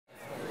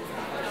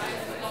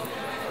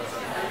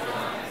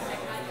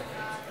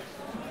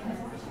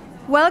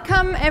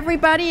Welcome,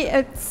 everybody.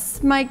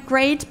 It's my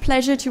great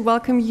pleasure to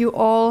welcome you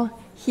all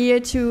here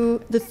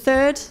to the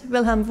third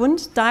Wilhelm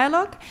Wundt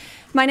dialogue.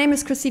 My name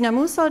is Christina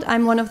Musold.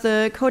 I'm one of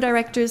the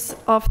co-directors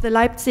of the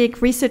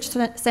Leipzig Research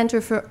Center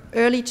for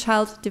Early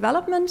Child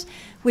Development,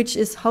 which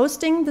is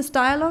hosting this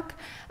dialogue.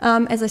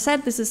 As I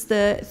said, this is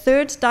the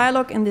third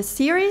dialogue in this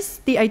series.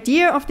 The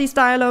idea of these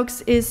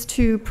dialogues is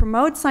to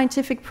promote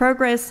scientific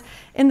progress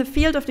in the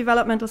field of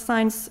developmental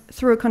science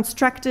through a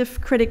constructive,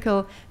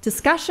 critical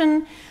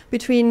discussion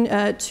between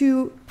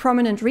two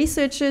prominent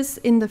researchers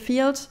in the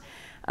field.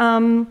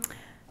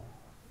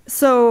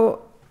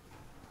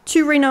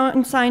 Two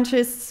renowned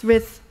scientists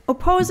with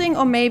opposing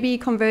or maybe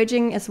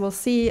converging, as we'll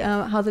see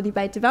how the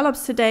debate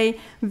develops today,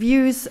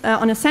 views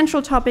on a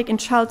central topic in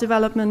child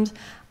development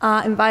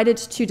are invited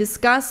to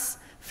discuss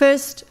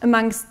first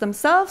amongst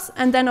themselves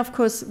and then, of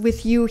course,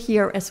 with you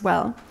here as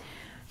well.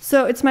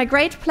 So it's my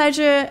great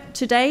pleasure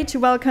today to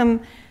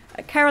welcome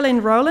Caroline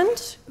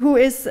Rowland, who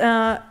is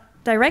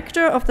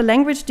Director of the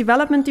Language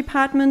Development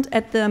Department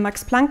at the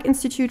Max Planck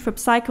Institute for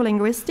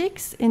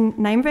Psycholinguistics in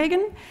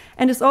Nijmegen,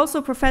 and is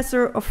also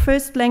Professor of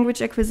First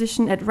Language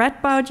Acquisition at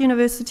Radboud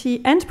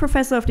University and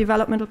Professor of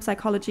Developmental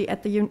Psychology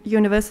at the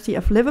University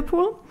of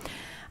Liverpool,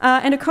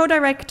 and a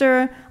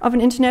co-director of an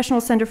International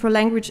Center for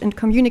Language and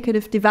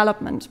Communicative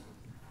Development.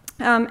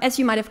 As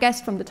you might have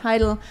guessed from the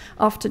title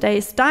of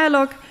today's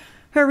dialogue,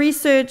 her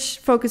research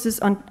focuses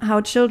on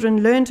how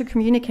children learn to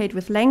communicate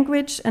with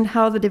language and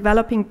how the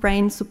developing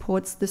brain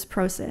supports this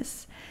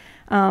process.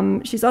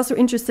 She's also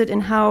interested in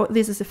how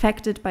this is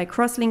affected by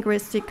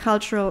cross-linguistic,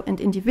 cultural,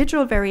 and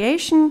individual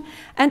variation,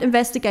 and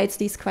investigates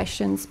these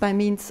questions by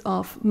means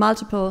of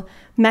multiple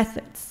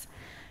methods.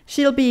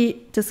 She'll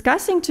be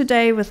discussing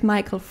today with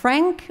Michael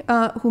Frank,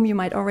 whom you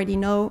might already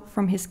know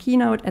from his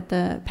keynote at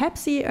the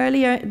Pepsi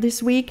earlier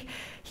this week.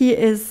 He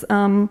is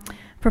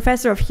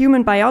Professor of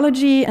Human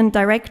Biology and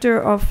Director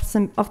of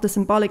the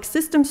Symbolic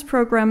Systems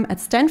Program at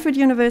Stanford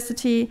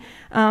University,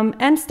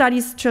 and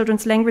studies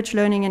children's language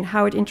learning and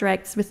how it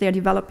interacts with their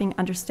developing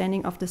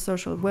understanding of the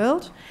social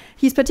world.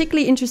 He's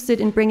particularly interested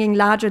in bringing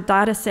larger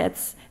data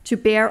sets to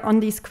bear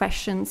on these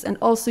questions and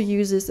also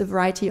uses a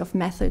variety of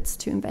methods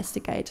to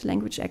investigate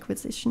language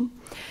acquisition.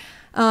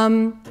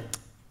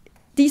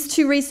 These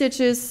two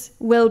researchers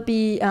will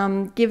be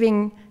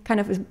giving kind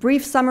of a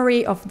brief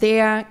summary of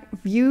their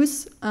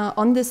views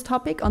on this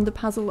topic, on the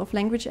puzzle of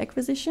language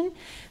acquisition,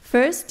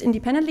 first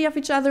independently of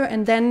each other,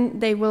 and then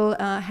they will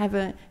have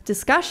a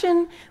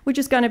discussion, which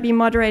is going to be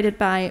moderated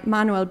by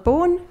Manuel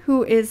Bohn,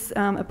 who is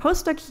a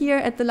postdoc here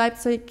at the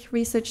Leipzig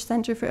Research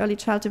Center for Early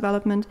Child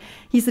Development.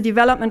 He's a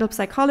developmental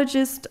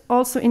psychologist,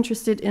 also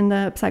interested in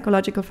the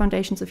psychological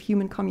foundations of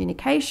human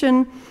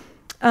communication.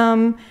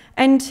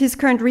 And his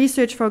current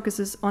research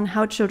focuses on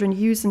how children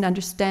use and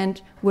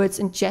understand words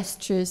and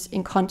gestures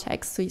in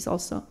context. So he's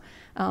also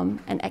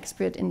an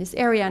expert in this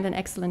area and an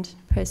excellent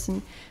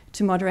person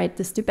to moderate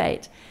this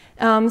debate.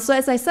 So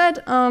as I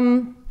said,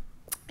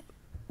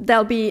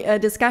 there'll be a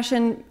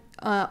discussion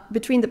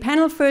between the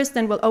panel first,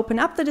 then we'll open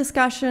up the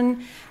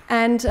discussion.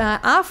 And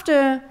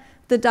after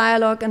the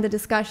dialogue and the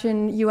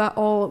discussion, you are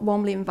all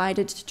warmly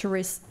invited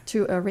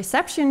to a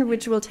reception,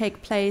 which will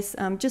take place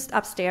just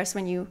upstairs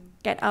when you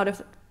get out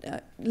of,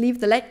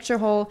 leave the lecture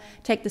hall,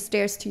 take the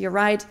stairs to your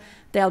right.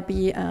 There'll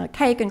be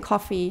cake and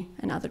coffee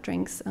and other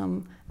drinks,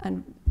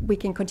 and we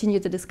can continue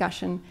the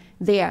discussion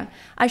there.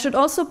 I should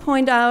also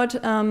point out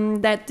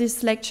that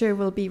this lecture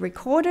will be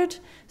recorded,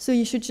 so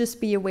you should just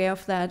be aware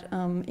of that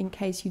in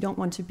case you don't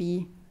want to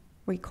be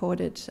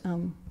recorded.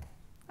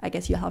 I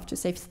guess you'll have to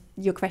save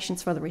your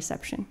questions for the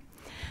reception.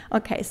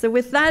 Okay, so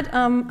with that,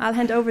 I'll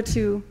hand over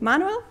to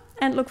Manuel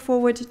and look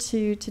forward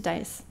to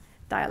today's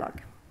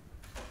dialogue.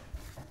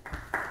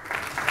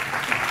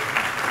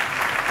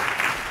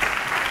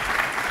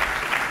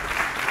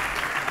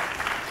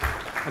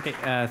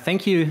 Okay,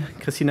 thank you,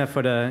 Christina,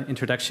 for the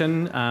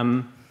introduction.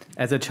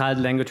 As a child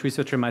language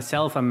researcher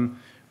myself, I'm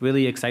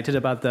really excited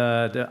about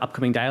the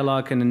upcoming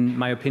dialogue, and in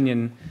my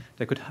opinion,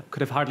 there could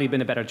have hardly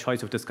been a better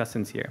choice of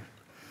discussants here.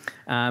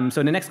 So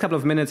in the next couple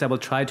of minutes, I will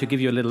try to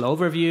give you a little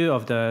overview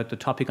of the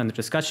topic under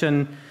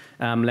discussion,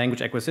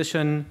 language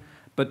acquisition,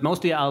 but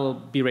mostly I'll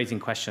be raising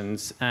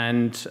questions,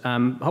 and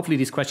hopefully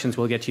these questions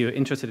will get you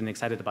interested and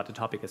excited about the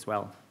topic as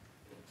well.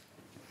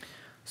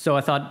 So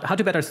I thought, how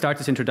to better start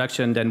this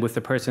introduction than with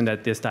the person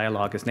that this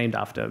dialogue is named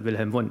after,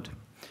 Wilhelm Wundt.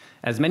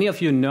 As many of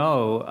you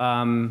know,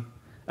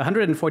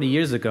 140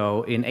 years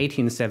ago, in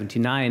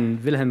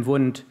 1879, Wilhelm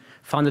Wundt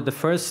founded the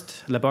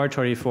first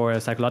laboratory for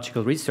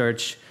psychological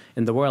research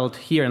in the world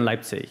here in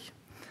Leipzig.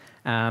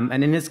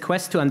 And in his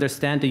quest to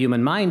understand the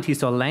human mind, he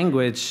saw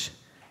language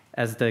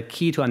as the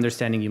key to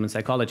understanding human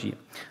psychology.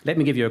 Let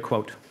me give you a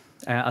quote.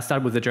 I'll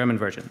start with the German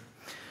version.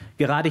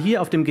 Gerade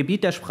hier auf dem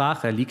Gebiet der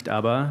Sprache liegt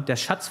aber der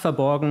Schatz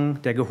verborgen,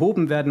 der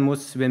gehoben werden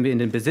muss, wenn wir in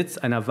den Besitz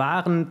einer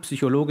wahren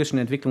psychologischen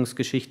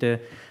Entwicklungsgeschichte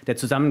der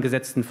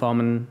zusammengesetzten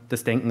Formen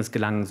des Denkens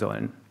gelangen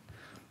sollen.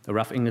 The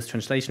rough English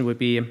translation would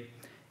be,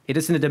 it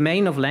is in the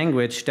domain of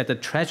language that the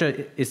treasure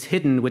is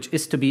hidden which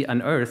is to be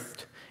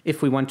unearthed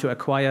if we want to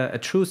acquire a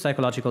true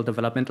psychological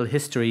developmental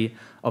history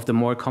of the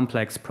more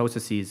complex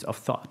processes of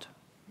thought.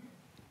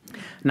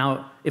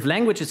 Now, if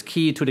language is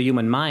key to the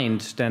human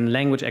mind, then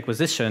language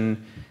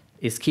acquisition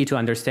is key to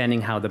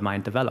understanding how the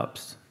mind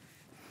develops.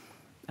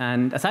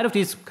 And aside of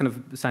these kind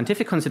of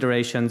scientific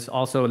considerations,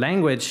 also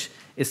language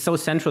is so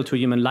central to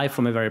human life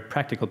from a very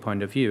practical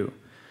point of view.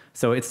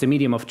 So it's the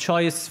medium of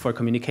choice for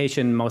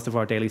communication, most of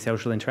our daily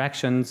social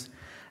interactions.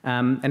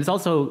 And it's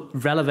also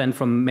relevant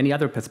from many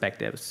other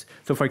perspectives.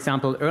 So for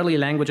example, early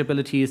language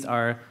abilities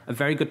are a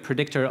very good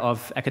predictor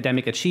of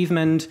academic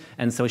achievement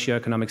and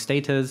socioeconomic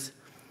status.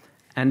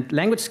 And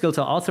language skills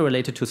are also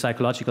related to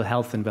psychological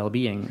health and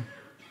well-being.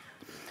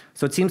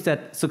 So it seems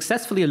that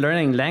successfully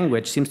learning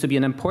language seems to be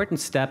an important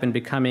step in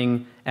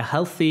becoming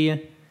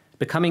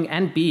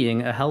and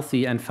being a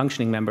healthy and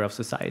functioning member of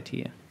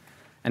society.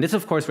 And this,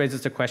 of course,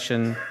 raises the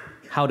question,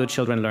 how do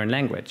children learn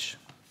language?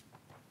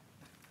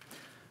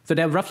 So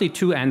there are roughly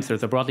two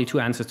answers, or broadly two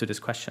answers to this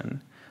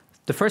question.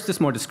 The first is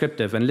more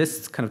descriptive and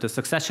lists kind of the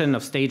succession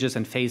of stages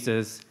and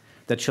phases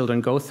that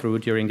children go through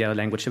during their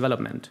language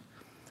development.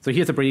 So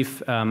here's a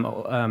brief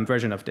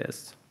version of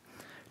this.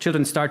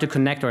 Children start to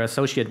connect or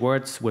associate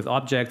words with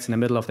objects in the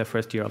middle of their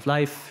first year of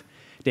life.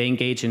 They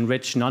engage in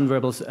rich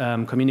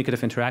nonverbal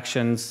communicative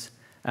interactions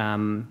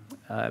in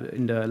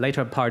the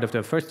later part of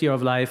their first year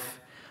of life.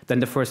 Then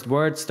the first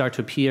words start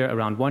to appear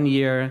around 1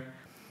 year.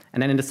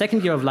 And then in the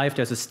second year of life,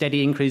 there's a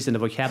steady increase in the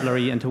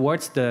vocabulary. And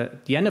towards the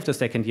end of the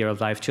second year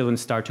of life, children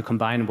start to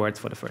combine words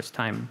for the first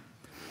time.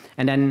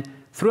 And then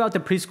throughout the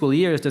preschool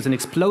years, there's an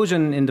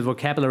explosion in the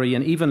vocabulary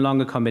and even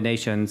longer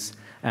combinations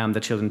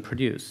that children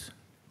produce.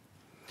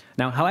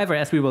 Now, however,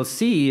 as we will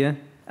see,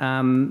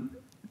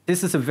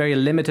 this is a very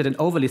limited and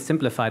overly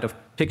simplified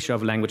picture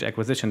of language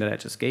acquisition that I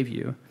just gave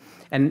you.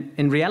 And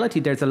in reality,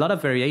 there's a lot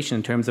of variation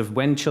in terms of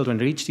when children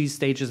reach these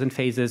stages and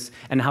phases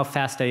and how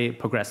fast they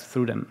progress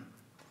through them.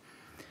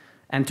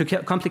 And to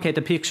complicate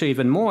the picture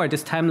even more,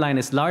 this timeline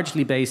is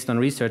largely based on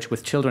research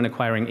with children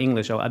acquiring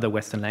English or other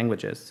Western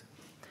languages.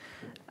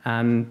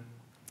 And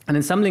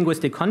in some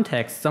linguistic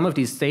contexts, some of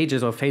these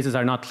stages or phases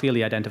are not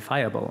clearly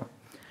identifiable.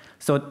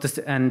 So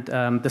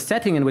the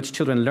setting in which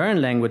children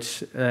learn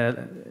language,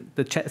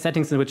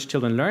 settings in which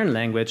children learn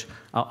language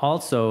are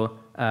also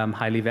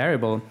highly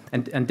variable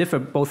and differ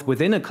both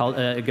within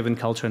a given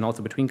culture and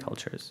also between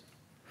cultures.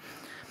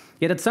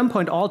 Yet at some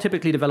point, all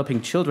typically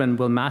developing children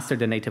will master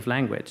their native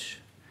language.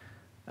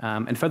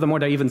 And furthermore,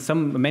 there are even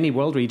many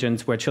world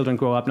regions where children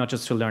grow up not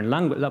just to learn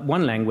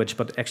one language,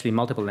 but actually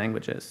multiple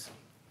languages.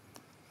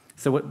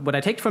 So what I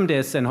take from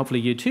this, and hopefully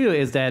you too,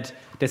 is that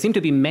there seem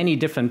to be many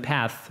different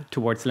paths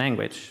towards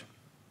language.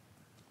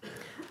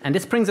 And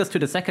this brings us to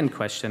the second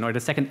question, or the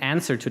second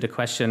answer to the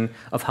question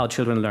of how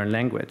children learn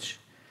language.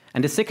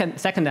 And the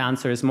second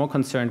answer is more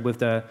concerned with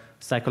the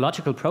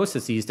psychological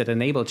processes that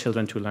enable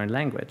children to learn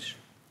language.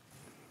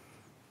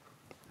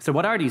 So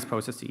what are these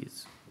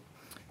processes?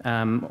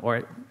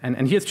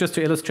 And here's just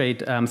to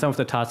illustrate some of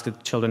the tasks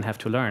that children have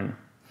to learn.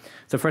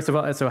 So first of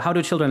all, so how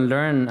do children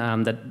learn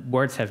that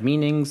words have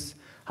meanings?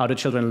 How do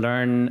children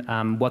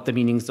learn what the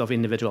meanings of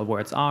individual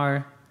words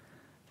are?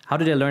 How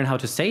do they learn how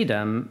to say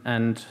them?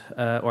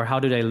 Or how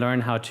do they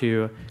learn how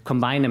to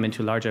combine them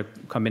into larger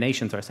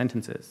combinations or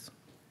sentences?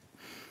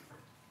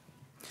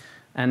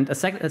 And a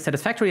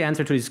satisfactory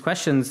answer to these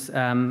questions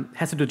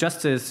has to do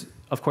justice,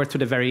 of course, to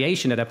the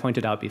variation that I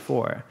pointed out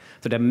before.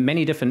 So there are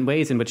many different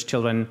ways in which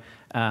children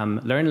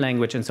learn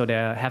language, and so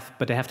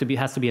has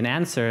to be an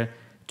answer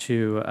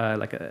to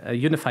like a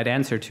unified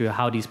answer to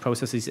how these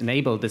processes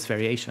enable this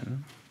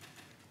variation.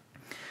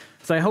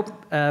 So I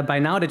hope by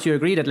now that you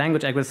agree that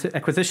language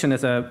acquisition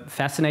is a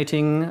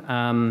fascinating,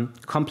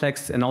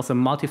 complex, and also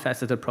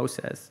multifaceted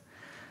process.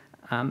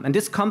 And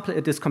this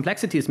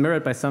complexity is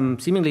mirrored by some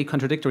seemingly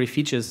contradictory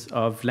features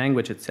of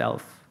language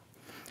itself.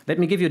 Let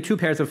me give you two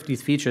pairs of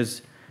these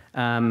features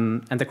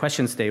and the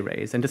questions they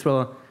raise. And this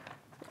will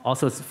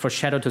also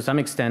foreshadow to some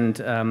extent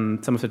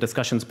some of the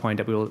discussions point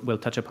that we'll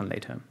touch upon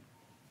later.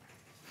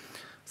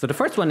 So the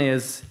first one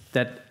is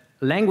that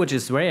language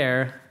is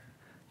rare,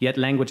 yet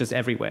language is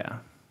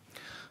everywhere.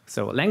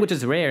 So language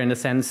is rare in the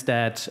sense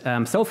that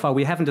so far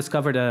we haven't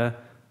discovered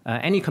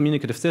any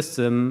communicative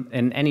system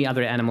in any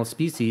other animal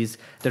species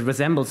that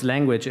resembles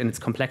language in its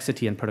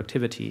complexity and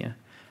productivity.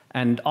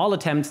 And all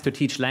attempts to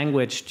teach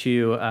language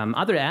to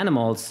other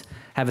animals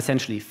have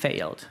essentially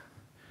failed.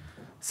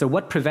 So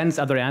what prevents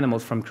other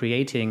animals from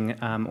creating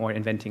or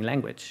inventing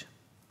language?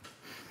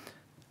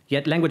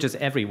 Yet language is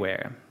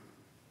everywhere.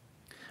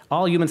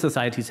 All human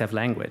societies have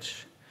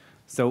language.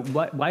 So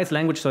why is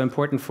language so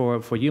important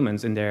for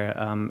humans in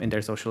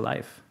their social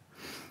life?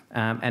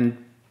 And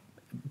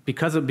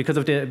because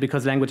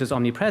language is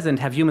omnipresent,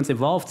 have humans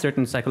evolved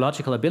certain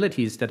psychological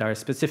abilities that are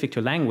specific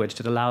to language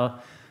that allow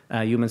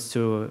humans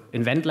to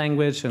invent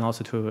language and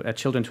also to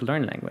children to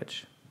learn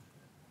language?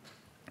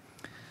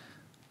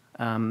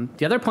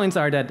 The other points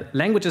are that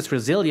language is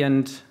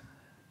resilient,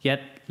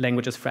 yet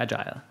language is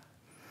fragile.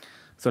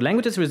 So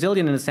language is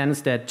resilient in the sense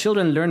that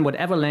children learn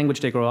whatever language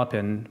they grow up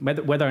in,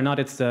 whether or not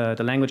it's the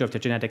language of their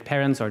genetic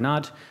parents or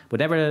not,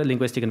 whatever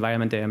linguistic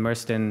environment they're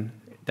immersed in,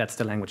 that's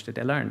the language that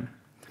they learn.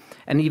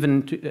 And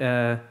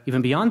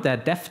even beyond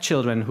that, deaf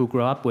children who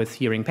grow up with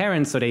hearing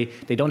parents, so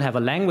they don't have a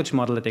language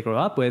model that they grow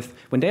up with,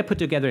 when they're put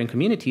together in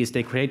communities,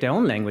 they create their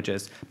own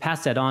languages,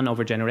 pass that on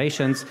over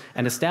generations,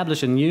 and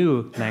establish a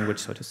new language,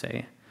 so to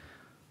say.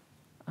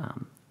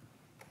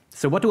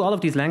 So what do all of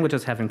these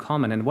languages have in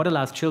common, and what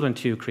allows children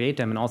to create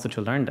them and also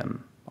to learn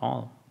them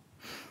all?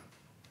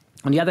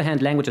 On the other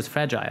hand, language is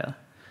fragile.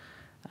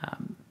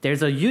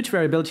 There's a huge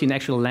variability in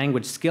actual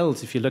language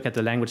skills if you look at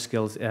the language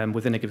skills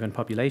within a given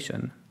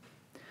population.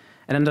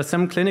 And under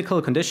some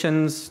clinical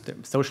conditions,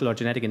 social or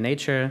genetic in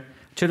nature,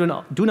 children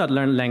do not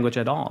learn language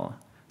at all.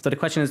 So the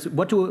question is,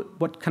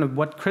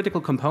 what critical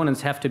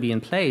components have to be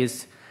in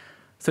place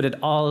so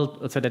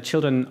that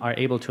children are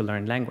able to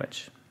learn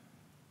language?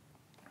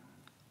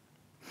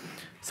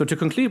 So to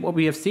conclude, what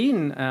we have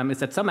seen is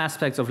that some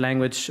aspects of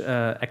language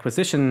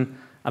acquisition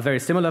are very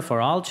similar for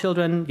all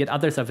children, yet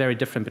others are very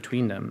different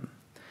between them.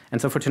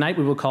 And so for tonight,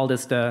 we will call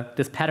this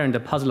pattern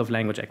the puzzle of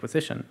language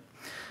acquisition.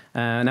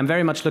 And I'm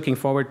very much looking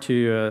forward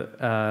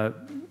to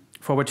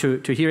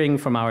hearing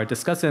from our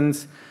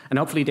discussants, and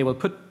hopefully they will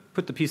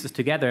put the pieces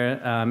together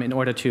in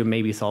order to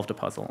maybe solve the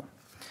puzzle.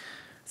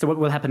 So what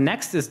will happen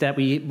next is that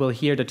we will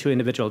hear the two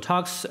individual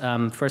talks,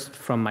 first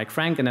from Mike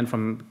Frank and then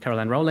from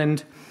Caroline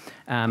Rowland.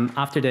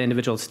 After the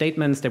individual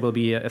statements, there will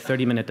be a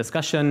 30-minute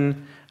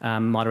discussion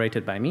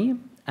moderated by me,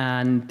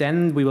 and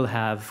then we will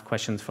have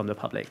questions from the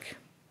public.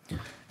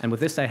 And with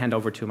this, I hand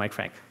over to Mike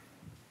Frank.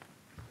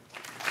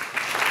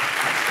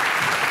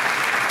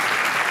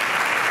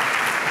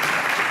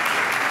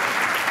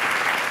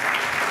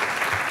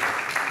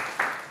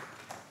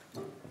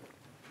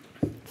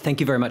 Thank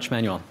you very much,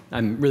 Manuel.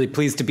 I'm really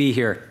pleased to be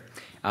here.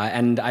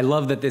 And I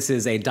love that this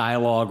is a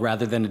dialogue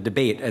rather than a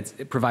debate.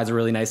 It provides a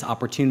really nice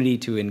opportunity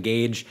to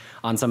engage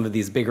on some of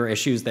these bigger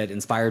issues that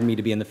inspired me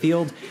to be in the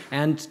field,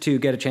 and to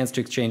get a chance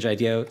to exchange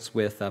ideas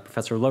with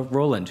Professor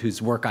Rowland,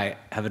 whose work I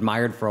have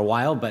admired for a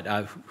while, but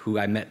who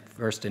I met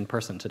first in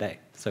person today.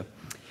 So,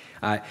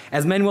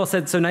 as Manuel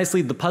said so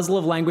nicely, the puzzle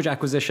of language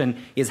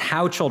acquisition is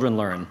how children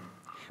learn.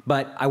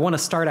 But I want to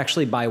start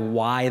actually by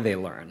why they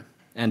learn.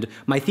 And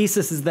my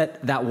thesis is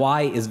that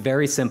why is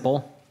very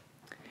simple.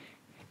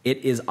 It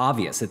is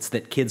obvious. It's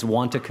that kids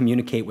want to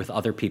communicate with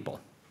other people.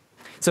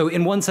 So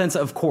in one sense,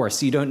 of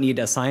course, you don't need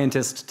a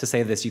scientist to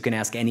say this. You can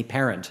ask any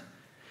parent.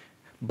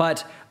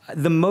 But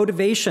the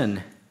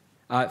motivation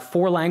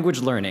for language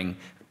learning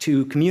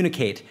to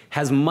communicate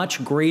has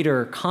much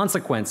greater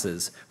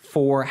consequences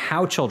for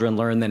how children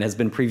learn than has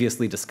been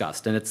previously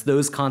discussed. And it's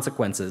those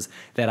consequences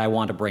that I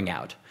want to bring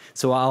out.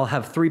 So I'll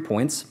have 3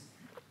 points.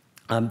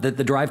 That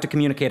the drive to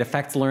communicate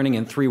affects learning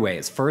in 3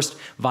 ways. First,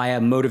 via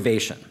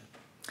motivation.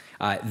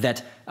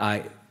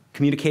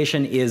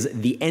 Communication is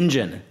the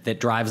engine that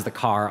drives the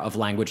car of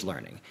language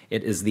learning.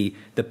 It is the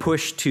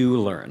push to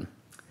learn.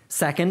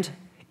 Second,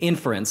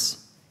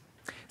 inference.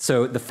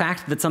 So the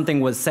fact that something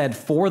was said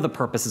for the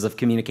purposes of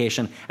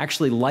communication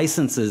actually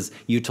licenses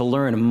you to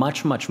learn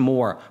much, much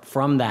more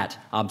from that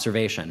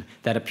observation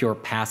than a pure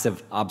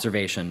passive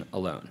observation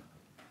alone.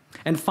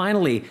 And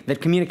finally,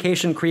 that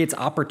communication creates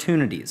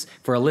opportunities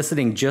for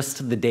eliciting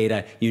just the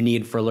data you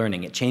need for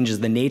learning. It changes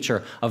the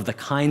nature of the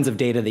kinds of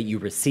data that you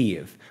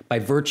receive by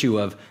virtue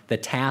of the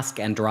task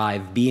and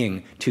drive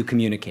being to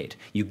communicate.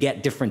 You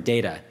get different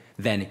data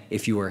than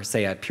if you were,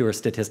 say, a pure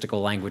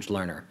statistical language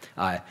learner,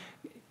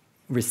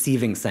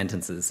 receiving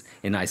sentences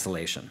in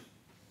isolation.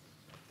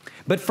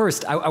 But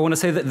first, I want to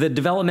say that the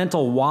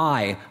developmental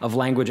why of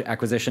language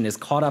acquisition is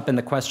caught up in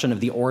the question of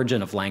the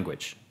origin of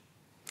language.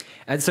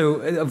 And so,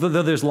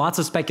 though there's lots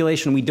of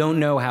speculation, we don't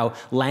know how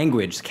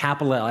language,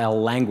 capital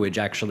L language,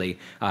 actually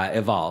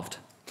evolved.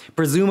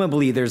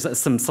 Presumably, there's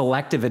some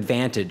selective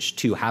advantage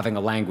to having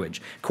a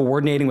language.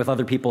 Coordinating with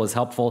other people is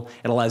helpful.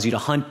 It allows you to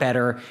hunt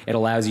better. It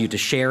allows you to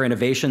share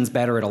innovations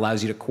better. It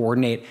allows you to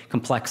coordinate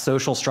complex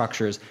social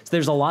structures. So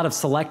there's a lot of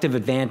selective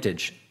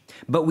advantage.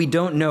 But we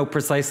don't know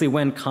precisely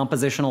when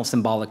compositional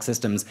symbolic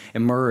systems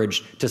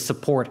emerged to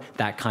support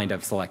that kind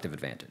of selective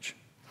advantage.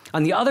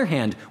 On the other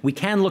hand, we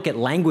can look at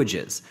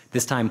languages,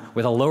 this time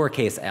with a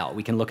lowercase l.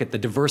 We can look at the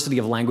diversity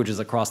of languages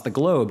across the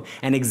globe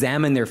and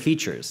examine their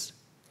features.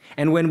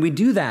 And when we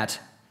do that,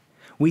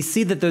 we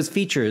see that those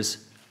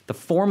features, the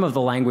form of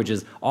the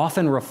languages,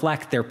 often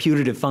reflect their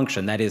putative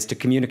function, that is, to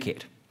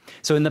communicate.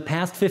 So in the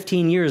past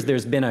 15 years,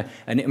 there's been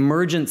an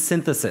emergent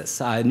synthesis,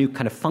 a new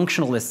kind of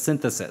functionalist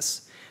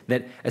synthesis,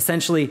 that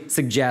essentially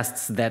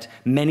suggests that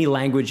many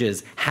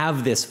languages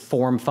have this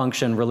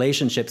form-function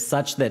relationship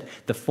such that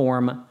the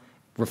form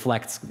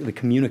reflects the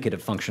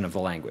communicative function of the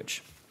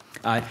language.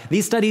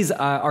 These studies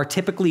are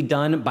typically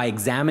done by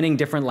examining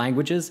different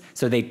languages.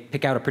 So they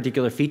pick out a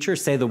particular feature,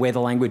 say the way the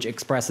language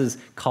expresses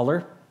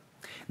color.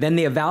 Then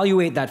they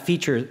evaluate that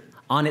feature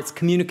on its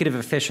communicative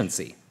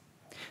efficiency.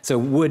 So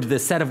would the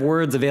set of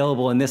words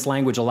available in this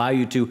language allow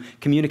you to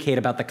communicate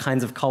about the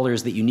kinds of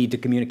colors that you need to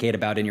communicate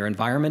about in your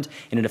environment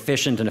in an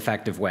efficient and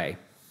effective way?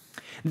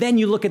 Then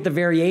you look at the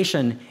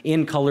variation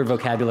in color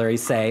vocabulary,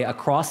 say,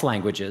 across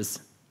languages,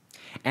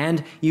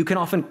 and you can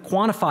often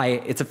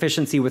quantify its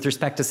efficiency with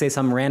respect to, say,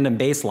 some random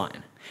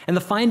baseline. And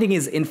the finding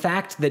is, in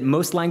fact, that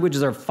most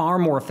languages are far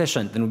more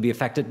efficient than would be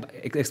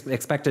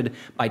expected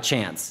by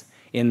chance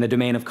in the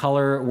domain of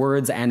color,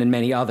 words, and in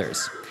many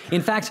others.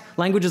 In fact,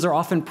 languages are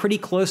often pretty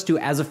close to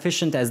as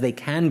efficient as they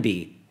can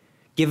be,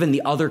 given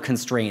the other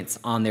constraints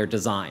on their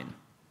design.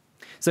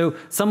 So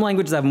some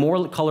languages have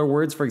more color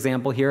words, for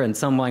example, here, and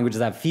some languages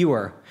have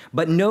fewer,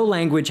 but no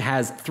language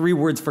has 3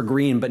 words for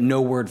green but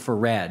no word for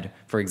red,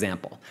 for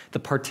example. The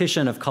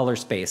partition of color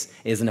space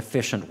is an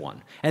efficient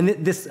one. And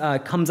this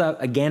comes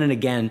out again and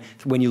again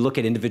when you look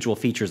at individual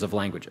features of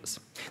languages.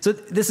 So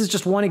this is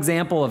just one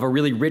example of a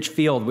really rich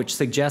field which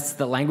suggests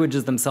that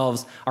languages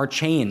themselves are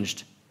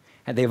changed,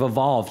 and they've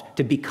evolved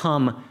to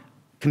become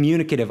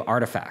communicative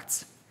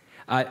artifacts.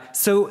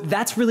 So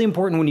that's really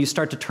important when you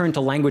start to turn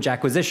to language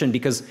acquisition,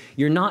 because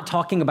you're not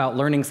talking about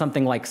learning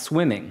something like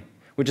swimming,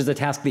 which is a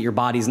task that your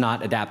body's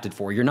not adapted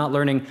for. You're not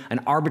learning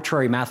an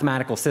arbitrary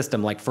mathematical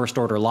system like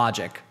first-order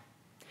logic.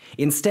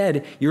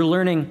 Instead, you're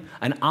learning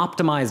an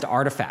optimized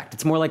artifact.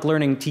 It's more like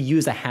learning to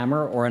use a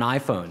hammer or an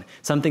iPhone,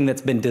 something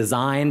that's been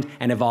designed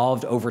and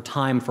evolved over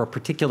time for a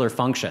particular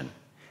function,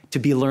 to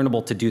be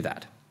learnable to do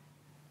that.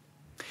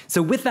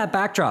 So with that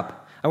backdrop,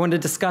 I want to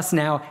discuss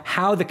now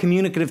how the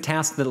communicative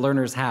task that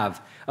learners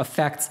have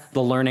affects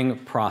the learning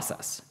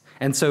process.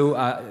 And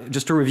so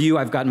just to review,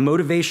 I've got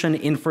motivation,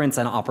 inference,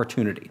 and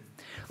opportunity.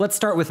 Let's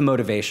start with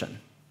motivation.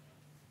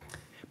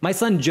 My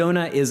son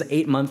Jonah is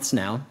 8 months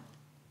now.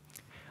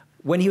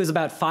 When he was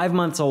about 5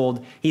 months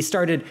old, he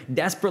started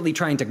desperately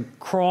trying to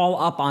crawl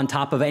up on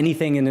top of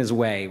anything in his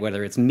way,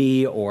 whether it's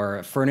me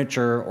or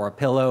furniture or a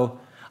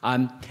pillow.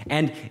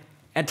 And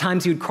at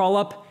times he would crawl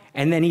up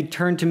and then he'd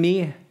turn to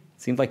me.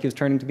 Seemed like he was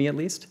turning to me at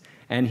least.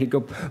 And he'd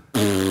go,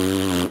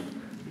 and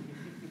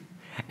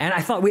I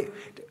thought, wait,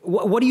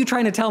 what are you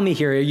trying to tell me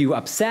here? Are you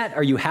upset?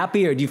 Are you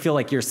happy? Or do you feel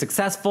like you're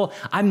successful?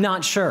 I'm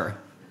not sure.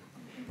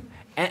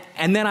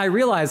 And then I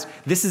realized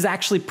this is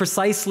actually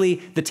precisely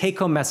the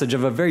take-home message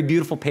of a very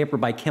beautiful paper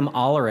by Kim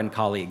Aller and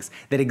colleagues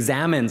that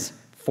examines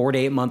 4 to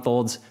 8 month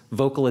olds'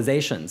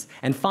 vocalizations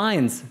and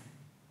finds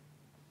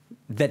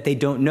that they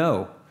don't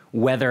know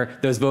whether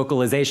those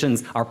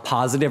vocalizations are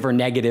positive or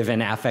negative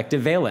in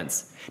affective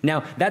valence.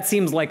 Now, that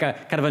seems like a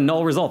kind of a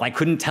null result. I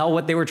couldn't tell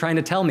what they were trying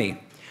to tell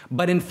me.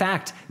 But in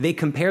fact, they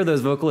compare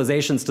those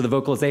vocalizations to the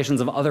vocalizations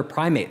of other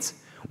primates,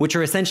 which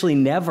are essentially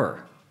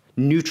never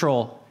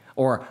neutral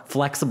or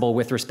flexible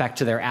with respect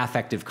to their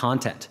affective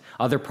content.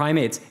 Other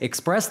primates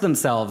express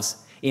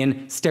themselves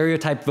in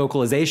stereotyped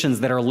vocalizations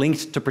that are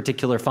linked to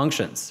particular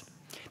functions.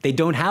 They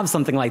don't have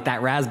something like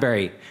that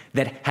raspberry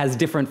that has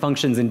different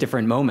functions in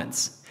different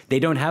moments. They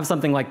don't have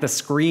something like the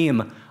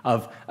scream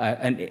of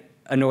an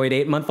annoyed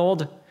 8 month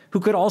old who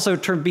could also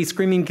be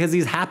screaming because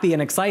he's happy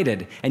and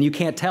excited, and you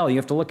can't tell. You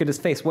have to look at his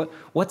face.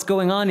 What's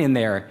going on in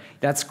there?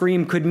 That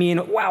scream could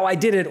mean, wow, I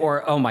did it,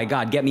 or oh my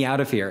God, get me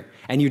out of here.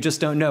 And you just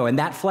don't know. And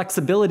that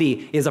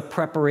flexibility is a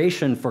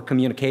preparation for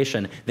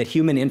communication that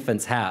human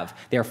infants have.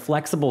 They are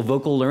flexible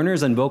vocal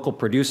learners and vocal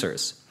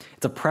producers.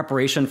 It's a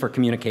preparation for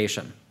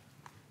communication.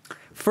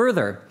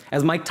 Further,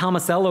 as Mike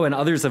Tomasello and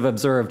others have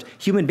observed,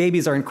 human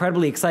babies are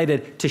incredibly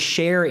excited to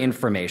share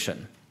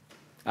information.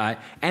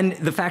 And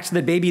the fact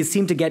that babies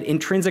seem to get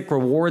intrinsic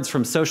rewards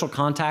from social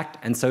contact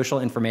and social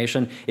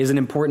information is an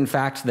important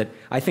fact that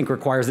I think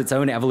requires its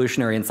own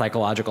evolutionary and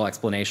psychological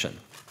explanation.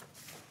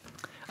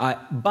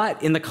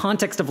 But in the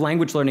context of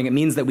language learning, it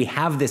means that we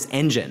have this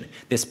engine,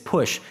 this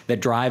push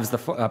that drives the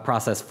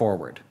process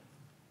forward.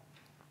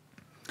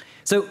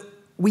 So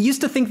we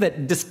used to think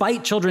that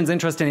despite children's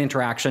interest in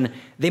interaction,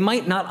 they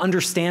might not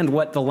understand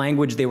what the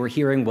language they were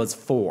hearing was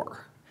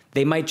for.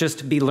 They might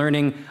just be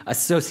learning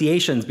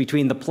associations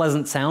between the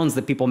pleasant sounds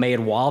that people made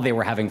while they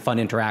were having fun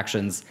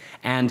interactions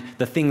and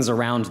the things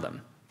around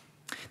them.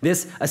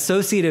 This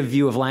associative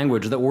view of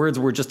language, that words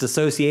were just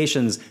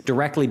associations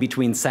directly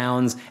between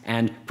sounds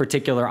and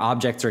particular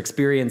objects or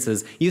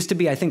experiences, used to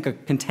be, I think, a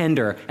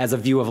contender as a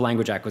view of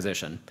language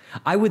acquisition.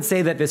 I would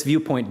say that this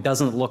viewpoint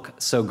doesn't look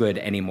so good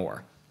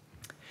anymore.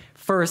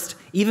 First,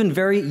 even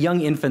very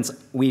young infants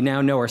we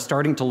now know are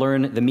starting to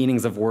learn the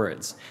meanings of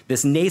words.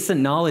 This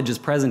nascent knowledge is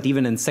present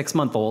even in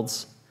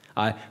 6-month-olds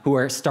who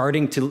are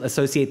starting to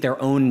associate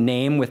their own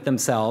name with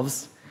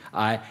themselves.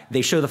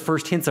 They show the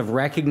first hints of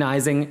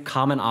recognizing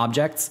common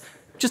objects,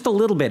 just a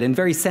little bit in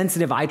very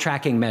sensitive eye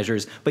tracking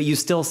measures, but you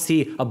still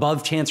see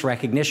above chance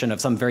recognition of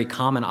some very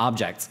common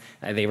objects.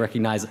 They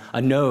recognize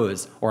a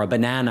nose or a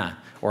banana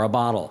or a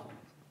bottle.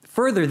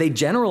 Further, they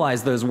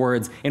generalize those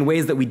words in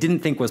ways that we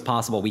didn't think was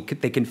possible.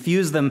 They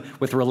confuse them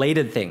with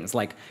related things,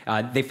 like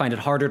they find it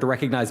harder to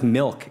recognize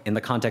milk in the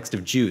context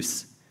of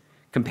juice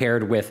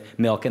compared with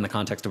milk in the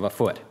context of a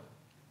foot.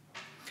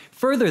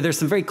 Further, there's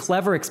some very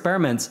clever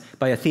experiments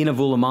by Athena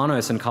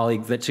Voulimanos and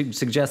colleagues that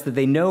suggest that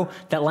they know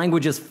that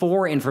language is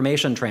for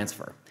information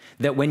transfer,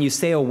 that when you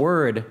say a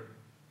word,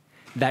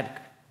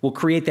 that will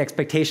create the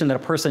expectation that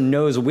a person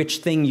knows which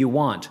thing you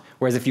want,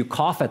 whereas if you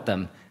cough at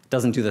them, it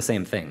doesn't do the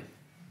same thing.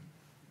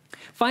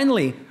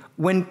 Finally,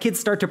 when kids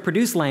start to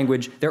produce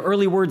language, their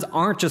early words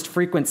aren't just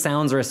frequent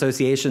sounds or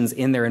associations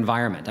in their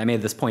environment. I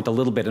made this point a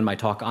little bit in my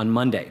talk on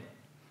Monday.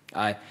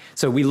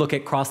 So we look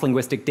at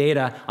cross-linguistic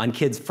data on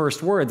kids'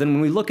 first words, and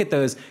when we look at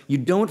those, you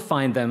don't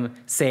find them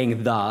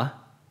saying the,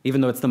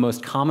 even though it's the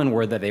most common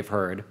word that they've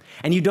heard,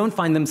 and you don't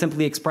find them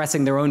simply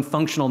expressing their own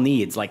functional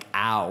needs, like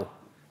ow,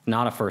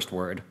 not a first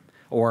word,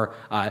 or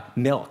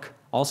milk,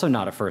 also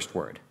not a first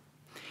word.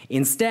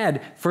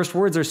 Instead, first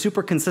words are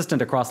super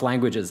consistent across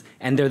languages,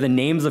 and they're the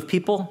names of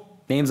people,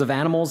 names of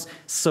animals,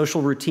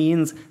 social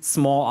routines,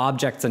 small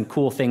objects, and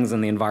cool things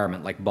in the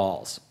environment, like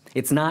balls.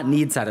 It's not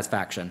need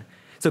satisfaction.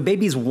 So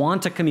babies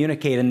want to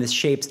communicate, and this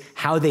shapes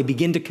how they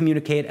begin to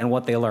communicate and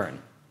what they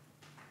learn.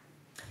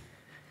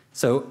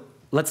 So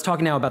let's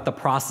talk now about the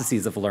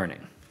processes of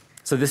learning.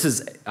 So this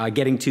is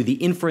getting to the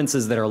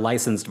inferences that are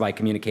licensed by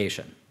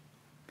communication.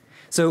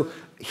 So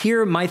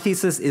here, my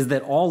thesis is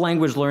that all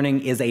language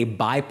learning is a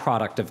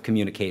byproduct of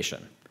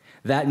communication.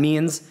 That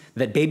means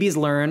that babies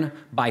learn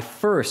by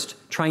first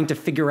trying to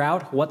figure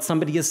out what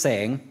somebody is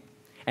saying,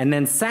 and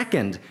then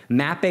second,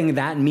 mapping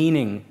that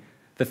meaning,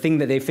 the thing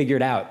that they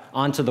figured out,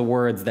 onto the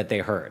words that they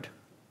heard.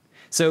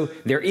 So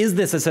there is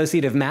this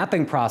associative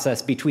mapping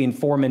process between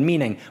form and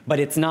meaning, but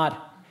it's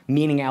not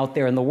meaning out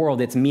there in the world,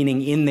 it's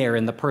meaning in there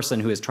in the person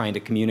who is trying to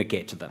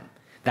communicate to them.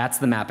 That's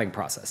the mapping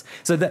process.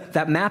 So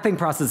that mapping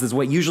process is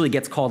what usually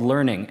gets called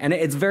learning, and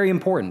it's very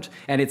important,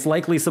 and it's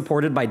likely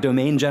supported by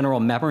domain general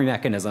memory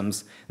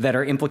mechanisms that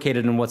are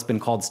implicated in what's been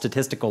called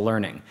statistical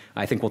learning.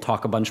 I think we'll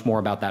talk a bunch more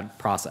about that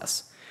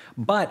process.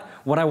 But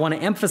what I want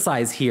to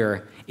emphasize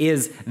here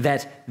is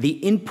that the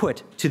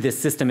input to this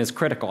system is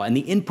critical, and the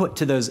input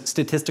to those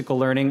statistical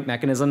learning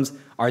mechanisms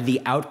are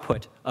the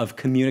output of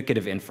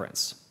communicative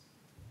inference.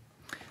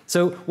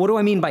 So what do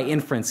I mean by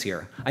inference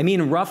here? I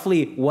mean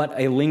roughly what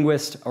a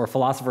linguist or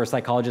philosopher or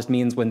psychologist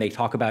means when they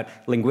talk about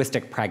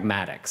linguistic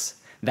pragmatics.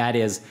 That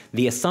is,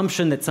 the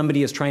assumption that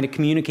somebody is trying to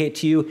communicate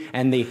to you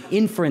and the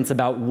inference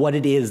about what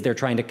it is they're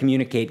trying to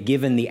communicate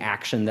given the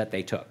action that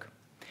they took.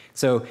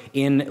 So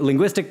in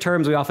linguistic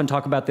terms, we often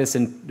talk about this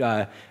in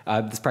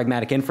this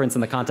pragmatic inference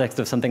in the context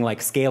of something like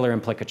scalar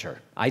implicature.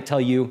 I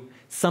tell you,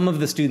 some of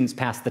the students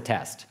passed the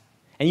test.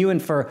 And you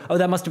infer, oh,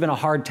 that must have been a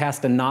hard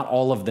test and not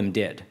all of them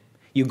did.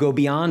 You go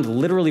beyond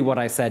literally what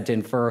I said to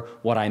infer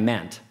what I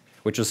meant,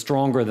 which is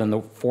stronger than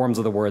the forms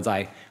of the words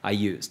I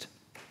used.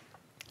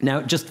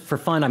 Now, just for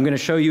fun, I'm going to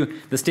show you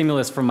the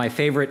stimulus from my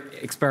favorite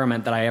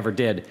experiment that I ever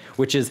did,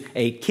 which is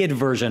a kid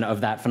version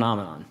of that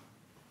phenomenon.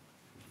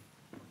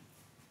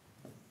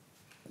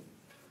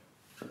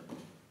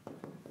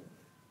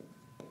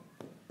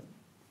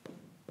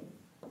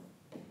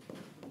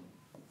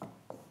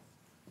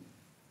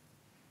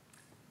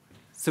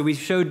 So we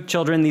showed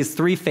children these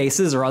three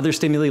faces or other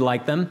stimuli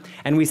like them,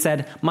 and we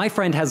said, my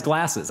friend has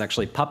glasses.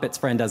 Actually, Puppet's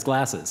friend has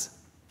glasses.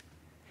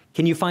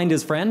 Can you find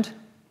his friend?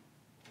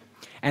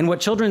 And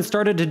what children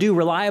started to do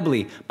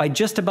reliably by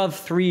just above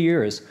 3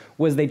 years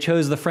was they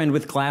chose the friend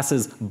with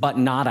glasses but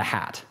not a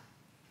hat.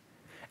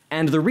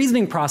 And the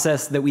reasoning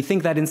process that we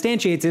think that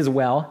instantiates is,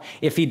 well,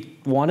 if he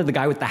wanted the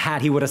guy with the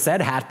hat, he would have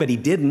said hat, but he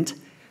didn't.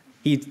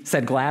 He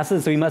said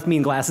glasses, so he must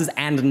mean glasses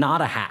and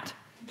not a hat.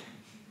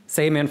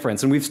 Same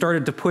inference, and we've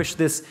started to push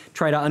this,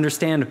 try to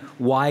understand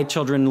why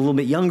children a little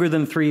bit younger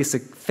than 3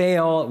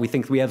 fail. We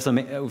think we have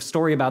some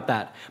story about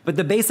that. But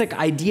the basic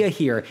idea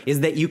here is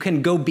that you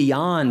can go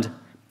beyond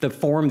the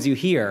forms you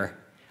hear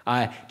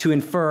to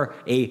infer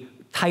a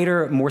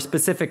tighter, more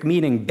specific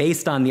meaning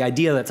based on the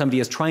idea that somebody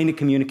is trying to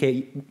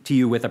communicate to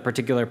you with a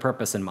particular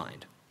purpose in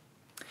mind.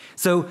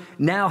 So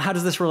now, how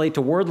does this relate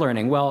to word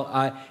learning?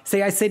 Well,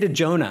 say I say to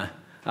Jonah,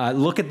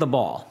 look at the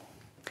ball.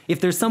 If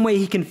there's some way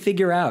he can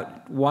figure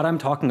out what I'm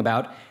talking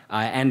about,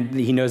 and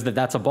he knows that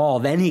that's a ball,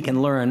 then he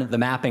can learn the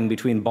mapping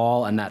between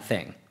ball and that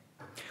thing.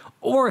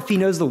 Or if he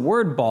knows the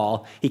word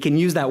ball, he can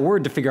use that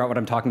word to figure out what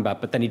I'm talking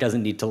about, but then he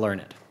doesn't need to learn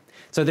it.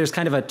 So there's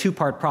kind of a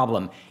two-part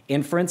problem: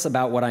 inference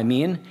about what I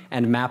mean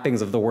and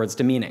mappings of the words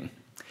to meaning.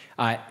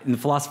 In the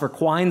philosopher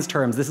Quine's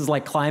terms, this is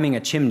like climbing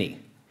a chimney.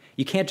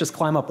 You can't just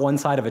climb up one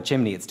side of a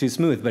chimney, it's too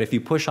smooth, but if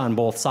you push on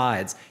both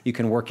sides, you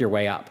can work your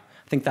way up.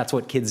 I think that's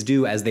what kids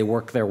do as they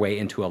work their way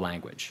into a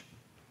language.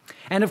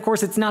 And of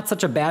course, it's not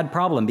such a bad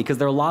problem because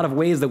there are a lot of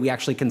ways that we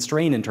actually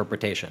constrain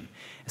interpretation.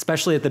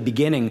 Especially at the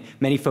beginning,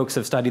 many folks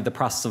have studied the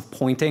process of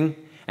pointing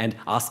and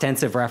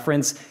ostensive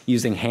reference,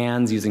 using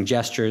hands, using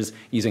gestures,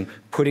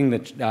 putting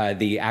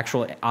the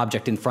actual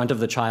object in front of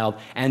the child,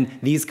 and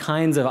these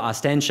kinds of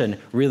ostension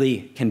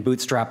really can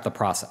bootstrap the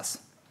process.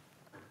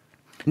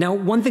 Now,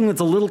 one thing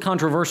that's a little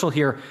controversial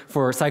here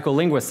for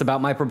psycholinguists about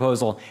my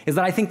proposal is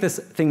that I think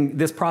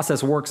this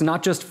process works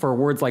not just for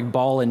words like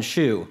ball and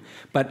shoe,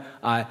 but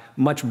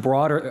much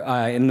broader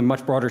in the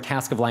much broader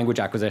task of language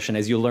acquisition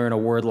as you learn a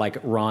word like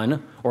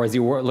run, or as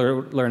you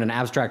learn an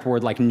abstract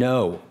word like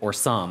no or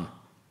some.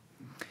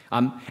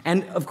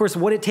 And of course,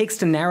 what it takes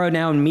to narrow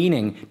down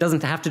meaning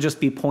doesn't have to just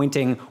be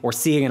pointing or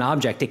seeing an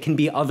object. It can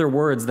be other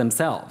words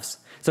themselves.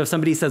 So if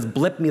somebody says,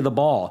 blip me the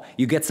ball,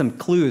 you get some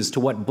clues to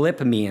what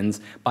blip means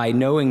by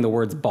knowing the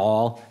words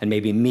ball and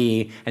maybe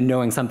me and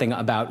knowing something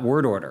about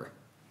word order.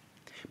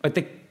 But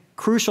the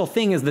crucial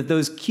thing is that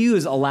those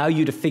cues allow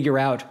you to figure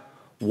out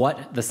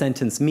what the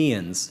sentence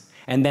means,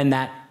 and then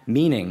that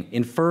meaning,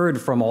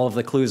 inferred from all of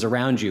the clues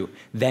around you,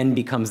 then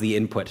becomes the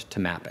input to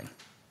mapping.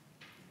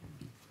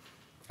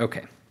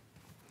 Okay.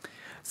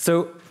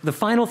 So the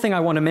final thing I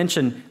want to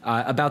mention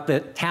about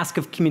the task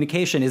of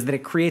communication is that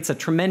it creates a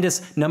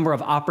tremendous number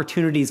of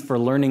opportunities for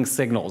learning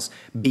signals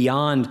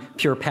beyond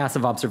pure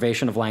passive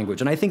observation of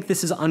language, and I think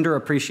this is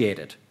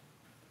underappreciated.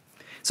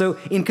 So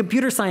in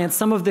computer science,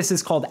 some of this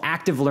is called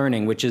active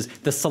learning, which is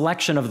the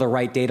selection of the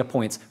right data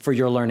points for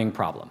your learning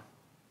problem.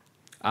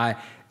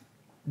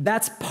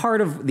 That's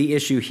part of the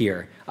issue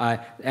here,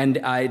 and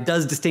it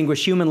does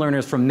distinguish human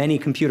learners from many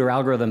computer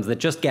algorithms that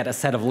just get a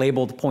set of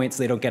labeled points.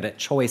 They don't get a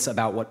choice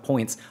about what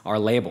points are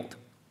labeled.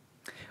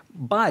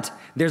 But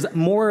there's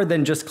more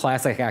than just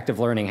classic active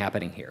learning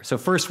happening here. So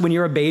first, when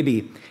you're a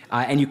baby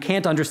and you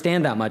can't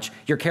understand that much,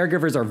 your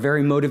caregivers are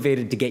very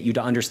motivated to get you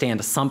to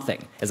understand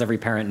something, as every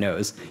parent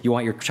knows. You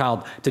want your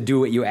child to do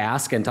what you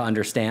ask and to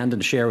understand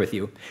and share with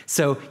you.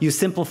 So you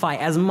simplify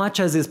as much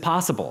as is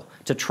possible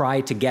to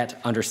try to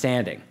get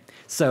understanding.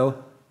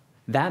 So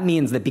that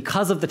means that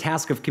because of the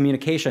task of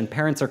communication,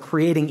 parents are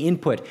creating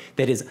input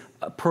that is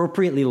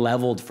appropriately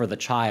leveled for the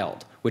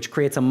child, which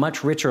creates a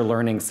much richer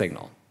learning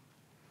signal.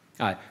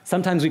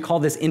 Sometimes we call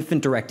this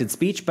infant-directed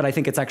speech, but I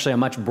think it's actually a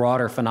much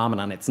broader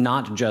phenomenon. It's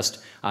not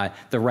just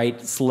the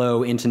right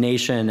slow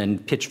intonation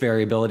and pitch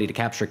variability to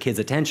capture kids'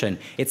 attention.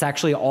 It's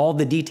actually all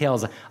the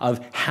details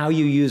of how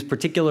you use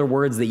particular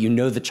words that you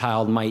know the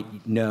child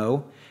might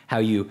know, how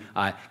you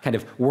kind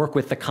of work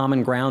with the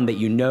common ground that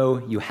you know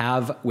you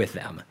have with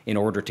them in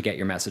order to get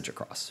your message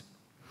across.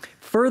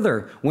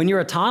 Further, when you're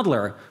a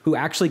toddler who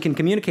actually can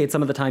communicate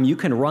some of the time, you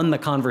can run the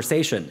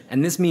conversation.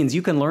 And this means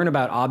you can learn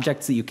about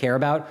objects that you care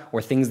about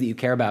or things that you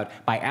care about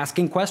by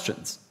asking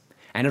questions.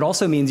 And it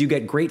also means you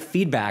get great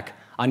feedback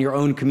on your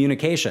own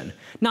communication,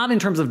 not in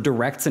terms of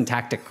direct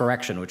syntactic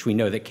correction, which we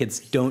know that kids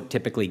don't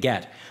typically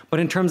get, but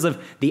in terms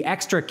of the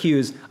extra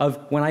cues of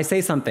when I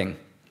say something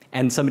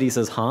and somebody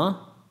says, huh?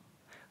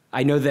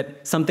 I know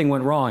that something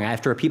went wrong. I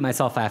have to repeat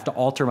myself. I have to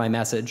alter my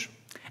message.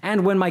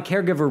 And when my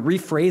caregiver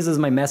rephrases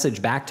my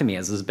message back to me,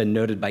 as has been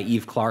noted by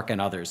Eve Clark and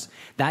others,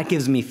 that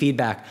gives me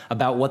feedback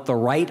about what the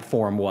right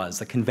form was,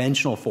 the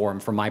conventional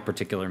form for my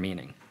particular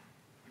meaning.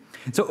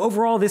 So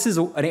overall, this is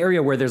an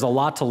area where there's a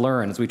lot to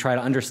learn as we try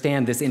to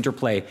understand this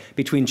interplay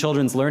between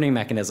children's learning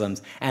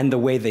mechanisms and the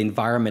way the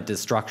environment is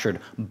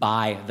structured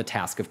by the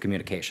task of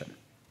communication.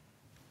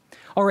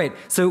 All right,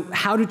 so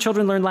how do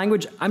children learn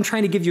language? I'm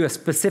trying to give you a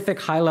specific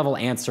high-level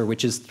answer,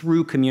 which is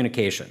through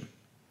communication.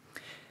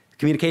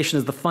 Communication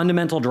is the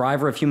fundamental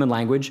driver of human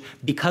language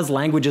because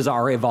languages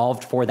are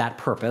evolved for that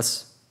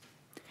purpose.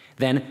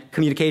 Then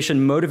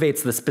communication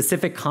motivates the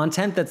specific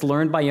content that's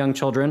learned by young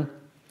children.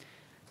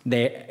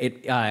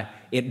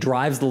 It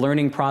drives the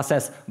learning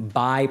process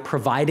by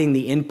providing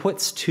the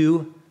inputs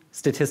to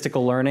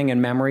statistical learning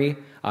and memory,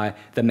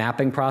 the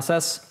mapping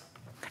process.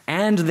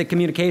 And the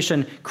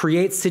communication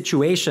creates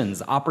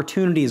situations,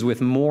 opportunities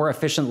with more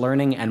efficient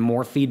learning and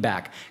more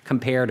feedback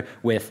compared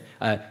with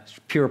a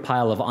pure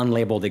pile of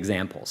unlabeled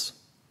examples.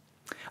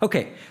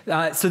 Okay,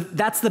 so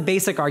that's the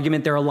basic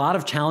argument. There are a lot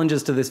of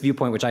challenges to this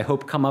viewpoint, which I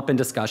hope come up in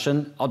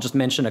discussion. I'll just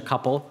mention a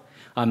couple.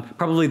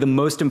 Probably the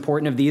most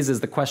important of these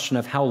is the question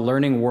of how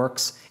learning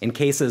works in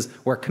cases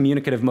where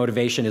communicative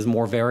motivation is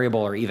more variable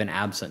or even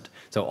absent.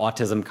 So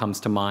autism comes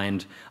to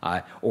mind,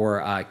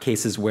 or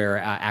cases where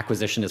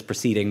acquisition is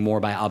proceeding more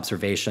by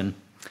observation.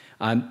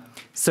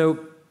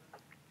 So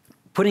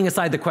putting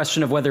aside the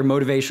question of whether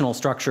motivational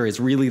structure is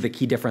really the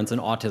key difference in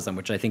autism,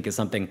 which I think is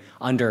something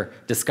under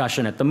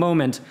discussion at the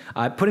moment,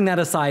 putting that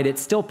aside,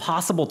 it's still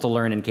possible to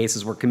learn in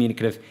cases where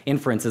communicative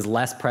inference is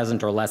less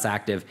present or less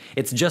active.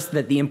 It's just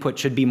that the input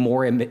should be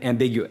more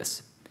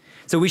ambiguous.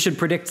 So we should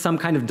predict some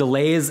kind of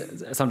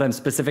delays, sometimes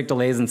specific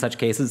delays in such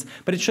cases,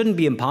 but it shouldn't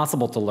be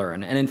impossible to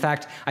learn. And in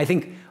fact, I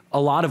think a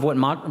lot of what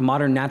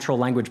modern natural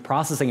language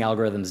processing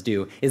algorithms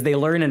do is they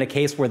learn in a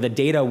case where the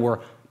data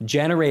were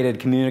generated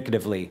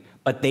communicatively,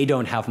 but they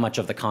don't have much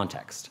of the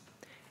context.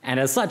 And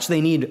as such, they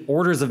need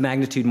orders of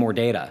magnitude more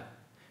data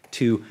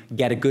to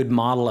get a good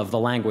model of the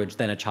language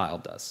than a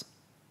child does.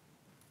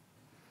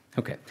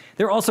 Okay.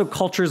 There are also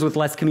cultures with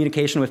less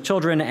communication with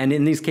children, and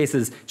in these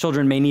cases,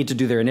 children may need to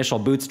do their initial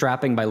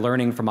bootstrapping by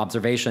learning from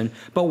observation,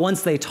 but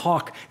once they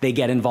talk, they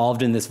get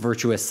involved in this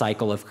virtuous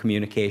cycle of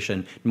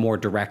communication more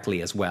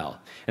directly as well.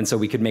 And so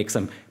we could make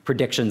some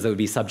predictions that would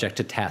be subject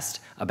to test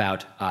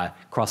about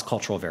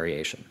cross-cultural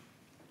variation.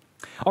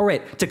 All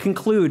right, to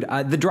conclude,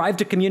 the drive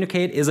to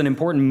communicate is an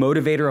important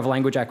motivator of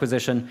language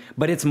acquisition,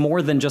 but it's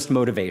more than just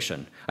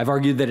motivation. I've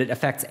argued that it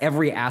affects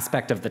every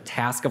aspect of the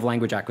task of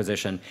language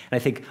acquisition, and I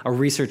think a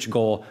research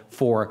goal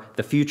for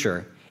the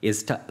future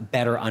is to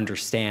better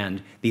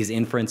understand these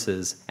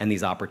inferences and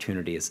these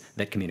opportunities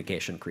that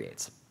communication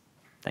creates.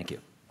 Thank you.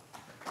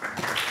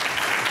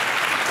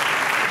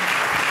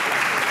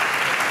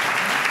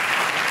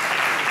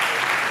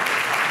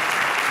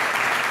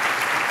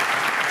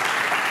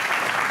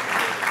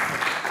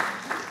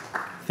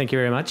 Thank you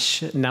very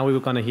much. Now we're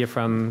going to hear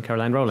from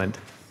Caroline Rowland.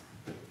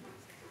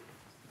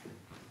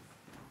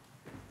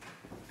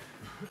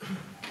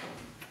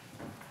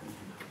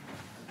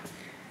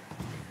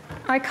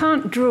 I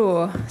can't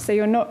draw, so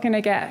you're not going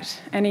to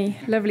get any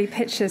lovely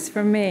pictures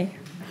from me.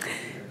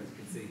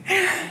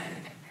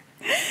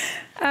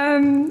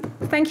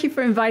 Thank you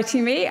for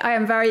inviting me. I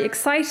am very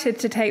excited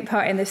to take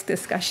part in this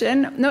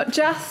discussion, not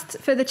just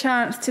for the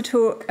chance to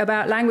talk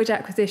about language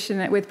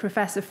acquisition with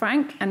Professor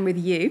Frank and with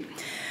you,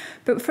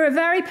 but for a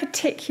very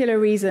particular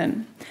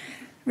reason.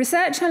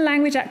 Research on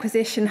language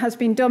acquisition has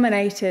been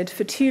dominated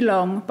for too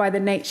long by the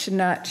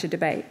nature-nurture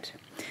debate.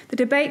 The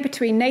debate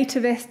between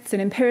nativists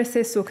and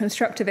empiricists or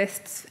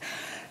constructivists,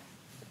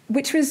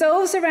 which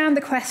revolves around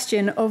the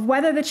question of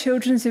whether the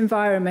children's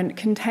environment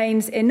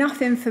contains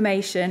enough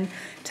information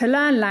to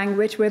learn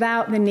language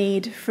without the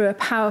need for a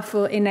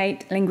powerful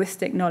innate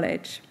linguistic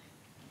knowledge.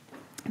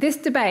 This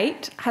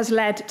debate has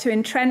led to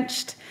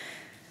entrenched,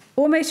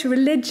 almost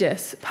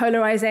religious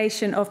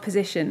polarization of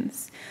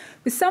positions,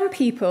 with some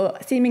people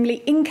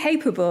seemingly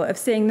incapable of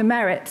seeing the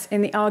merits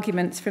in the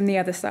arguments from the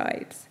other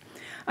sides.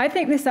 I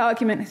think this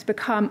argument has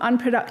become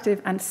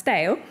unproductive and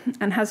stale,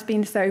 and has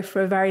been so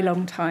for a very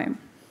long time.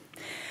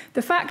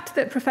 The fact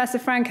that Professor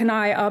Frank and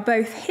I are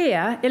both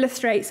here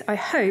illustrates, I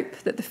hope,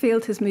 that the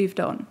field has moved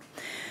on,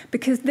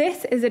 because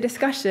this is a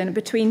discussion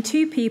between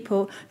two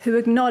people who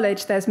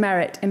acknowledge there's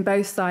merit in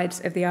both sides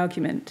of the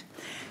argument.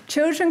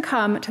 Children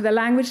come to the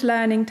language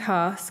learning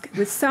task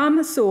with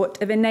some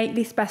sort of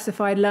innately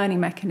specified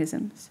learning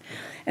mechanisms,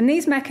 and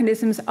these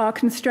mechanisms are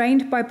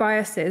constrained by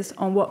biases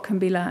on what can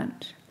be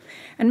learned,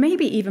 and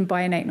maybe even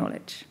by innate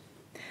knowledge.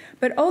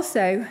 But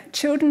also,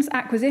 children's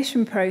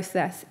acquisition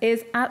process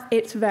is at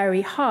its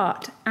very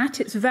heart, at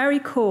its very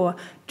core,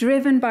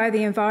 driven by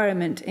the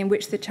environment in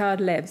which the child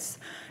lives.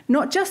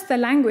 Not just the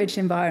language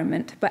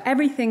environment, but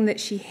everything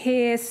that she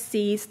hears,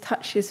 sees,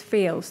 touches,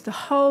 feels, the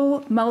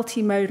whole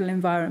multimodal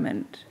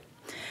environment.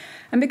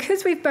 And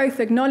because we've both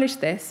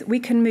acknowledged this, we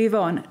can move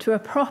on to a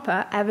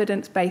proper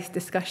evidence-based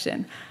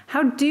discussion.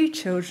 How do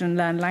children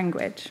learn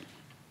language?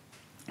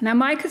 Now,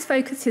 Mike has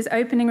focused his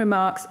opening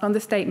remarks on the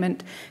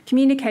statement,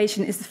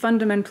 communication is the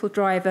fundamental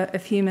driver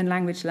of human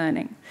language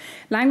learning.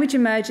 Language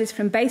emerges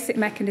from basic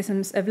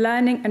mechanisms of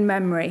learning and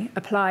memory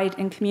applied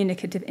in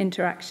communicative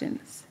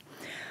interactions.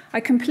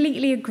 I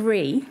completely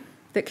agree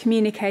that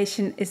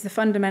communication is the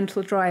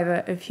fundamental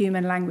driver of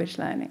human language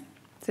learning.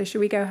 So should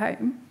we go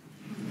home?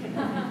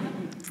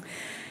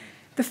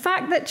 The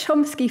fact that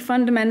Chomsky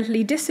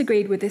fundamentally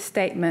disagreed with this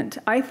statement,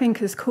 I think,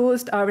 has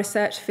caused our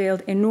research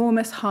field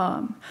enormous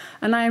harm,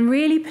 and I am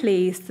really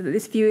pleased that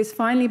this view is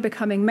finally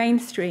becoming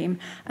mainstream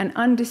and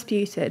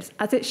undisputed,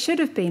 as it should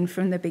have been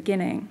from the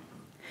beginning.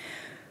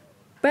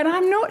 But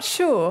I'm not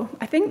sure.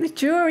 I think the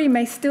jury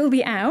may still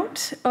be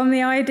out on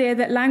the idea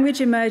that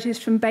language emerges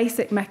from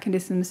basic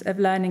mechanisms of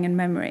learning and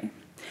memory.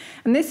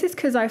 And this is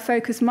because I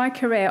focused my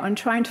career on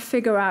trying to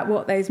figure out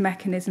what those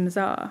mechanisms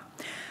are.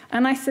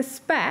 And I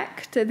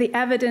suspect that the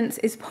evidence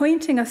is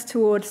pointing us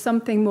towards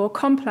something more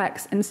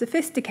complex and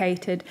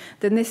sophisticated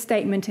than this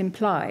statement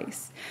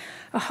implies.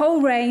 A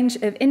whole range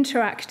of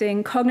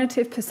interacting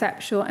cognitive,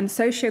 perceptual, and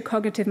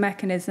socio-cognitive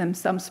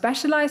mechanisms, some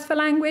specialized for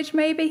language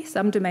maybe,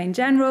 some domain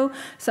general,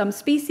 some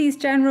species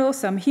general,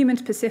 some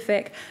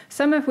human-specific,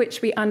 some of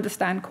which we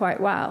understand quite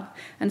well,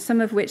 and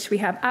some of which we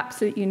have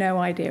absolutely no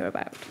idea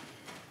about.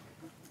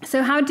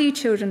 So how do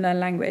children learn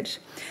language?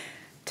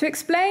 To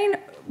explain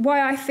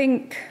why I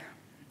think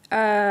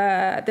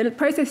the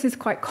process is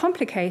quite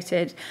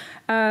complicated,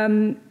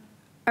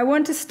 I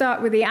want to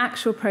start with the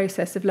actual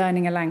process of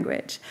learning a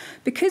language.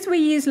 Because we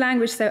use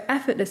language so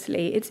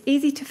effortlessly, it's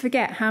easy to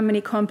forget how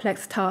many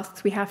complex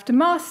tasks we have to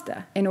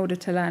master in order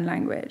to learn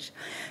language.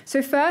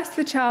 So first,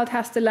 the child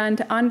has to learn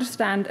to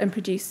understand and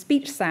produce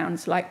speech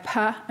sounds like p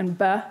and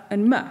b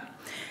and m.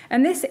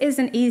 And this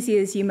isn't easy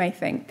as you may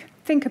think.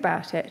 Think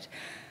about it.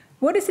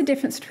 What is the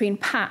difference between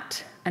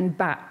pat and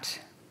bat?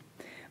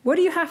 What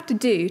do you have to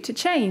do to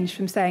change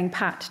from saying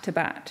pat to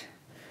bat?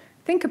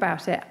 Think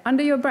about it.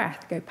 Under your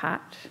breath, go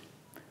pat,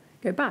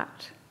 go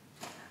bat.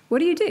 What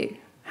do you do?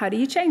 How do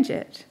you change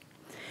it?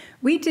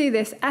 We do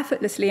this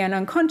effortlessly and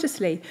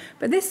unconsciously,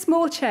 but this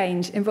small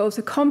change involves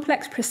a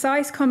complex,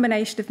 precise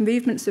combination of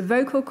movements of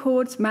vocal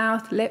cords,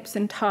 mouth, lips,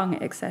 and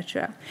tongue,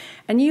 etc.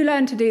 And you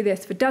learn to do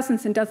this for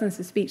dozens and dozens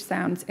of speech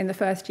sounds in the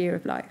first year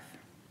of life.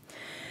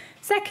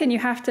 Second, you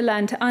have to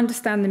learn to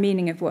understand the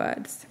meaning of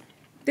words.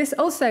 This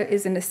also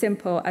isn't as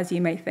simple as you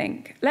may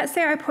think. Let's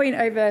say I point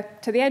over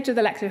to the edge of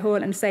the lecture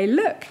hall and say,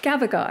 look,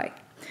 Gavagai.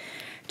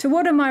 To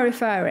what am I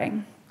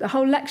referring? The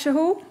whole lecture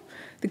hall?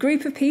 The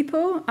group of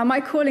people? Am I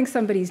calling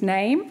somebody's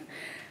name?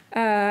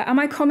 Am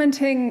I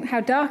commenting how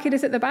dark it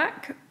is at the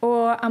back?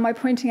 Or am I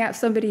pointing out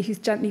somebody who's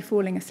gently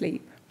falling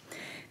asleep?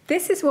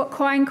 This is what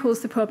Quine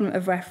calls the problem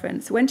of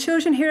reference. When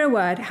children hear a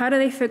word, how do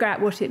they figure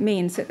out what it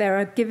means? So there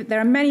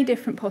are many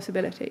different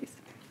possibilities.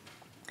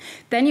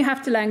 Then you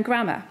have to learn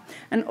grammar.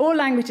 And all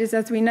languages,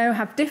 as we know,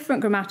 have different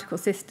grammatical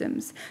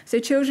systems. So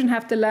children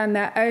have to learn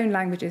their own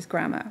language's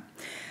grammar.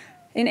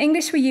 In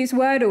English, we use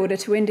word order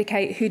to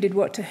indicate who did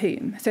what to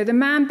whom. So the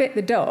man bit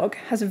the dog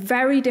has a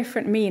very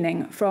different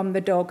meaning from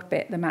the dog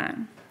bit the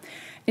man.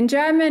 In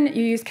German,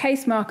 you use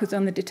case markers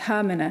on the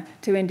determiner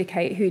to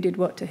indicate who did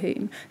what to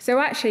whom. So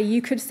actually,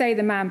 you could say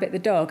the man bit the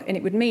dog, and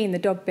it would mean the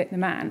dog bit the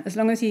man, as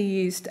long as you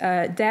used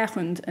der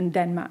Hund and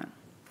den Mann.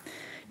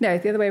 No,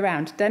 the other way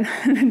around, den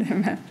Hund and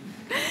den Mann.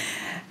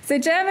 So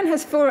German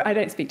has four, I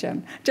don't speak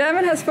German.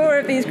 German has four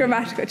of these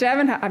grammatical,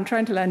 I'm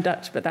trying to learn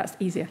Dutch, but that's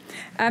easier.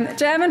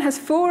 German has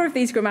four of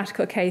these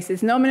grammatical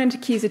cases, nominative,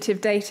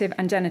 accusative, dative,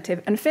 and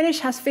genitive, and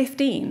Finnish has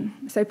 15.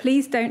 So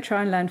please don't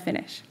try and learn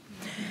Finnish.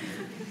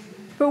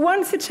 But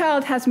once a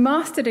child has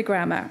mastered a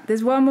grammar,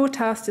 there's one more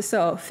task to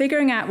solve,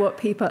 figuring out what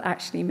people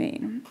actually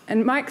mean.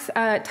 And Mike's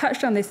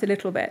touched on this a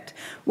little bit.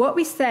 What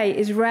we say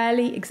is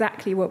rarely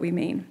exactly what we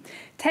mean.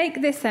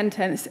 Take this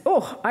sentence,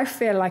 "Oh, I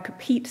feel like a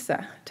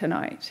pizza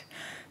tonight."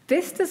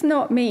 This does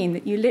not mean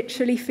that you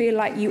literally feel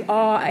like you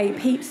are a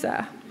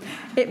pizza.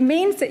 It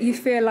means that you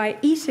feel like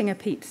eating a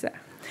pizza.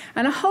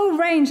 And a whole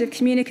range of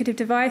communicative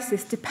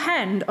devices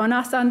depend on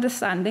us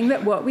understanding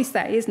that what we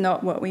say is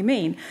not what we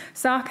mean.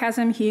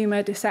 Sarcasm,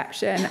 humour,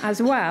 deception,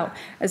 as well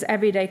as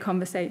everyday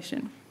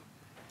conversation.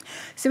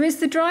 So is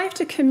the drive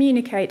to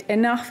communicate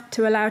enough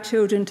to allow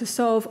children to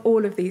solve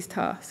all of these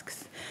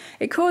tasks?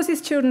 It causes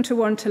children to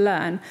want to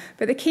learn,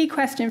 but the key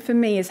question for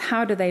me is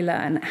how do they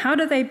learn? How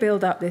do they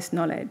build up this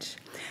knowledge?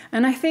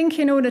 And I think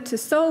in order to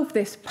solve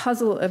this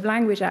puzzle of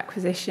language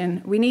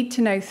acquisition, we need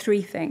to know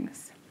three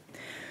things.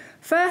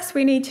 First,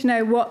 we need to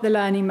know what the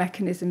learning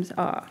mechanisms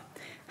are,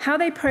 how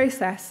they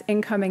process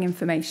incoming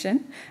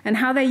information, and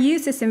how they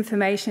use this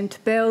information to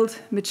build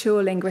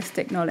mature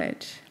linguistic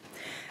knowledge.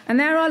 And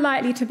there are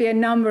likely to be a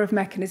number of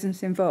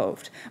mechanisms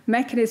involved.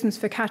 Mechanisms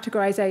for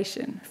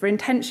categorization, for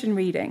intention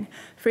reading,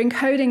 for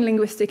encoding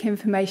linguistic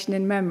information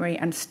in memory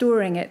and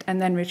storing it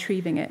and then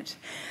retrieving it.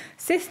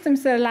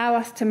 Systems that allow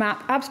us to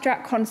map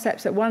abstract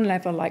concepts at one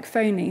level, like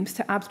phonemes,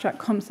 to abstract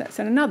concepts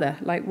at another,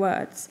 like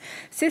words.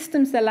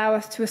 Systems that allow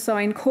us to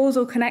assign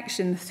causal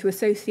connections to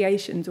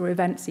associations or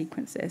event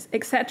sequences,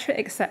 etc.,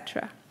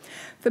 etc.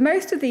 For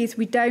most of these,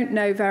 we don't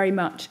know very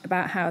much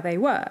about how they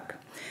work,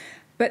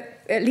 but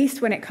at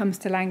least when it comes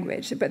to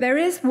language. But there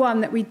is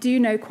one that we do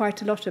know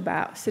quite a lot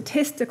about,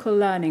 statistical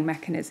learning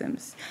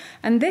mechanisms.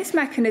 And this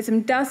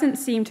mechanism doesn't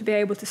seem to be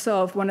able to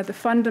solve one of the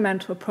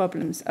fundamental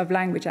problems of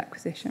language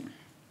acquisition.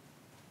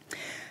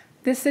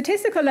 The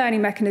statistical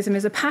learning mechanism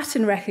is a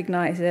pattern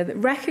recognizer that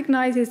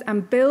recognizes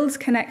and builds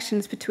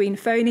connections between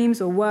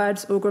phonemes or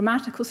words or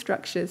grammatical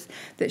structures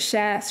that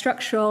share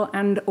structural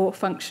and/or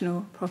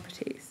functional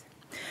properties.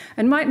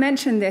 And Mike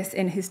mentioned this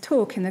in his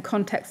talk in the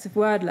context of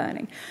word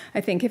learning.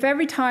 I think if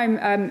every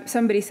time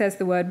somebody says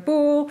the word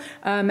ball,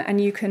 and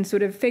you can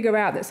sort of figure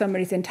out that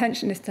somebody's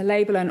intention is to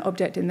label an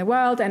object in the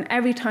world, and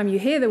every time you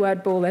hear the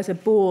word ball, there's a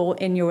ball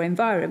in your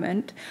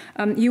environment,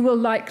 you will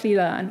likely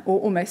learn, or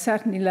almost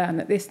certainly learn,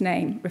 that this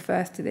name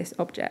refers to this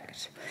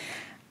object.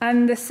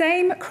 And the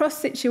same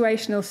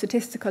cross-situational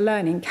statistical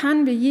learning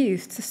can be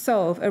used to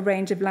solve a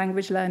range of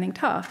language learning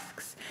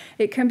tasks.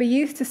 It can be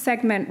used to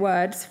segment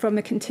words from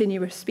a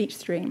continuous speech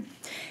stream.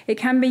 It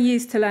can be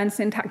used to learn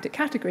syntactic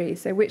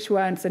categories, so which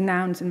words are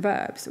nouns and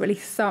verbs, or at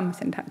least some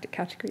syntactic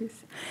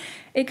categories.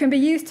 It can be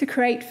used to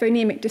create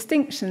phonemic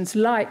distinctions,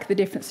 like the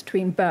difference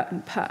between b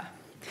and p.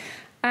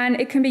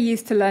 And it can be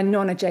used to learn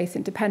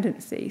non-adjacent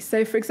dependencies.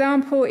 So, for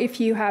example, if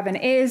you have an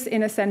is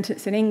in a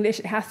sentence in English,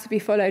 it has to be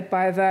followed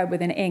by a verb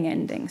with an ing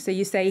ending. So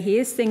you say he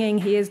is singing,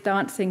 he is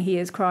dancing, he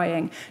is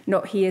crying,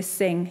 not he is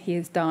sing, he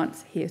is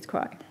dance, he is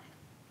cry.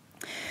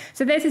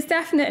 So this is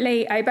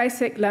definitely a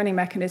basic learning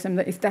mechanism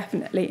that is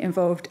definitely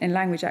involved in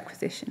language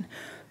acquisition.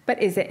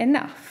 But is it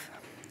enough?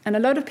 And a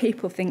lot of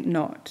people think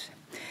not.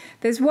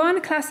 There's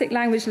one classic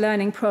language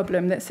learning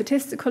problem that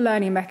statistical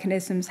learning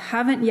mechanisms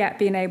haven't yet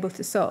been able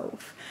to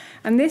solve.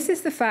 And this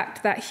is the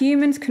fact that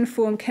humans can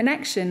form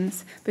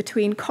connections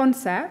between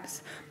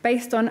concepts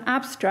based on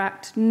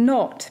abstract,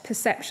 not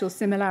perceptual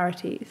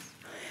similarities.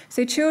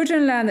 So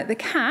children learn that the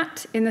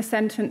cat, in the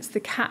sentence,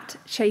 the cat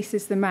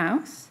chases the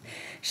mouse,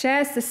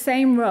 shares the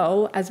same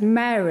role as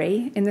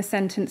Mary in the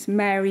sentence,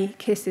 Mary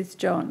kisses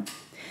John,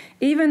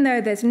 even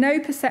though there's no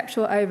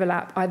perceptual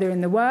overlap either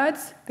in the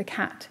words, the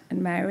cat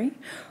and Mary,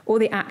 or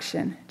the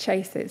action,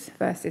 chases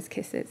versus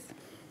kisses.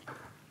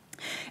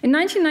 In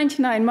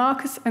 1999,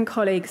 Marcus and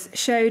colleagues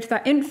showed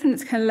that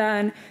infants can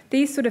learn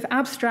these sort of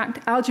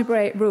abstract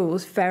algebraic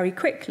rules very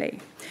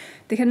quickly.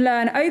 They can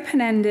learn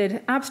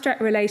open-ended,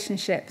 abstract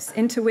relationships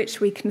into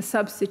which we can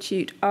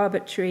substitute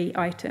arbitrary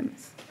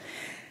items.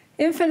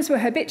 Infants were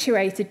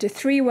habituated to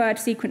three-word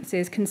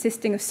sequences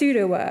consisting of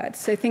pseudo-words,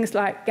 so things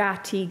like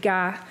gati,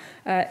 ga,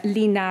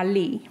 lina,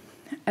 li,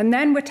 and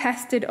then were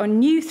tested on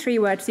new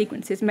three-word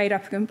sequences made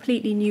up of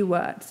completely new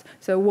words,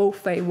 so wo,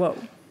 fei, wo.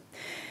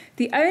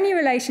 The only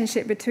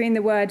relationship between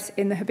the words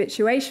in the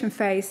habituation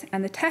phase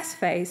and the test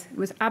phase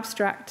was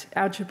abstract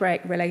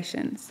algebraic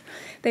relations.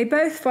 They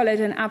both followed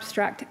an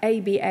abstract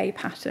ABA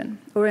pattern,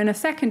 or in a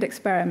second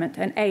experiment,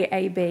 an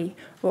AAB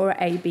or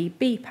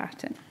ABB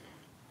pattern.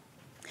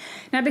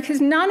 Now,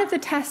 because none of the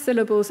test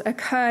syllables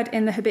occurred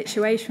in the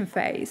habituation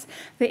phase,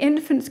 the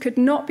infants could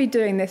not be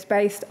doing this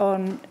based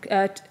on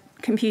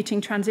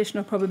computing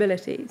transitional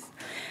probabilities.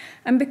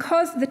 And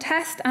because the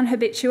test and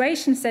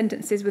habituation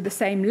sentences were the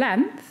same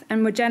length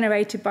and were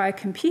generated by a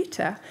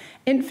computer,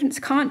 infants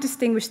can't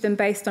distinguish them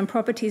based on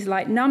properties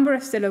like number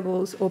of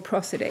syllables or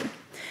prosody.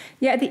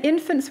 Yet the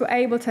infants were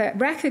able to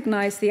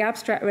recognize the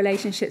abstract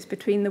relationships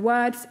between the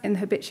words in the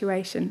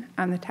habituation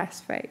and the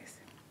test phase.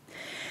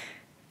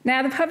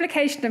 Now, the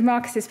publication of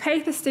Marcus's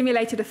paper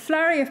stimulated a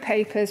flurry of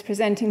papers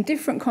presenting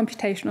different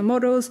computational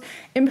models,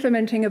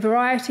 implementing a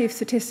variety of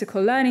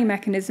statistical learning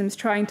mechanisms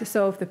trying to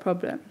solve the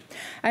problem.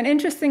 And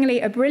interestingly,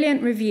 a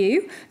brilliant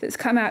review that's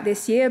come out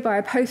this year by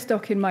a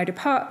postdoc in my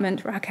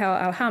department, Raquel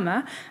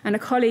Alhama, and a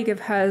colleague of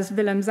hers,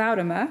 Wilhelm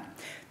Zaudemer,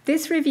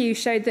 this review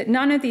showed that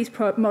none of these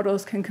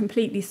models can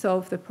completely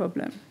solve the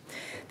problem.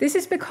 This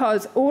is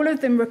because all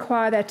of them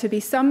require there to be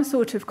some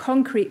sort of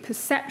concrete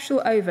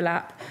perceptual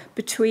overlap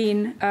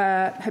between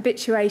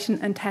habituation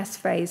and test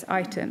phase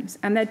items,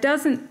 and there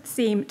doesn't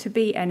seem to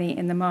be any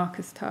in the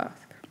Marcus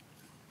task.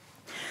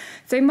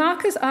 So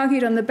Marcus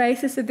argued on the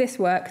basis of this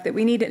work that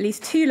we need at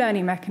least two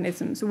learning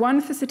mechanisms, one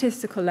for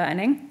statistical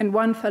learning and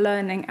one for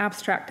learning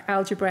abstract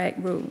algebraic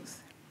rules.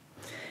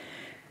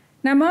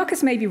 Now,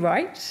 Marcus may be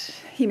right,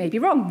 he may be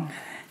wrong.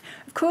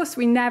 Of course,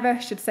 we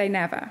never should say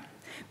never.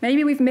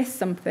 Maybe we've missed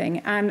something,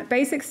 and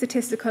basic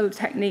statistical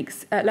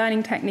techniques,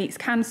 learning techniques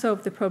can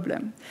solve the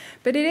problem.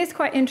 But it is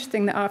quite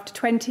interesting that after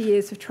 20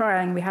 years of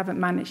trying, we haven't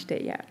managed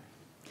it yet.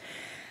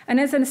 And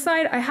as an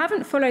aside, I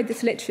haven't followed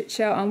this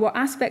literature on what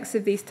aspects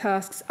of these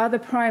tasks other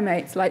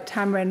primates like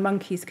tamarin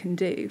monkeys can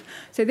do.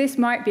 So this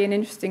might be an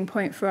interesting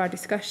point for our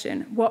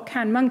discussion. What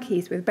can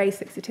monkeys with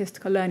basic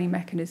statistical learning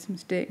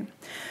mechanisms do?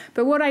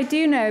 But what I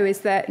do know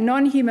is that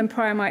non-human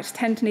primates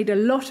tend to need a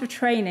lot of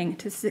training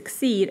to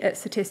succeed at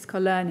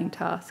statistical learning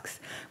tasks,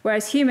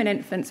 whereas human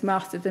infants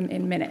master them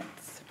in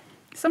minutes,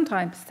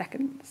 sometimes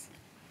seconds.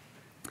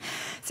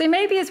 So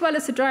maybe as well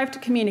as the drive to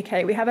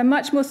communicate, we have a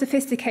much more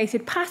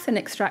sophisticated pattern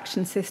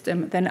extraction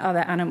system than other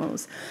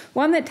animals,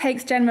 one that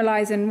takes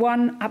generalizing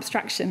one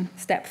abstraction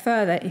step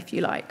further, if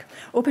you like,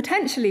 or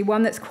potentially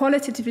one that's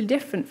qualitatively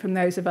different from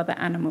those of other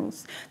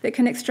animals, that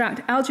can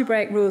extract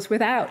algebraic rules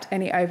without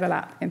any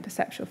overlap in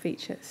perceptual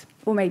features,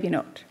 or maybe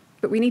not.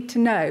 But we need to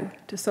know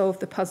to solve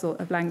the puzzle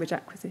of language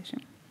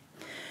acquisition.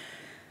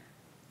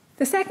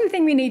 The second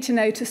thing we need to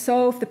know to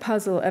solve the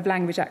puzzle of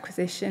language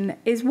acquisition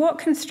is what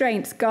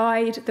constraints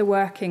guide the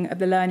working of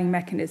the learning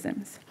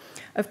mechanisms.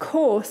 Of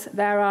course,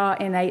 there are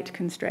innate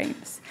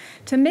constraints.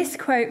 To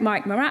misquote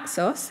Mike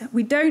Maratzos,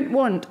 we don't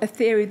want a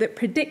theory that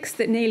predicts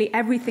that nearly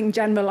everything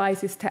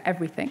generalizes to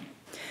everything.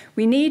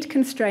 We need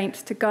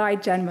constraints to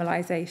guide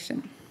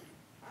generalization.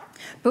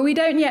 But we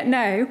don't yet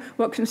know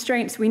what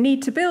constraints we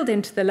need to build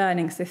into the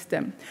learning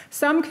system.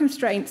 Some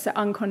constraints are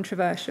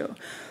uncontroversial.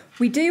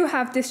 We do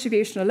have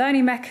distributional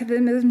learning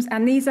mechanisms,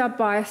 and these are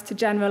biased to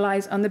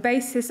generalize on the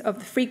basis of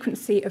the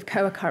frequency of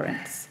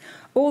co-occurrence.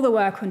 All the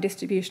work on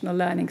distributional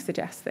learning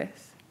suggests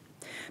this.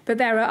 But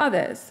there are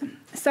others.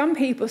 Some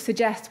people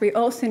suggest we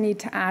also need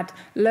to add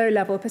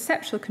low-level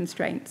perceptual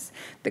constraints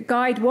that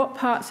guide what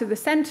parts of the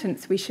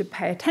sentence we should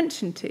pay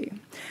attention to.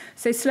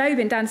 So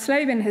Dan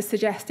Slobin has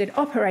suggested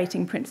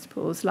operating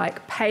principles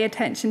like pay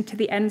attention to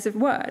the ends of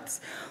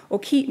words, or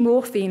keep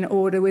morpheme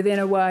order within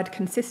a word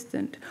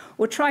consistent,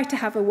 or try to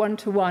have a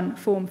one-to-one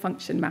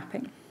form-function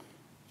mapping.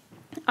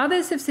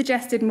 Others have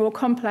suggested more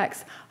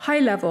complex,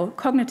 high-level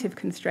cognitive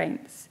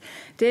constraints.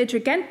 Deirdre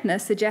Gentner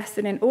suggests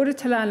that in order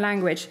to learn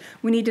language,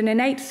 we need an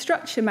innate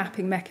structure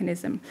mapping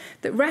mechanism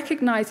that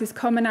recognizes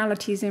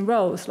commonalities in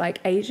roles like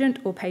agent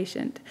or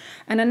patient,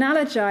 and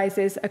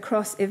analogizes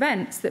across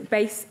events that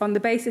on the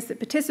basis that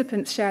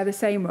participants share the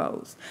same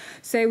roles.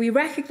 So we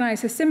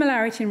recognize a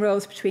similarity in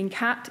roles between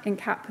cat in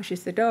cat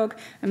pushes the dog,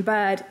 and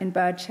bird in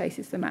bird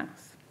chases the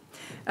mouse.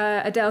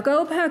 Adele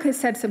Goldberg has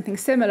said something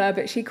similar,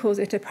 but she calls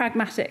it a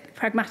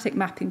pragmatic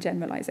mapping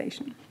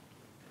generalization.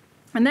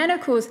 And then,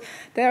 of course,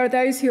 there are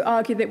those who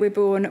argue that we're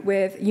born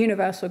with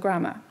universal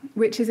grammar,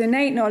 which is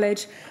innate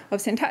knowledge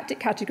of syntactic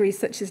categories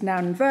such as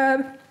noun and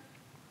verb,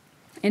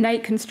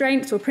 innate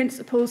constraints or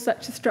principles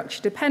such as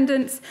structure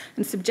dependence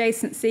and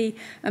subjacency,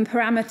 and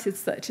parameters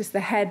such as the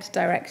head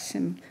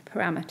direction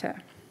parameter.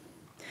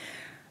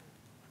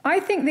 I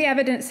think the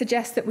evidence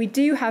suggests that we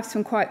do have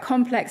some quite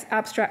complex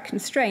abstract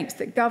constraints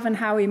that govern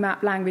how we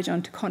map language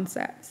onto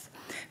concepts.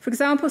 For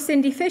example,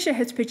 Cindy Fisher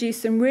has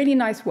produced some really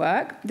nice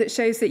work that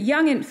shows that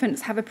young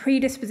infants have a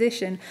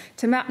predisposition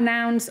to map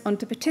nouns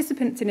onto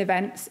participants in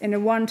events in a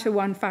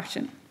one-to-one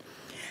fashion.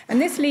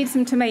 And this leads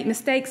them to make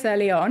mistakes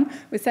early on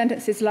with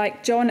sentences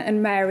like, John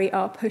and Mary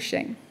are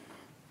pushing.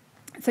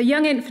 So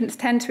young infants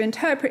tend to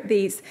interpret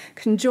these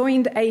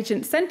conjoined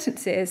agent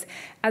sentences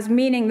as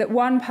meaning that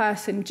one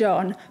person,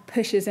 John,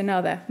 pushes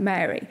another,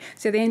 Mary.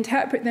 So they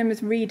interpret them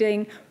as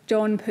reading,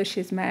 John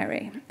pushes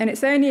Mary. And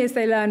it's only as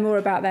they learn more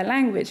about their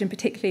language, and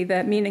particularly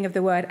the meaning of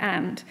the word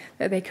and,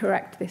 that they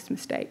correct this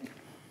mistake.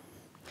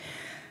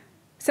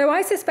 So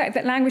I suspect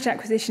that language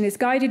acquisition is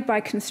guided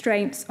by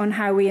constraints on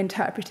how we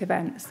interpret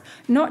events,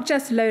 not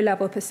just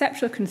low-level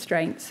perceptual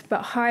constraints,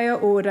 but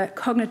higher-order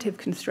cognitive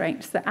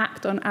constraints that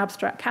act on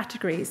abstract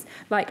categories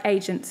like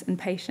agents and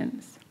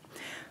patients.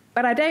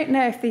 But I don't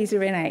know if these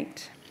are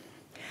innate.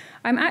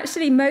 I'm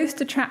actually most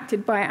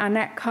attracted by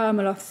Annette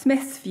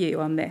Karmeloff-Smith's view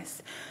on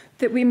this,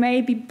 that we may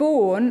be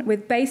born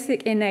with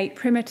basic, innate,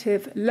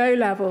 primitive,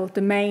 low-level,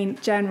 domain,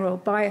 general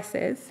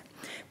biases,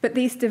 but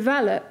these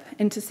develop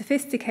into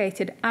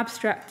sophisticated,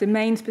 abstract,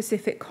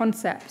 domain-specific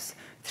concepts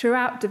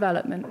throughout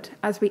development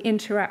as we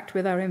interact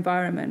with our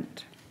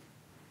environment.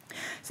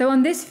 So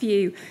on this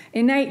view,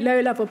 innate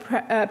low-level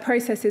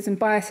processes and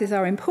biases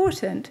are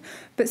important,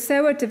 but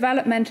so are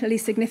developmentally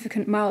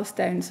significant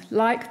milestones,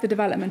 like the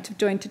development of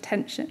joint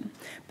attention.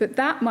 But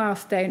that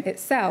milestone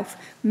itself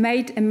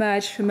may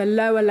emerge from a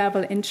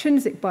lower-level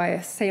intrinsic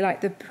bias, say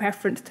like the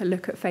preference to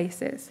look at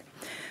faces.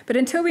 But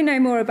until we know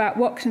more about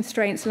what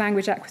constraints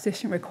language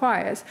acquisition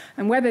requires,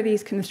 and whether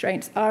these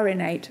constraints are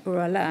innate or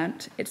are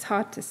learnt, it's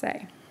hard to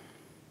say.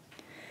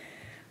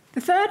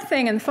 The third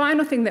thing and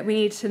final thing that we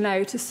need to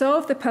know to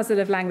solve the puzzle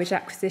of language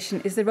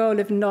acquisition is the role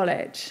of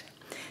knowledge.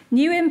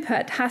 New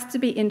input has to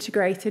be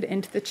integrated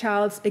into the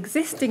child's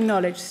existing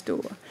knowledge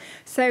store,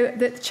 so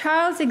that the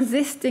child's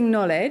existing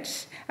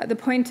knowledge at the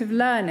point of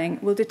learning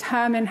will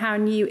determine how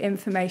new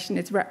information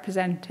is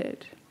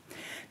represented.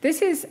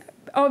 This is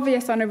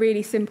obvious on a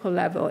really simple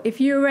level.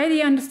 If you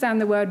already understand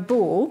the word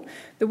ball,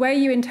 the way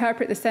you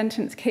interpret the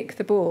sentence kick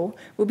the ball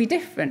will be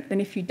different than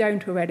if you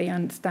don't already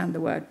understand the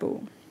word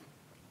ball.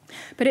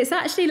 But it's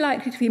actually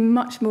likely to be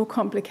much more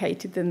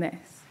complicated than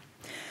this.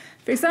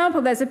 For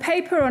example, there's a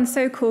paper on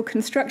so-called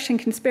construction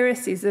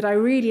conspiracies that I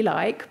really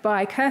like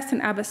by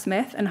Kirsten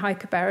Aber-Smith and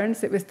Heike Behrens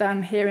that was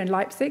done here in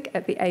Leipzig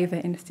at the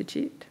AVA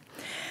Institute.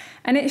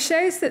 And it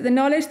shows that the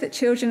knowledge that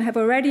children have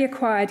already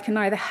acquired can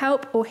either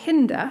help or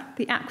hinder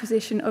the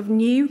acquisition of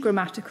new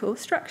grammatical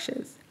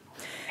structures.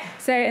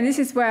 So, and this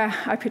is where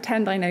I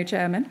pretend I know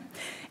German.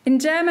 In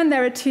German,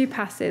 there are two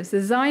passives,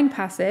 the sein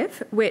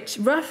passive, which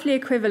roughly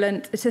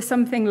equivalent to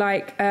something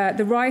like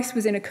the rice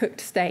was in a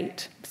cooked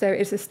state. So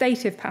it's a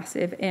stative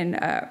passive in,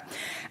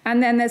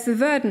 and then there's the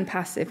werden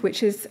passive,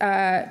 which is,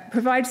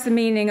 provides the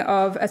meaning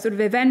of a sort of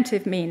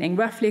eventive meaning,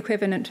 roughly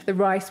equivalent to the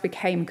rice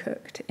became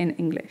cooked in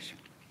English.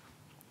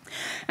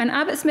 And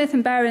Aber-Smith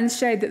and Behrens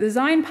showed that the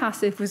sein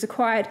passive was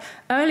acquired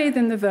earlier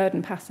than the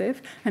werden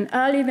passive and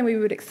earlier than we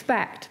would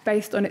expect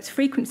based on its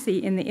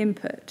frequency in the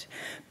input,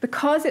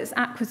 because its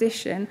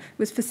acquisition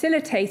was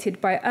facilitated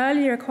by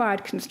earlier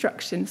acquired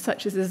constructions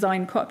such as the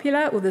sein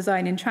copula or the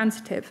sein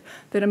intransitive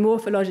that are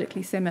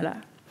morphologically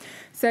similar.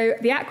 So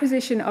the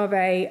acquisition of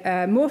a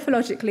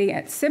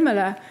morphologically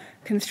similar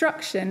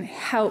construction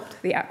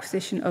helped the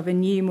acquisition of a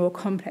new, more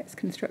complex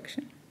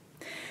construction.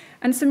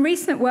 And some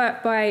recent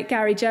work by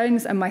Gary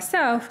Jones and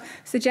myself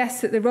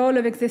suggests that the role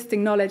of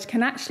existing knowledge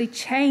can actually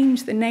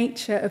change the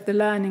nature of the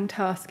learning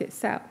task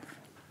itself.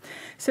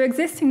 So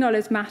existing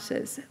knowledge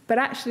matters, but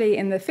actually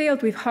in the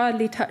field we've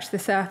hardly touched the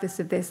surface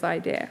of this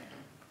idea.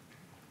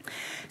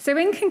 So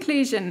in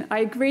conclusion, I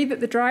agree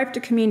that the drive to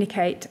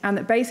communicate and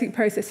that basic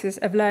processes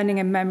of learning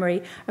and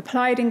memory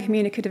applied in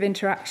communicative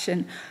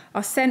interaction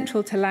are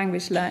central to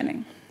language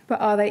learning.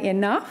 But are they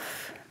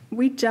enough?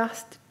 We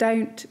just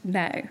don't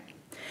know.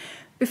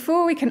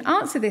 Before we can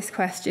answer this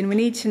question, we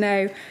need to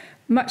know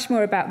much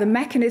more about the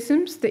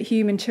mechanisms that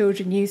human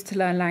children use to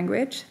learn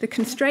language, the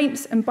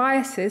constraints and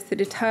biases that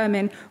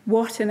determine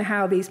what and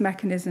how these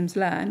mechanisms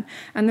learn,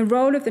 and the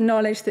role of the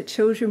knowledge that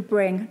children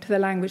bring to the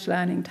language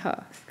learning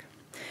task.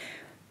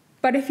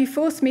 But if you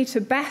force me to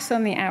bet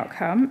on the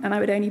outcome, and I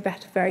would only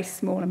bet a very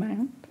small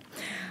amount,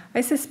 I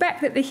suspect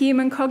that the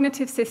human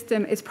cognitive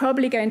system is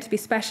probably going to be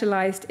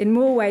specialized in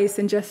more ways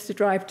than just the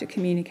drive to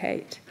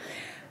communicate.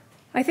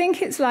 I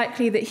think it's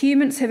likely that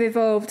humans have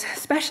evolved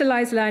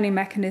specialized learning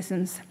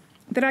mechanisms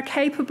that are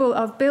capable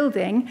of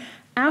building,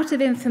 out of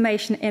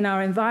information in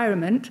our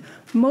environment,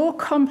 more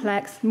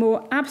complex,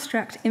 more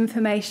abstract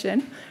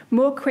information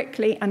more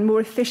quickly and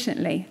more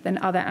efficiently than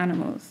other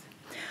animals.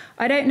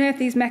 I don't know if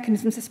these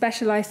mechanisms are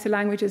specialized to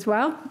language as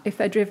well, if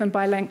they're driven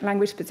by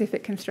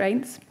language-specific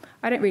constraints.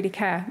 I don't really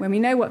care. When we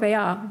know what they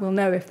are, we'll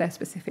know if they're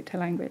specific to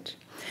language.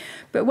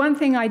 But one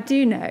thing I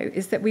do know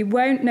is that we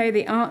won't know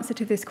the answer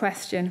to this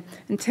question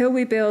until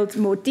we build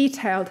more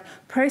detailed,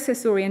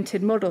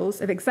 process-oriented models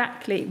of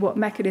exactly what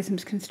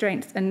mechanisms,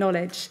 constraints, and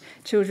knowledge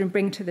children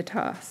bring to the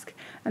task.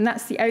 And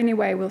that's the only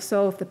way we'll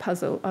solve the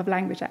puzzle of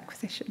language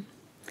acquisition.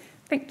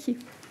 Thank you.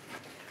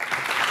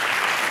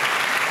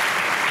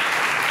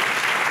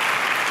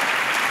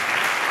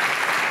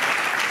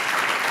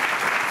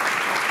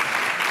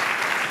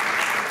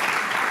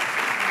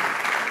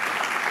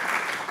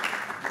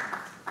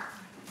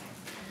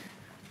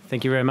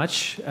 Thank you very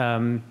much.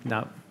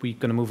 Now we're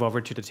going to move over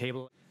to the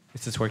table.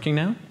 Is this working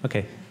now?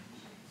 Okay.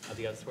 Are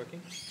the others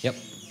working? Yep.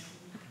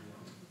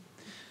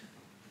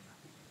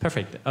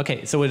 Perfect.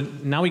 Okay, so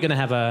now we're going to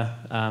have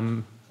a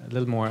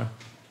little more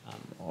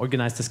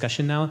organized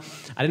discussion now.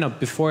 I don't know,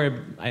 before,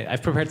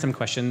 I've prepared some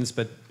questions,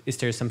 but is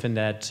there something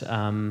that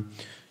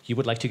you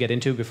would like to get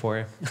into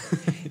before?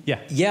 Yeah.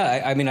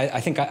 Yeah, I mean,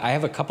 I think I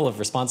have a couple of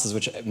responses,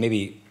 which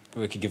maybe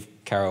we could give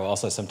Caro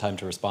also some time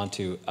to respond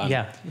to.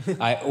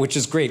 Which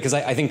is great, because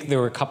I think there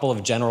were a couple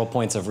of general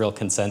points of real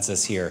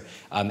consensus here.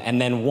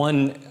 And then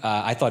one,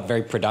 I thought,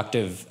 very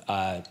productive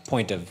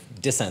point of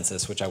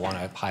dissensus, which I want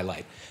to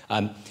highlight.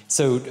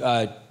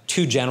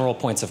 Two general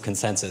points of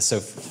consensus. So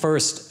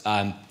first,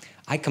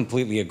 I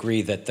completely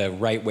agree that the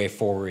right way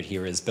forward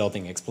here is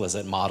building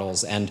explicit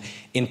models. And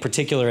in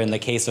particular, in the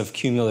case of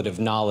cumulative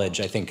knowledge,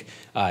 I think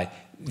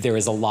there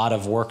is a lot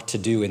of work to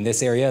do in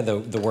this area,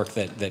 the work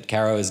that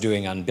Caro is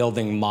doing on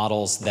building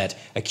models that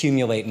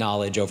accumulate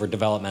knowledge over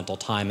developmental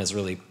time is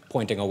really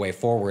pointing a way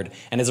forward,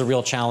 and is a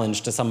real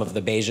challenge to some of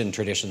the Bayesian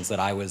traditions that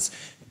I was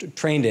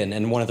trained in,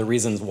 and one of the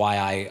reasons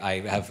why I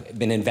have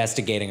been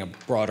investigating a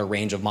broader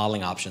range of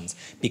modeling options,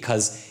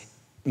 because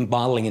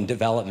modeling and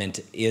development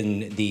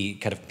in the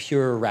kind of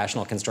pure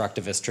rational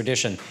constructivist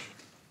tradition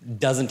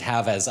doesn't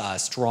have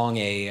as strong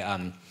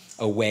a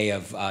way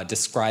of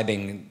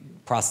describing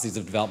processes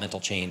of developmental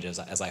change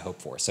as I hope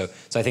for. So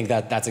I think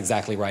that's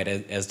exactly right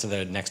as to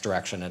the next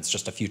direction. It's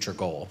just a future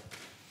goal.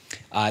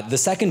 The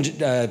second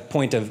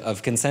point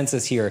of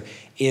consensus here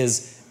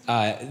is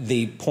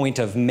the point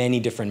of many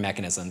different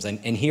mechanisms.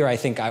 And here I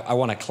think I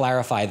want to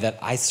clarify that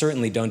I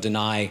certainly don't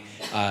deny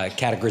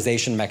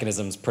categorization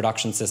mechanisms,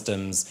 production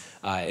systems,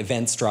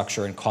 event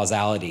structure, and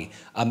causality.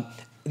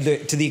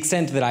 To the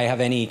extent that I have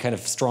any kind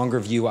of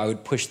stronger view, I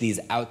would push these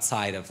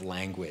outside of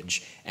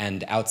language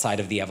and outside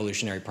of the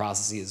evolutionary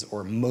processes,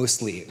 or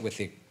mostly, with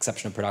the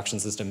exception of production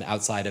system,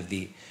 outside of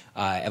the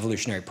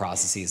evolutionary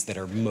processes that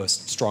are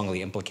most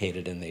strongly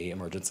implicated in the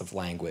emergence of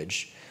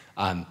language.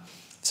 Kind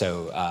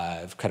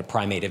of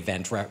primate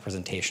event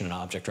representation and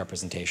object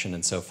representation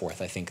and so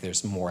forth. I think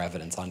there's more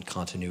evidence on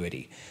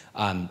continuity.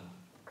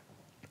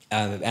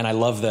 And I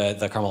love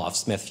the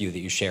Karmeloff-Smith view that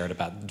you shared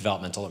about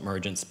developmental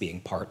emergence being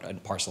part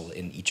and parcel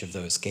in each of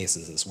those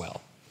cases as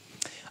well.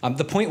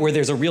 The point where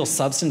there's a real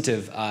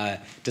substantive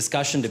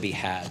discussion to be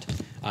had,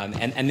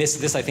 and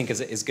this I think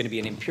is going to be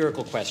an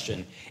empirical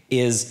question,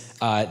 is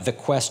the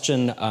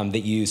question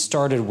that you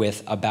started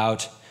with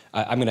about,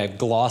 I'm going to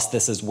gloss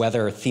this as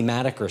whether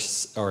thematic or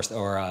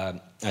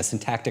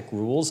syntactic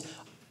rules,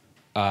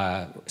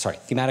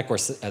 thematic or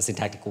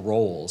syntactic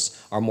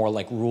roles are more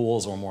like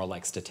rules or more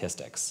like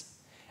statistics.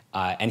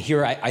 And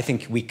here I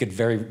think we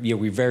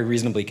very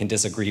reasonably can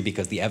disagree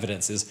because the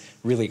evidence is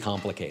really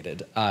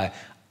complicated.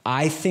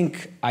 I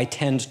think I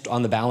tend,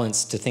 on the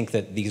balance, to think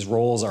that these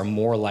roles are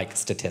more like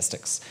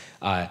statistics.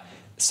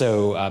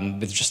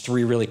 There's just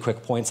three really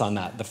quick points on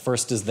that. The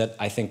first is that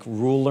I think the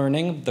rule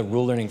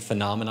learning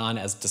phenomenon,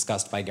 as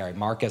discussed by Gary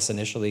Marcus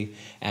initially,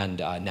 and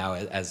now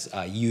as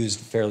used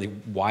fairly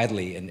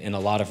widely in a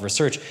lot of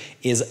research,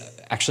 is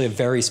actually a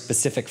very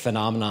specific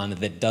phenomenon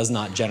that does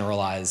not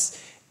generalize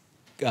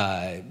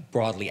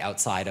broadly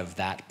outside of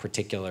that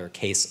particular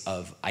case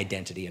of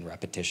identity and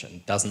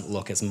repetition. Doesn't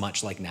look as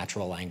much like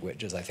natural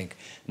language as I think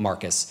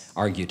Marcus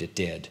argued it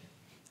did.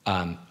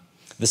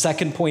 The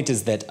second point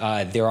is that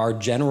there are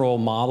general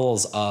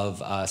models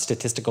of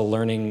statistical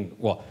learning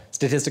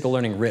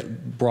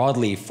writ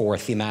broadly for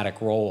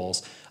thematic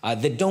roles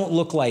that don't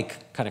look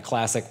like kind of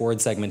classic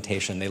word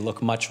segmentation. They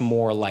look much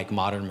more like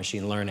modern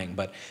machine learning.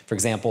 But for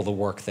example, the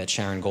work that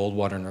Sharon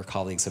Goldwater and her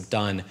colleagues have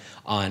done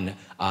on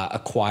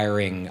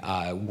acquiring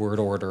word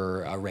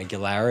order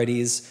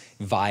regularities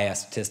via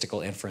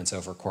statistical inference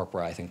over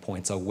corpora, I think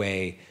points a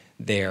way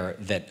there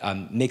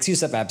that makes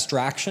use of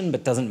abstraction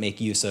but doesn't make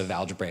use of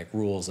algebraic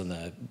rules in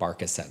the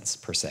Barkas sense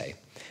per se.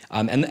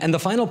 And the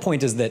final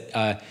point is that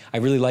I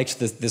really liked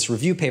this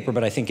review paper,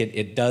 but I think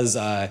it does,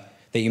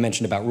 that you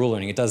mentioned about rule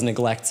learning, it does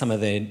neglect some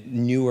of the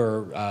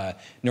newer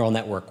neural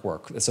network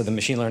work. So the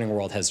machine learning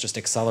world has just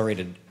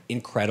accelerated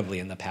incredibly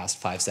in the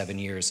past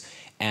 5-7 years,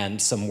 and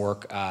some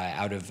work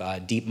out of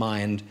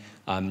DeepMind,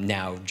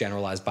 now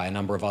generalized by a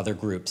number of other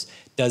groups,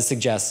 does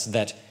suggest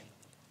that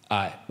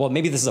well,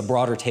 maybe this is a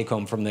broader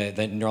take-home from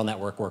the neural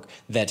network work,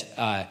 that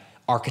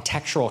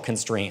architectural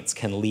constraints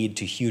can lead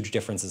to huge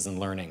differences in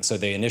learning. So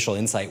the initial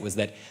insight was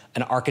that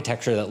an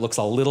architecture that looks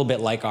a little bit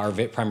like our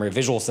primary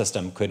visual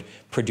system could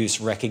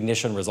produce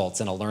recognition results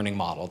in a learning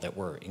model that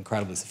were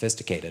incredibly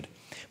sophisticated.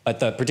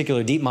 But the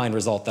particular DeepMind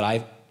result that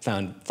I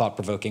found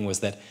thought-provoking was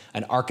that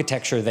an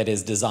architecture that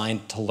is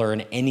designed to learn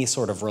any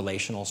sort of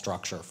relational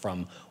structure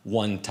from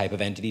one type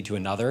of entity to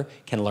another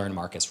can learn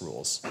Marcus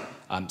rules.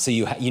 So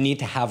you need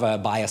to have a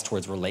bias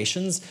towards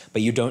relations,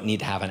 but you don't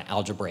need to have an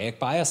algebraic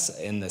bias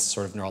in this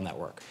sort of neural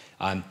network.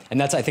 And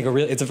that's, I think,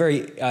 maybe it's a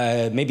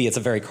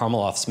very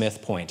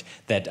Karmeloff-Smith point,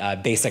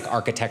 that basic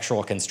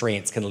architectural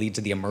constraints can lead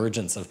to the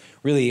emergence of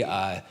really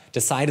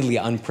decidedly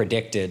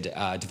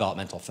unpredicted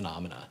developmental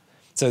phenomena.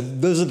 So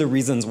those are the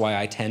reasons why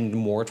I tend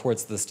more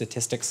towards the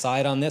statistics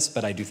side on this,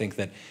 but I do think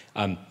that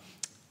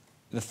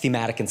the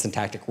thematic and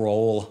syntactic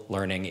role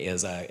learning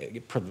is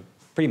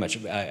pretty much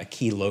a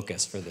key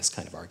locus for this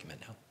kind of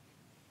argument now.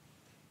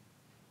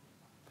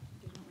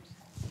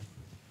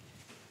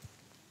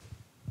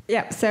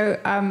 Yeah, so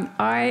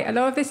a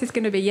lot of this is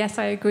going to be, yes,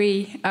 I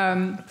agree.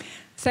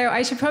 So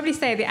I should probably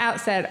say at the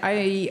outset,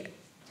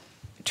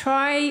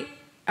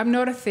 I'm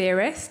not a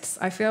theorist.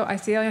 I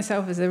see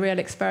myself as a real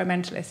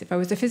experimentalist. If I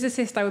was a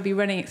physicist, I would be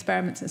running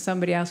experiments and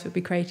somebody else would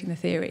be creating the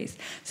theories.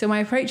 So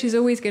my approach is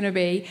always going to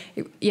be,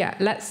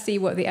 let's see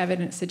what the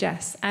evidence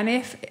suggests. And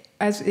if,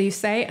 as you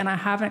say, and I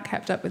haven't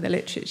kept up with the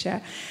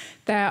literature,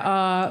 there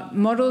are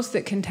models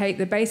that can take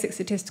the basic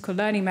statistical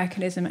learning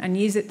mechanism and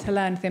use it to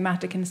learn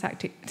thematic and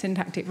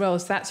syntactic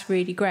roles, that's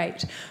really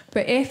great.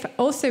 But if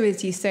also,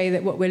 as you say,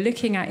 that what we're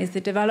looking at is the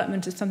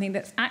development of something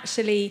that's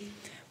actually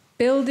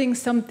building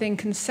something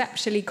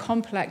conceptually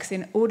complex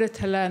in order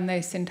to learn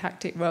those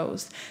syntactic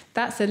roles,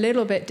 that's a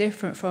little bit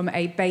different from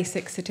a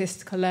basic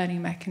statistical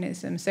learning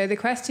mechanism. So the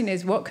question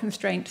is, what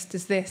constraints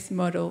does this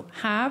model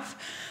have?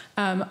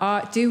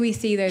 Do we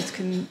see those?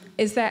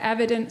 Is there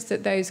evidence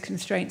that those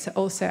constraints are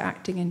also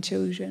acting in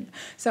children?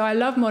 So I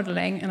love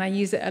modeling and I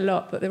use it a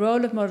lot, but the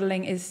role of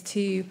modeling is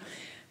to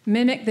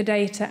mimic the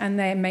data and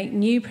then make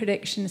new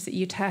predictions that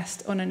you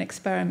test on an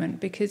experiment,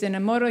 because in a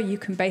model you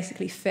can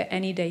basically fit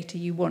any data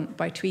you want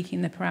by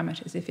tweaking the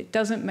parameters. If it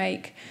doesn't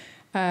make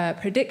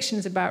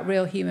predictions about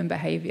real human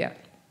behavior,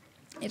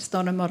 it's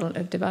not a model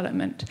of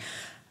development.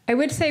 I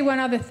would say one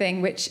other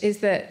thing, which is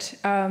that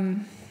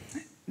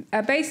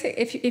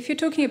if you're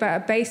talking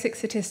about a basic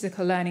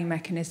statistical learning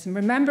mechanism,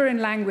 remember in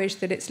language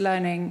that it's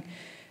learning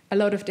a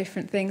lot of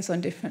different things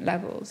on different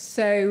levels.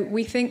 So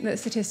we think that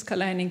statistical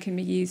learning can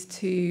be used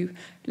to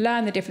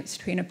learn the difference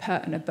between a per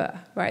and a bur,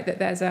 right? That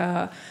there's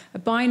a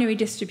binary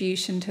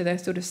distribution to the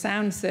sort of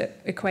sounds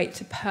that equate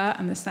to per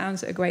and the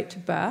sounds that equate to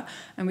bur,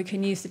 and we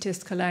can use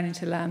statistical learning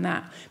to learn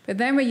that. But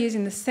then we're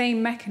using the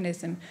same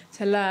mechanism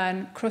to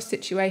learn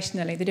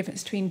cross-situationally the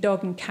difference between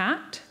dog and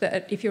cat,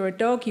 that if you're a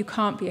dog, you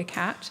can't be a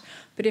cat,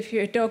 but if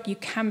you're a dog, you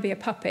can be a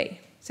puppy.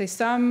 So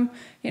some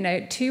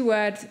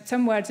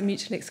words are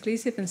mutually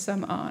exclusive and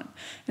some aren't.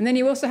 And then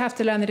you also have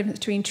to learn the difference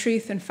between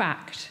truth and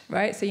fact,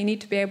 right? So you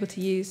need to be able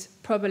to use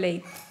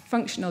probably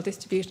functional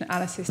distribution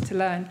analysis to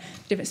learn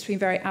the difference between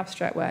very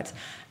abstract words.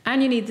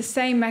 And you need the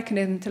same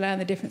mechanism to learn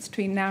the difference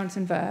between nouns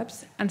and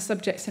verbs and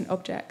subjects and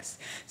objects.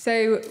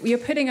 So you're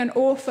putting an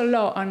awful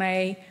lot on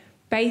a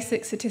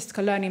basic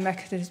statistical learning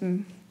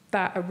mechanism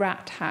that a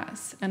rat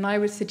has. And I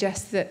would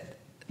suggest that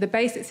the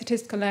basic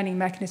statistical learning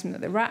mechanism that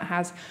the rat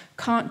has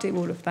can't do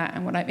all of that.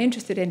 And what I'm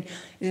interested in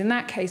is, in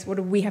that case, what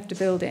do we have to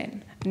build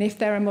in? And if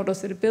there are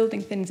models that are building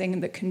things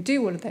in that can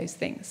do all of those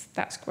things,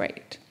 that's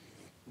great.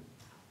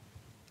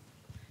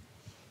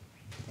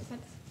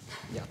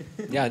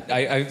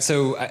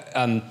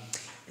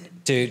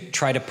 To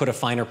try to put a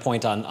finer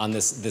point on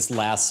this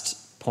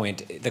last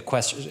point, the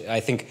question,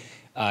 I think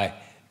a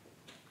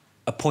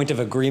point of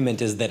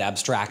agreement is that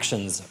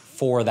abstractions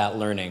for that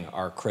learning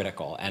are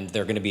critical, and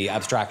they're going to be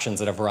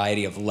abstractions at a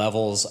variety of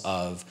levels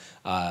of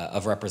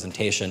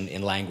representation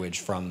in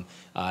language, from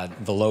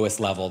the lowest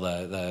level,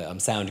 the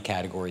sound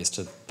categories,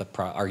 to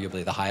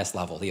arguably the highest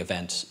level, the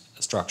event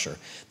structure.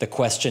 The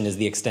question is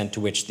the extent to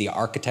which the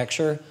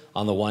architecture,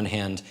 on the one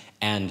hand,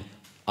 and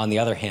on the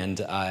other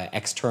hand,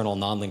 external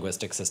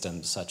non-linguistic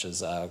systems, such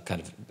as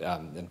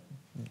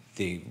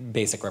the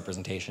basic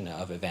representation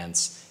of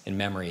events in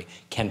memory,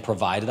 can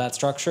provide that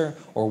structure,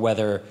 or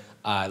whether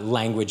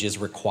language is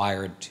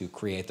required to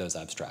create those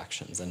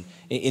abstractions. And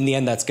in the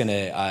end, that's going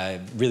to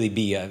really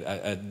be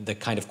the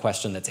kind of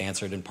question that's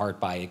answered in part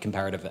by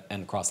comparative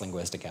and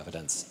cross-linguistic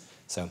evidence.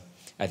 So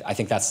I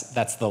think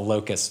that's the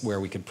locus where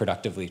we could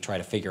productively try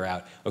to figure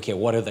out, okay,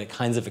 what are the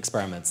kinds of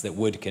experiments that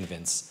would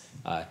convince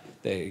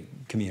the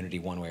community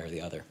one way or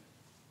the other.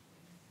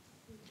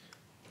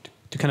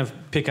 To kind of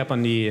pick up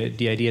on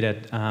the idea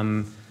that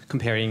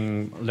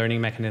comparing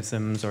learning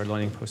mechanisms or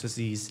learning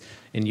processes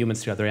in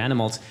humans to other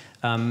animals,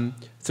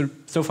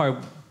 so far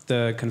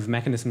the kind of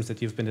mechanisms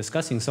that you've been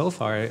discussing so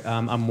far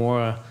are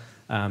more,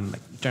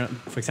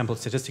 for example,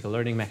 statistical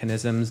learning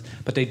mechanisms,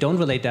 but they don't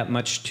relate that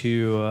much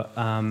to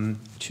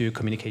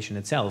communication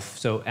itself.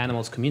 So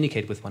animals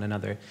communicate with one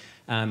another.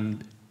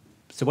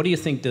 So what do you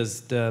think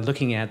does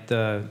looking at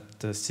the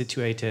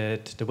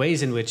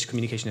ways in which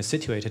communication is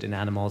situated in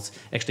animals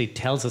actually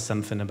tells us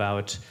something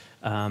about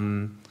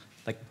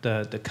like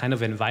the kind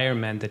of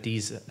environment that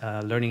these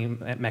learning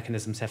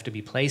mechanisms have to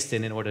be placed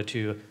in order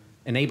to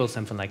enable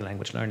something like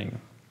language learning?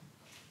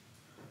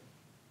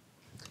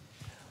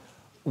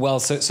 Well,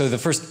 so the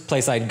first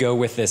place I'd go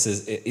with this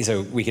is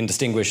so we can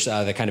distinguish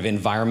the kind of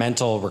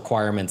environmental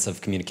requirements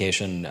of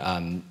communication,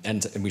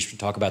 and we should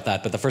talk about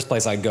that. But the first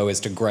place I'd go is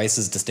to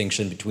Grice's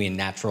distinction between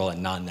natural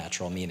and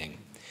non-natural meaning.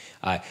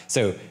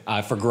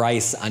 For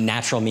Grice, a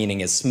natural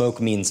meaning is smoke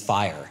means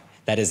fire.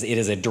 That is, it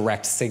is a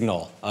direct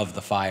signal of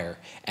the fire.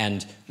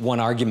 And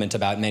one argument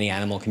about many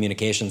animal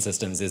communication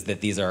systems is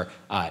that these are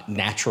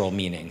natural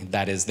meaning.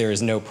 That is, there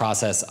is no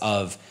process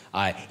of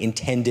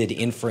intended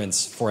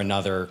inference for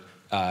another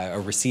a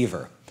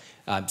receiver.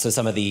 So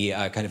some of the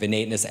kind of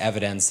innateness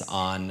evidence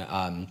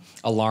on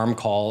alarm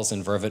calls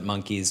in vervet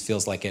monkeys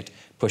feels like it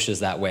pushes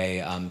that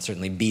way.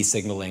 Certainly bee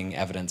signaling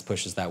evidence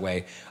pushes that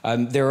way.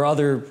 There are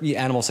other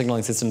animal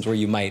signaling systems where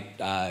you might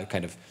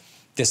kind of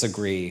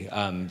disagree.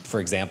 For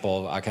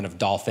example, a kind of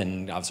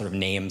dolphin sort of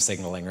name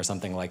signaling or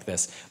something like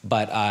this.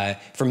 But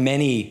for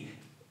many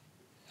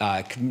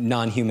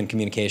non-human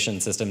communication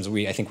systems,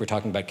 I think we're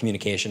talking about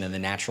communication in the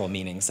natural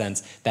meaning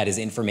sense. That is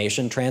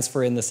information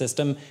transfer in the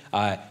system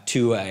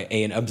to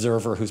an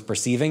observer who's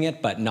perceiving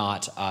it, but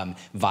not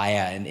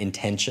via an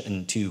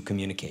intention to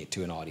communicate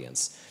to an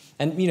audience.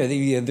 And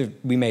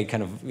we may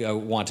kind of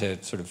want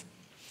to sort of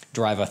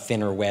drive a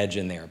thinner wedge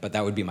in there, but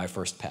that would be my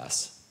first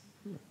pass.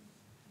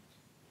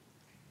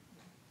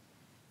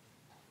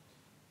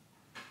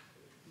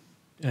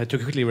 To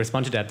quickly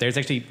respond to that, there's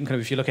actually kind of,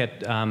 if you look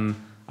at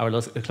our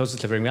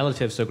closest living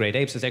relatives, so great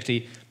apes, there's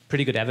actually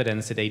pretty good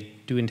evidence that they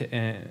do, in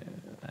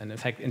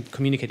fact,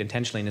 communicate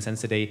intentionally in the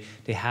sense that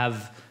they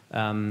have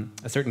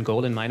a certain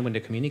goal in mind when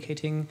they're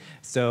communicating.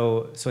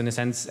 So in a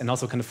sense, and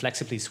also kind of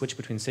flexibly switch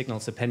between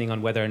signals depending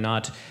on whether or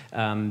not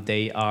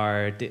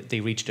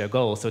they reach their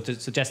goal. So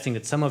suggesting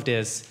that some of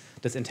this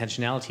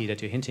intentionality that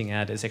you're hinting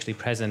at is actually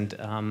present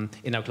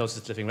in our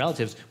closest living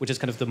relatives, which is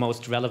kind of the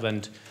most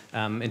relevant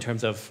in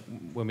terms of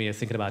when we are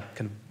thinking about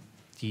kind of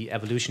the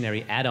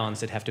evolutionary add-ons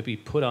that have to be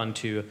put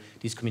onto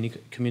these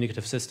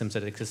communicative systems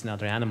that exist in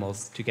other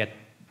animals to get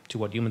to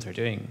what humans are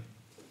doing.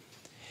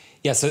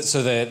 Yeah,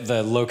 so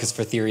the locus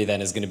for theory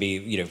then is going to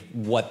be,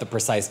 what the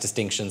precise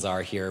distinctions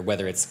are here,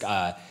 whether it's,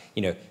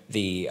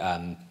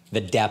 the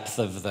depth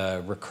of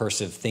the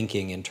recursive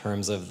thinking in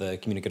terms of the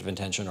communicative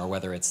intention, or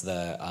whether it's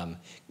the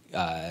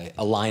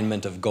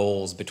alignment of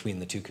goals between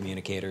the two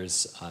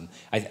communicators.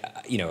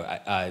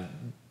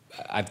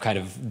 I've kind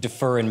of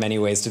defer in many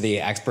ways to the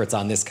experts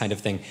on this kind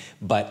of thing,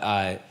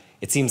 but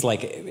it seems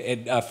like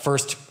a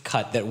first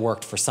cut that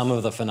worked for some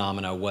of the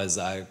phenomena was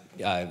that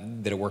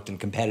it worked in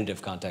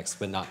competitive contexts,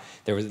 but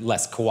there was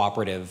less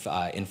cooperative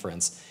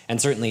inference.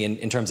 And certainly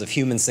in terms of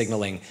human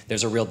signaling,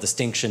 there's a real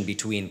distinction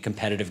between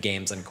competitive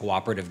games and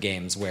cooperative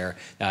games where,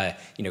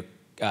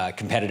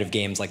 competitive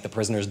games like the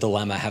Prisoner's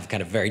Dilemma have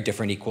kind of very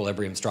different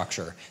equilibrium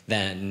structure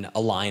than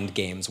aligned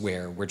games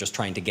where we're just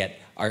trying to get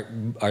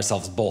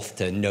ourselves both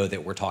to know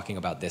that we're talking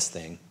about this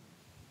thing.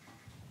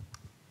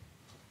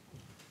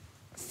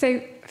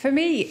 So for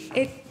me,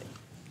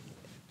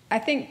 I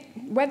think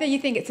whether you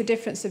think it's a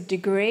difference of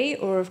degree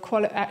or of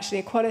actually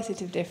a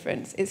qualitative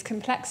difference, it's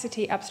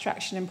complexity,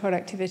 abstraction, and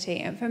productivity.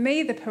 And for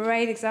me, the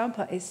parade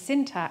example is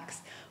syntax.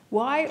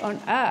 Why on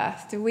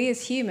earth do we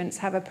as humans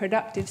have a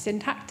productive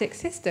syntactic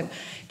system?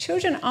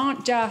 Children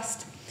aren't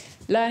just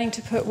learning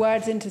to put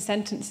words into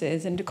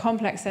sentences, into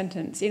complex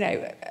sentence.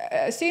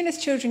 As soon as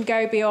children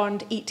go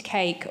beyond eat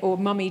cake or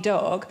mummy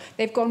dog,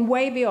 they've gone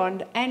way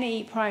beyond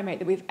any primate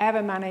that we've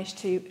ever managed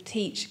to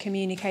teach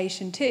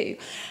communication to.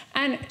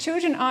 And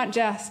children aren't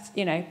just,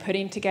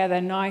 putting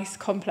together nice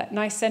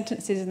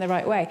sentences in the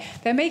right way.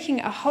 They're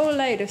making a whole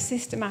load of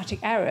systematic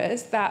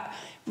errors that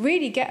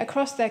really get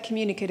across their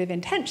communicative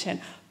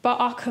intention, but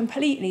are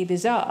completely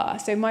bizarre.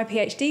 So my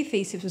PhD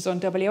thesis was on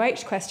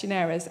WH question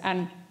errors,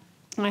 and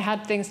I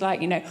had things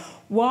like,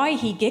 why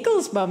he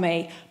giggles,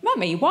 mummy,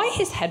 why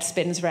his head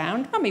spins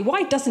round, mummy,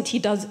 why does he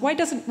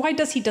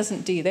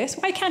doesn't do this,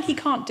 why he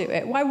can't do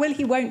it, why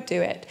he won't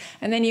do it,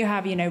 and then you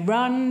have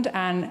rund,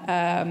 and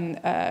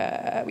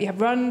we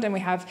have rund, and we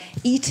have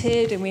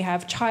eated, and we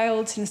have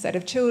childs instead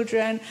of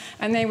children,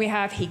 and then we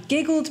have he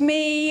giggled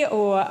me,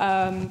 or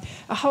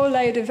a whole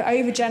load of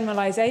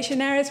overgeneralization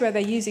errors where they're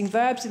using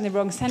verbs in the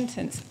wrong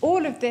sentence.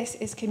 All of this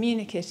is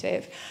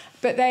communicative,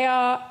 but they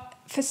are,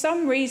 for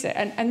some reason,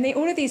 and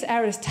all of these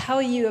errors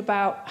tell you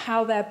about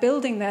how they're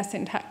building their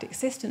syntactic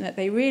system, that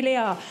they really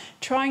are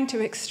trying to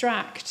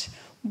extract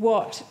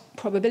what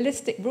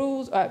probabilistic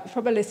rules,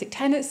 probabilistic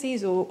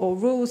tendencies or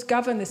rules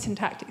govern the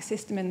syntactic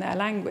system in their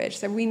language.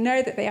 So we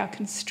know that they are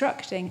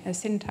constructing a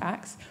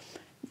syntax.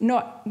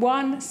 Not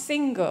one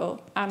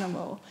single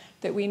animal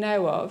that we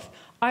know of,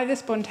 either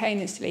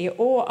spontaneously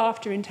or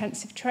after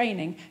intensive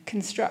training,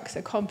 constructs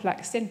a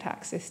complex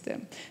syntax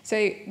system.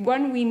 So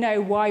when we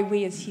know why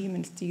we as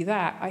humans do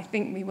that, I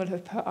think we will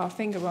have put our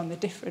finger on the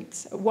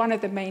difference, one of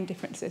the main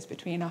differences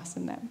between us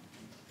and them.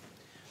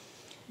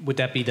 Would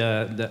that be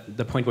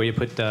the point where you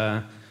put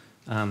the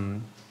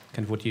kind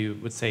of what you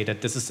would say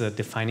that this is a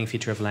defining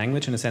feature of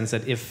language, in the sense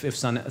that if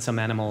some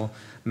animal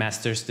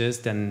masters this,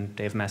 then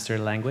they've mastered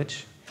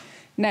language?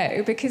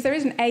 No, because there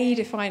isn't a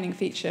defining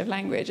feature of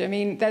language. I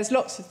mean, there's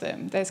lots of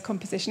them. There's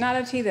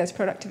compositionality, there's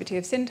productivity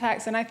of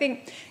syntax, and I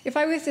think if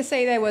I was to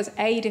say there was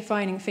a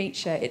defining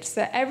feature, it's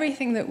that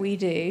everything that we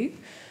do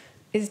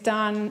is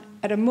done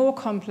at a more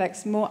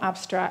complex, more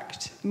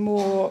abstract,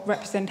 more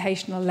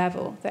representational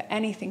level than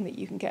anything that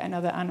you can get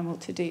another animal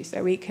to do.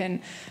 So we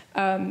can...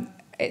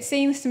 it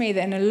seems to me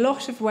that in a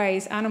lot of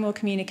ways, animal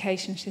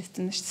communication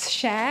systems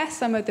share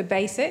some of the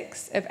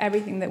basics of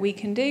everything that we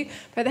can do,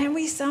 but then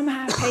we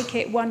somehow take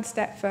it one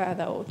step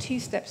further or two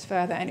steps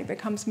further, and it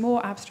becomes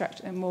more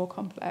abstract and more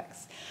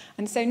complex.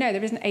 And so, no,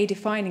 there isn't a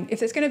defining... If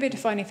there's going to be a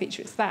defining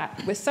feature, it's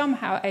that. We're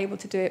somehow able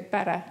to do it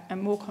better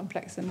and more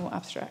complex and more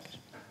abstract.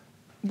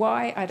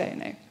 Why? I don't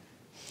know.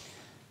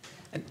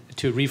 And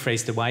to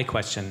rephrase the why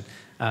question,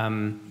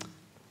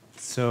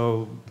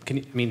 so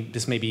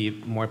this may be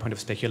more a point of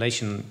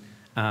speculation.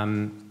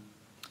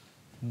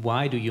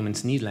 Why do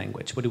humans need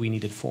language? What do we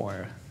need it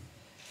for?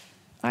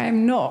 I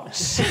am not.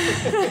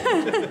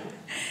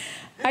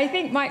 I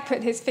think Mike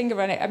put his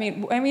finger on it. I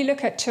mean, when we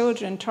look at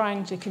children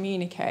trying to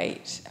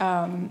communicate,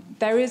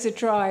 there is a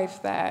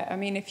drive there. I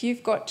mean, if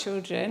you've got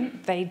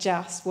children, they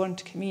just want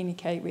to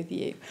communicate with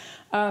you.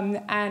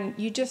 And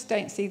you just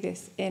don't see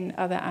this in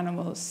other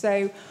animals.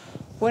 So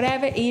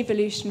whatever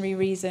evolutionary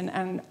reason,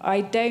 and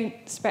I don't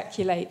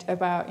speculate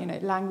about,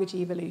 language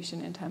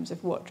evolution in terms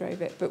of what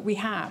drove it, but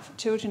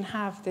children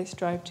have this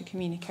drive to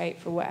communicate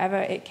for whatever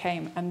it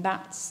came, and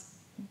that's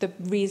the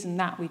reason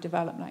that we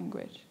develop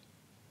language.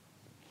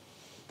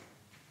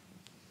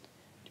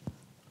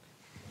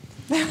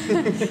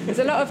 There's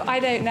a lot of I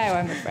don't know,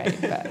 I'm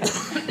afraid.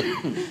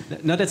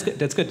 But. No, that's good.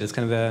 That's good. That's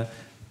kind of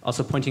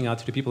also pointing out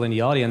to the people in the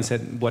audience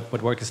that what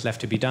work is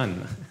left to be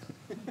done.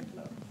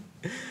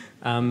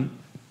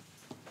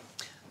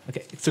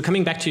 Okay, so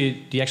coming back to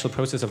the actual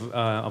process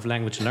of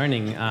language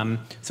learning,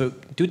 so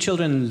do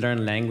children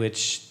learn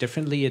language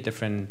differently at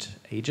different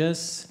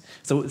ages?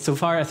 So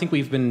far, I think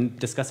we've been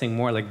discussing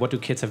more like what do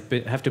kids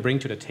have to bring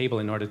to the table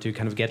in order to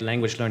kind of get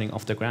language learning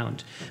off the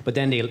ground. But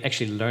then they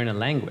actually learn a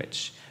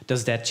language.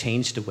 Does that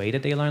change the way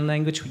that they learn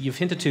language? You've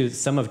hinted to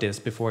some of this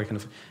before, kind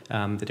of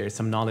that there's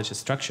some knowledge that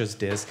structures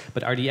this.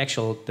 But are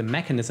the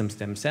mechanisms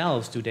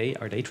themselves? Are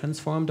they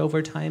transformed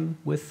over time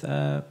with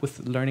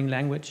learning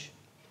language?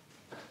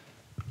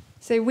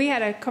 So we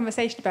had a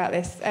conversation about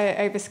this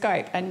over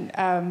Skype,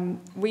 and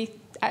we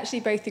actually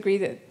both agree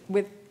that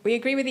we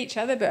agree with each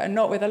other, but are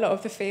not with a lot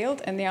of the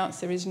field, and the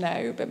answer is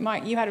no. But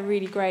Mike, you had a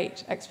really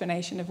great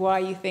explanation of why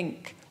you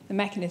think the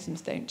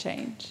mechanisms don't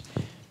change.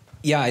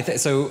 Yeah,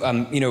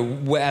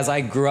 as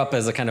I grew up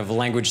as a kind of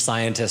language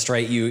scientist,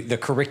 right, the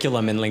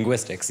curriculum in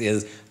linguistics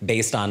is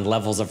based on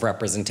levels of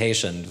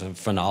representation,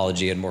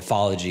 phonology and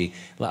morphology,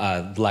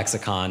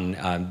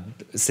 lexicon,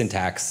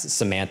 syntax,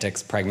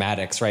 semantics,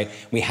 pragmatics, right?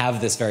 We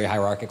have this very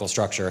hierarchical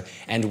structure,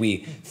 and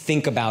we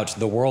think about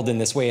the world in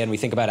this way, and we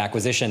think about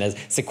acquisition as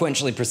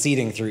sequentially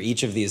proceeding through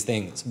each of these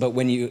things. But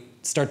when you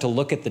start to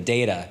look at the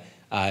data,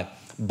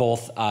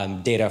 both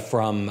data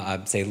from,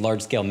 say,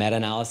 large-scale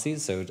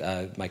meta-analyses.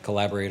 So my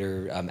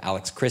collaborator,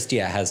 Alex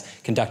Christia, has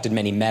conducted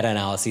many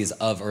meta-analyses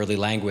of early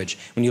language.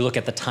 When you look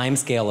at the time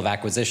scale of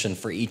acquisition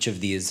for each of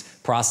these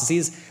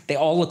processes, they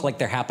all look like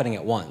they're happening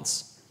at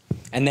once.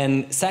 And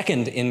then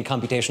second, in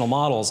computational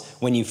models,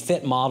 when you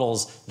fit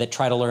models that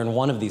try to learn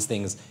one of these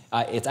things,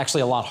 it's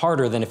actually a lot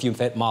harder than if you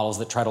fit models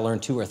that try to learn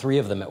 2 or 3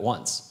 of them at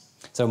once.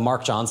 So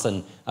Mark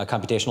Johnson, a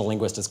computational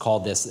linguist, has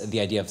called this the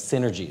idea of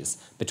synergies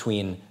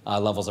between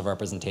levels of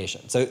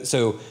representation.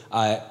 So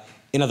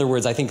in other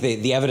words, I think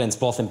the evidence,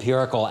 both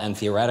empirical and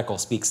theoretical,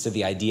 speaks to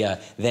the idea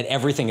that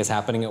everything is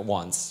happening at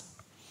once.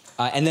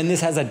 And then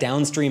this has a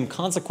downstream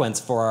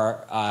consequence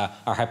for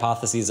our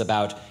hypotheses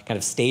about kind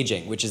of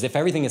staging, which is if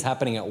everything is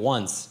happening at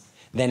once,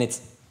 then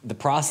the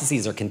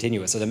processes are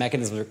continuous, or the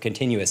mechanisms are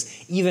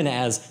continuous, even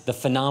as the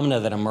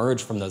phenomena that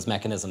emerge from those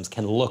mechanisms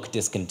can look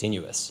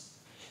discontinuous.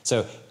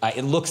 So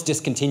it looks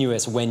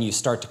discontinuous when you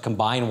start to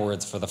combine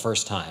words for the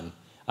first time,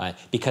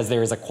 because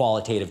there is a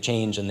qualitative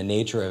change in the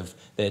nature of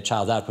the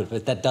child's output,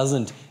 but that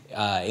doesn't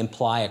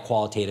imply a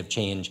qualitative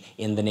change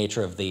in the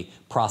nature of the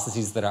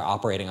processes that are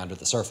operating under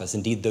the surface.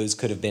 Indeed, those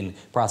could have been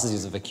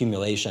processes of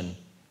accumulation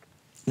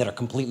that are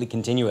completely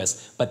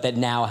continuous, but that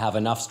now have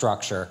enough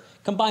structure,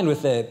 combined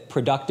with the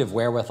productive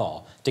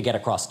wherewithal, to get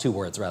across 2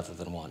 words rather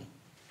than 1.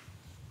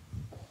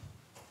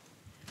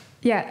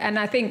 Yeah, and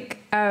I think...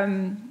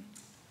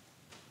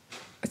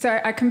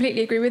 So I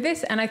completely agree with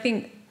this, and I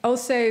think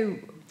also,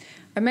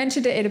 I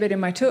mentioned it a bit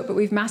in my talk, but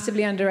we've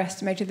massively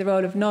underestimated the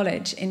role of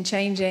knowledge in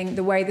changing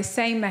the way the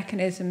same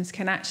mechanisms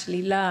can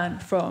actually learn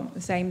from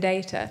the same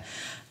data.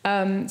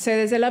 So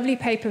there's a lovely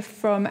paper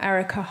from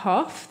Erica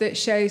Hoff that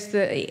shows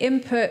that the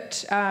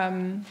input,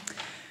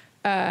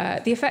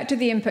 the effect of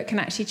the input can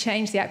actually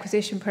change the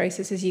acquisition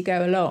process as you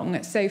go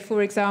along. So,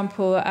 for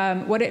example,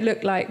 what it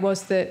looked like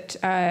was that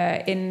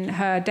in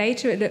her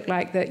data, it looked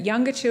like that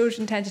younger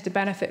children tended to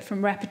benefit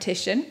from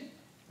repetition.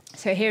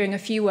 So hearing a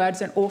few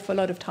words an awful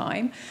lot of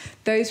time.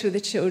 Those were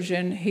the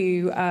children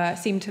who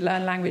seemed to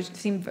learn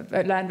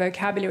learn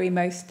vocabulary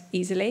most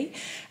easily.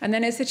 And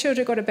then as the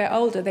children got a bit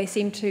older, they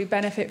seemed to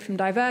benefit from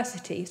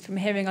diversity, from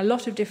hearing a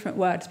lot of different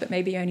words, but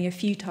maybe only a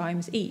few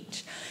times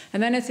each.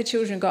 And then as the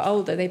children got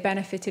older, they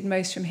benefited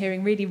most from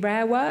hearing really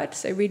rare words,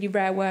 so really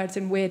rare words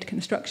and weird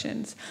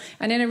constructions.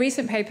 And in a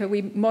recent paper,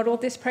 we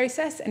modeled this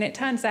process, and it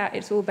turns out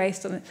it's all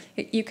based on,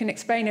 you can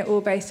explain it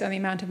all based on the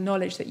amount of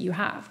knowledge that you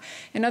have.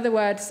 In other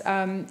words,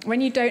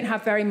 when you don't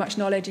have very much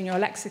knowledge in your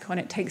lexicon,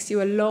 it takes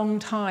you a long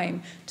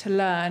time to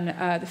learn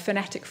the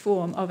phonetic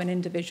form of an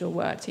individual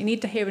word. So you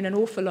need to hear it an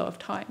awful lot of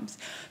times.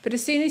 But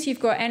as soon as you've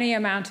got any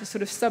amount of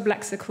sort of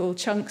sublexical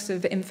chunks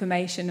of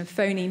information, of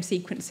phoneme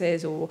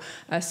sequences or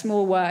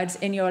small words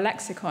in your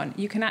lexicon,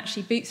 you can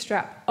actually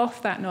bootstrap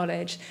off that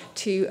knowledge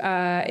to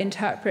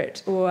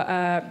interpret or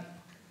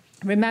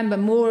remember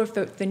more of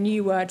the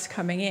new words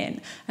coming in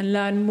and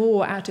learn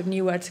more out of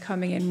new words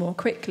coming in more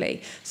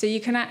quickly. So you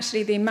can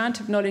actually, the amount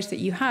of knowledge that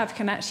you have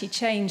can actually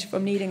change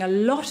from needing a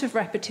lot of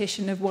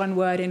repetition of one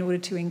word in order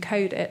to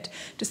encode it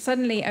to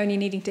suddenly only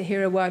needing to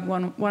hear a word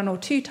one or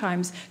two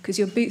times because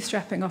you're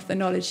bootstrapping off the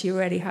knowledge you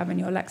already have in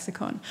your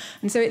lexicon.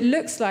 And so it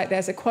looks like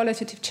there's a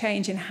qualitative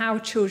change in how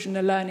children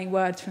are learning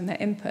words from their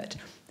input.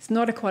 It's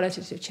not a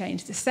qualitative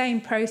change. It's the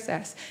same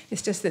process.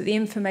 It's just that the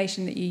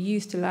information that you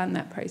use to learn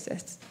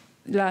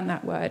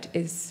that word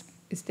is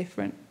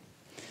different.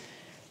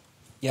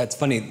 Yeah, it's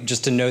funny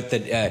just to note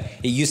that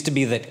it used to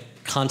be that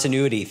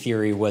continuity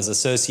theory was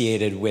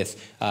associated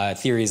with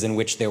theories in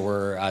which there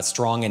were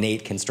strong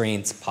innate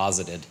constraints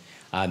posited.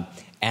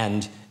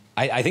 And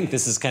I think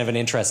this is kind of an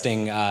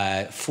interesting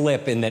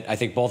flip in that I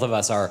think both of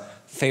us are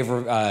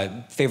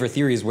favor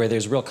theories where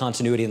there's real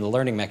continuity in the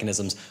learning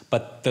mechanisms,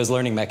 but those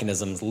learning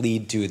mechanisms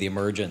lead to the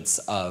emergence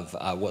of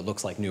what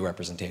looks like new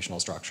representational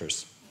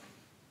structures.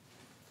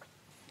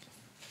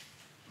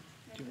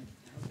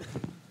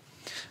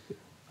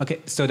 Okay,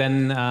 so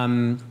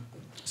then,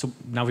 so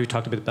now we've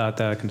talked a bit about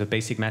the kind of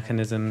basic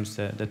mechanisms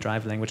that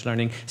drive language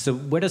learning. So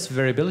where does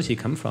variability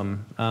come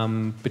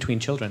from between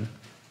children?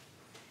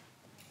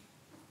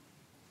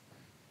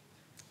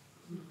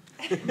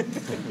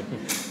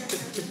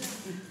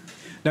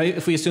 Now,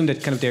 if we assume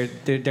that kind of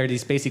there are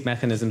these basic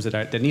mechanisms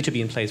that need to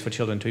be in place for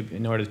children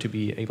in order to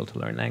be able to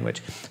learn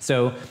language.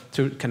 So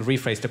to kind of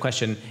rephrase the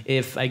question,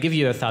 if I give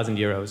you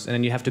 €1,000 and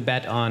then you have to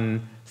bet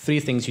on 3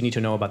 things you need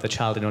to know about the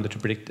child in order to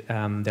predict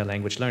their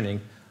language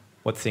learning,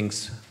 what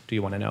things do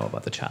you want to know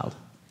about the child?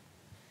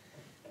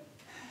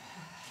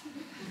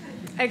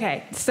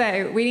 Okay,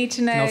 so we need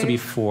to know... It can also be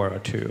 4 or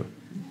 2.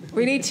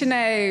 We need to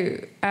know,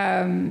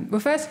 well,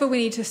 first of all, we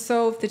need to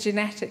solve the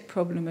genetic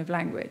problem of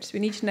language.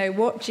 We need to know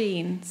what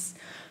genes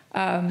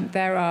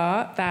there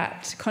are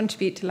that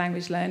contribute to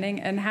language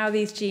learning and how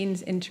these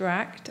genes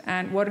interact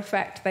and what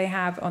effect they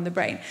have on the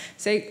brain.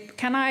 So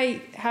can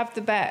I have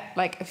the bet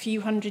like a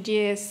few hundred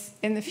years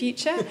in the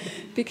future?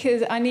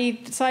 Because I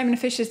need Simon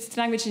Fisher's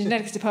Language and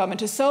Genetics Department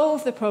to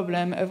solve the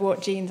problem of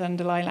what genes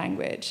underlie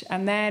language.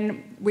 And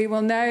then we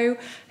will know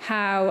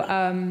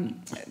how,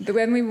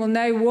 when we will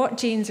know what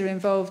genes are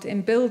involved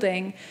in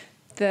building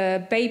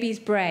the baby's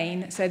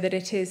brain so that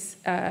it is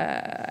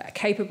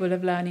capable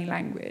of learning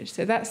language.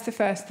 So that's the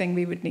first thing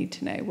we would need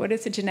to know. What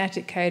is the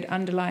genetic code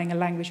underlying a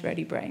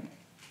language-ready brain?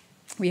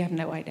 We have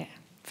no idea.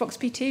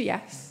 FOXP2,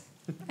 yes.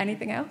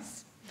 Anything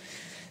else?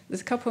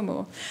 There's a couple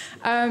more.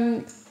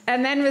 And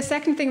then the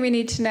second thing we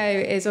need to know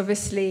is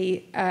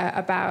obviously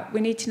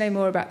we need to know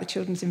more about the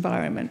children's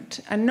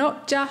environment. And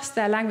not just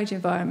their language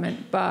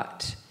environment,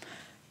 but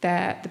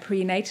the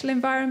prenatal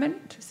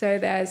environment. So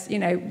there's,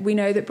 we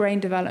know that brain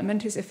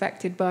development is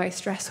affected by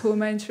stress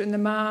hormones from the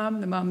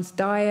mum's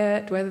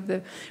diet, whether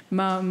the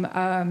mum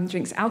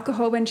drinks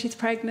alcohol when she's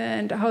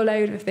pregnant, a whole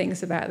load of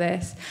things about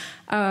this,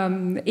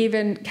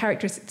 even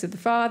characteristics of the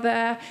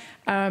father.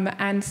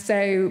 And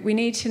so we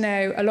need to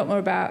know a lot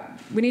more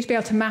we need to be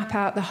able to map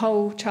out the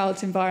whole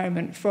child's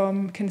environment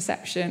from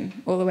conception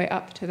all the way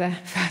up to their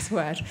first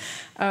word.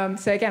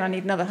 So again, I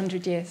need another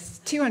 100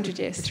 years, 200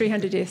 years,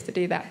 300 years to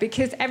do that,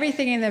 because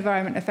everything in the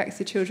environment affects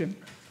the children.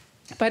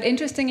 But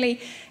interestingly,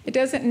 it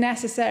doesn't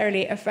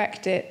necessarily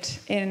affect it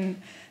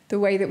in the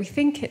way that we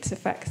think it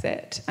affects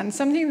it. And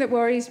something that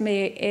worries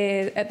me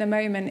at the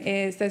moment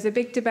is there's a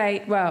big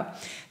debate. Well,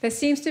 there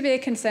seems to be a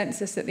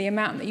consensus that the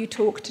amount that you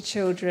talk to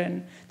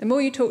children, the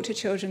more you talk to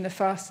children, the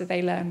faster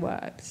they learn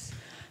words.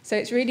 So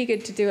it's really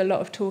good to do a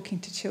lot of talking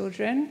to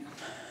children.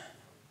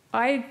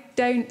 I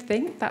don't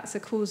think that's a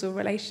causal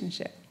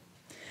relationship.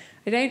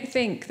 I don't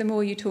think the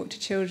more you talk to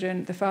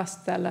children, the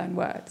faster they'll learn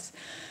words.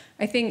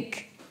 I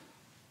think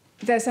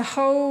there's a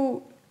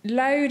whole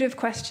load of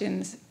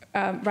questions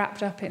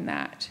wrapped up in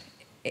that.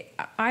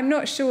 I'm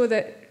not sure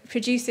that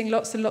producing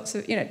lots and lots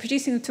of,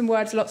 producing some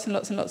words lots and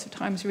lots and lots of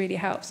times really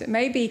helps. It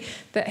may be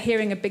that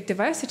hearing a big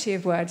diversity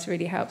of words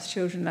really helps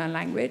children learn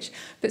language,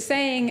 but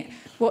saying,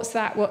 what's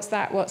that, what's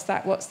that, what's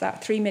that, what's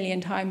that 3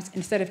 million times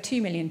instead of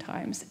 2 million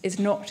times is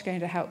not going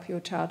to help your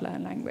child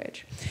learn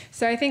language.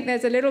 So I think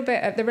there's a little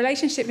bit of the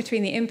relationship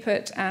between the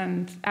input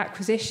and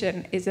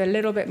acquisition is a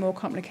little bit more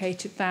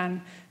complicated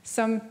than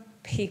some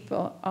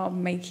people are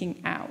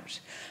making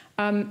out.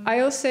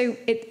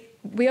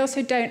 We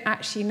also don't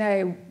actually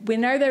know. We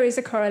know there is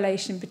a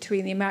correlation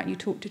between the amount you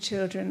talk to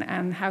children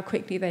and how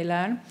quickly they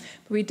learn,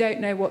 but we don't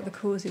know what the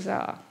causes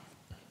are.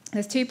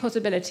 There's 2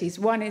 possibilities.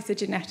 One is the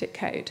genetic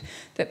code,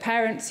 that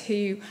parents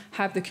who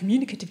have the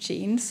communicative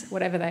genes,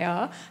 whatever they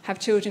are, have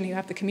children who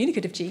have the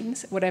communicative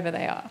genes, whatever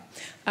they are.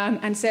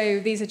 And so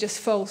these are just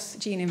false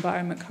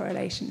gene-environment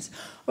correlations.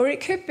 Or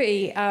it could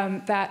be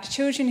that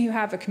children who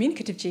have a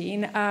communicative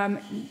gene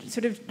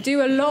sort of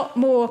do a lot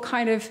more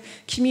kind of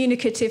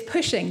communicative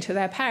pushing to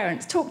their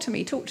parents, talk to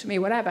me,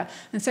 whatever.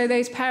 And so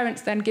those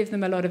parents then give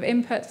them a lot of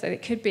input. So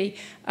it could be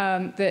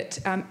that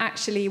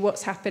actually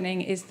what's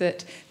happening is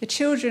that the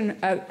children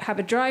are have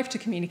a drive to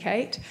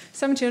communicate.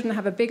 Some children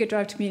have a bigger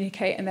drive to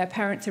communicate and their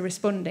parents are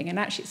responding. And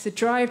actually, it's the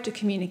drive to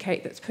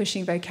communicate that's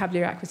pushing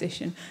vocabulary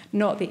acquisition,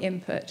 not the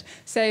input.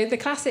 So the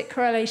classic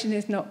correlation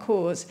is not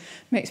cause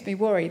makes me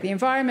worry. The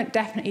environment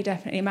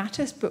definitely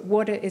matters, but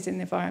what it is in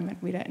the environment,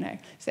 we don't know.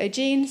 So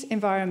genes,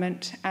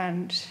 environment,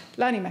 and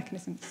learning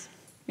mechanisms.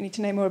 We need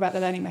to know more about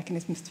the learning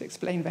mechanisms to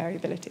explain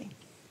variability.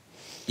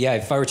 Yeah,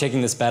 if I were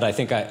taking this bet, I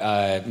think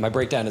my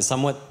breakdown is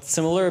somewhat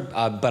similar,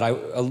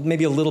 but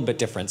maybe a little bit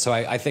different. So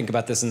I think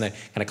about this in the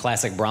kind of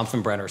classic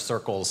Bronfenbrenner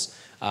circles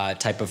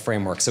type of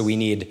framework. So we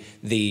need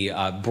the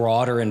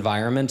broader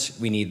environment,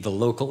 we need the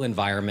local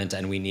environment,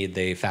 and we need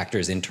the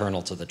factors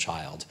internal to the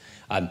child.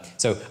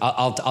 So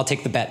I'll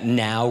take the bet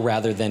now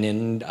rather than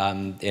in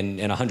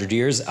 100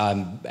 years,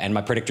 and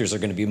my predictors are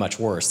going to be much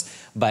worse.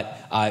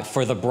 But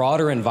for the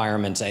broader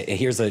environment,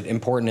 here's an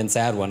important and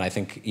sad one. I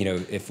think, you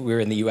know, if we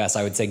were in the U.S.,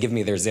 I would say give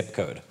me their zip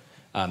code.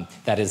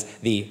 That is,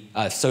 the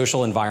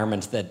social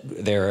environment that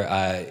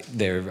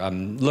they're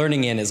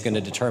learning in is going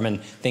to determine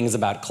things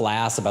about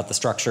class, about the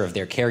structure of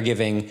their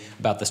caregiving,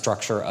 about the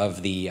structure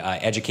of the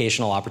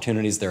educational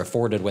opportunities they're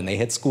afforded when they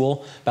hit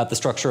school, about the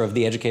structure of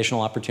the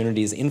educational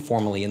opportunities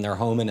informally in their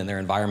home and in their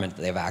environment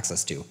that they have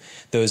access to.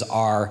 Those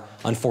are,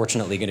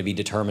 unfortunately, going to be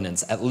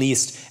determinants, at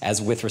least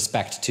as with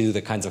respect to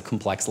the kinds of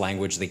complex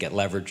language that get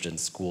leveraged in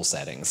school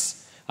settings.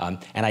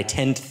 And I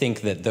tend to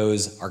think that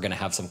those are going to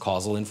have some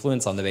causal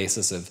influence on the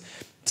basis of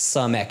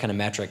some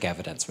econometric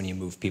evidence when you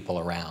move people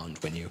around,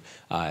 when you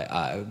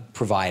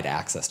provide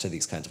access to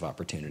these kinds of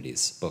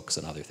opportunities, books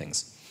and other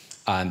things.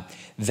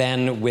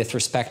 Then with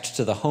respect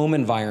to the home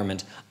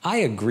environment, I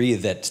agree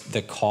that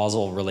the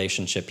causal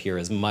relationship here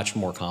is much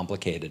more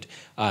complicated.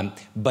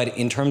 But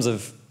in terms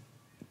of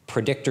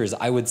predictors,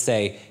 I would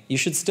say you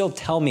should still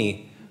tell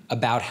me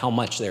about how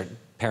much their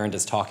parent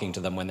is talking to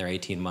them when they're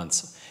 18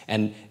 months.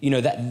 And you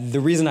know, the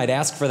reason I'd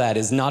ask for that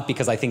is not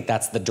because I think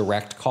that's the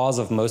direct cause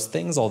of most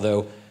things,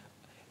 although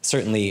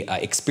certainly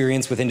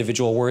experience with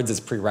individual words is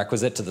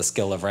prerequisite to the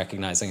skill of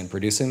recognizing and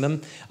producing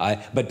them,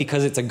 but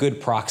because it's a good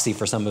proxy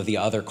for some of the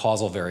other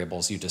causal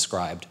variables you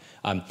described.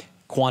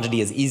 Quantity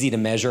is easy to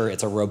measure,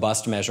 it's a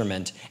robust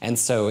measurement, and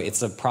so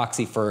it's a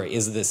proxy for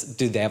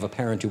do they have a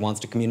parent who wants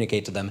to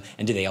communicate to them,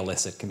 and do they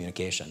elicit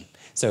communication?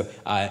 So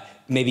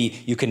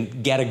maybe you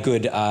can get a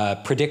good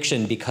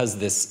prediction because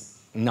this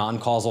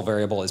non-causal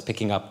variable is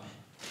picking up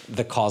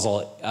the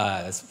causal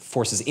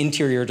forces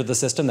interior to the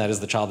system, that is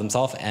the child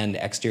himself, and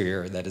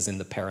exterior, that is in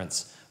the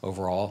parent's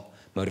overall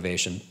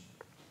motivation.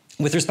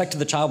 With respect to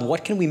the child,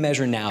 what can we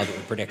measure now that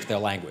would predict their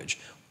language?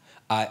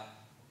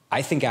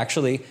 I think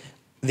actually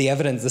the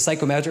evidence, the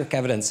psychometric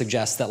evidence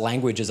suggests that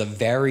language is a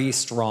very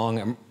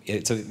strong,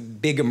 it's a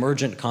big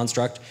emergent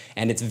construct,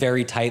 and it's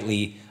very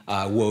tightly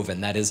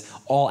woven. That is,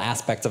 all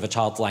aspects of a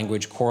child's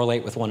language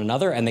correlate with one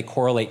another, and they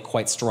correlate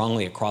quite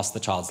strongly across the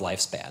child's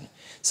lifespan.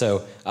 So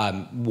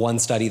one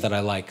study that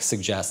I like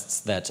suggests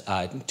that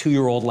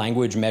 2-year-old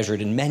language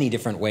measured in many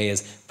different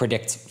ways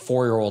predicts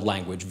 4-year-old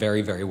language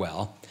very, very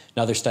well.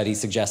 Another study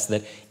suggests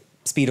that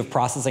speed of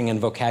processing and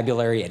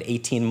vocabulary at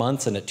 18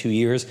 months and at 2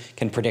 years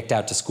can predict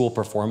out to school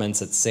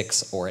performance at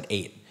 6 or at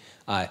 8.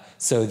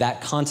 So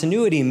that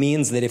continuity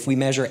means that if we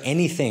measure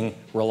anything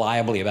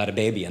reliably about a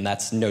baby, and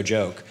that's no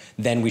joke,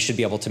 then we should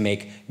be able to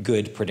make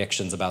good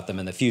predictions about them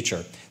in the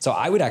future. So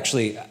I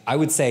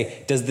would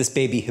say, does this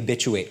baby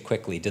habituate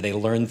quickly? Do they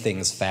learn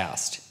things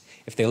fast?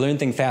 If they learn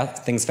things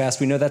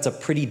fast, we know that's a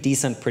pretty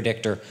decent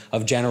predictor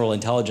of general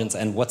intelligence.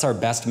 And what's our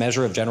best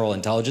measure of general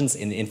intelligence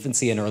in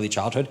infancy and early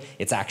childhood?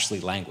 It's actually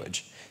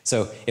language.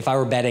 So if I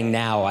were betting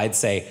now, I'd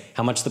say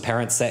how much the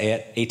parents say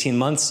at 18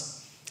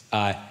 months,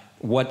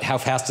 how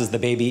fast does the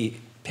baby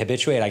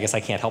habituate? I guess I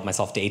can't help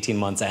myself to 18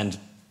 months,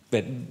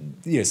 but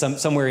you know,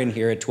 somewhere in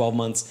here at 12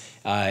 months,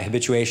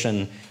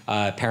 habituation,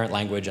 parent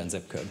language, and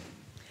zip code.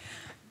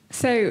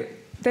 So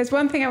there's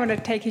one thing I want to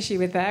take issue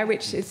with there,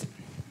 which is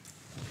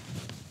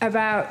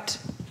about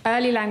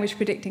early language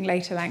predicting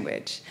later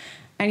language.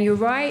 And you're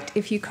right,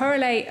 if you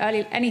correlate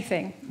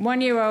anything,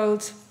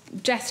 1-year-old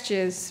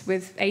gestures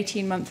with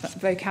 18-month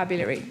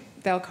vocabulary,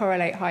 they'll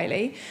correlate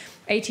highly.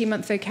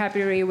 18-month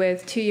vocabulary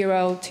with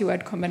 2-year-old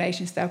two-word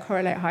combinations, they'll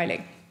correlate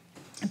highly.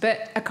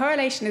 But a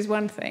correlation is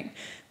one thing.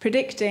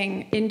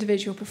 Predicting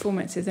individual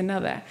performance is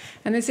another.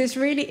 And there's this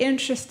really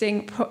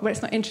interesting, well,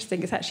 it's not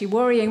interesting, it's actually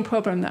worrying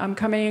problem that I'm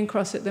coming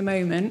across at the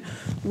moment,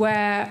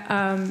 where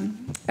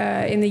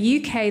in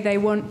the UK they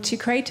want to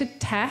create a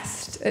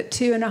test at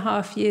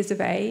 2.5 years of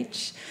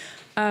age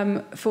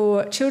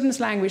for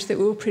children's language that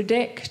will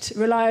predict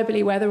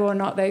reliably whether or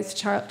not those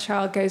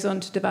child goes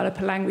on to develop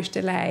a language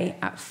delay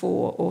at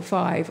 4 or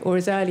 5, or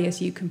as early as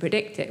you can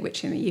predict it,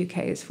 which in the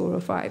UK is 4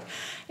 or 5.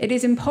 It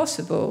is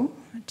impossible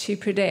to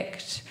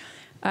predict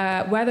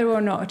whether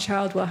or not a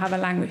child will have a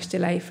language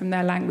delay from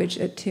their language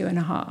at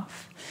 2.5.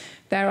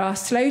 There are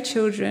slow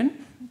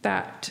children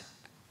that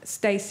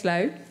stay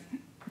slow.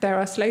 There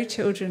are slow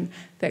children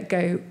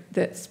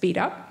that speed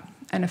up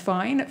and are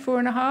fine at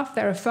 4.5.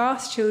 There are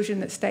fast children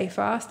that stay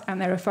fast, and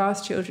there are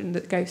fast children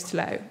that go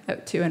slow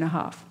at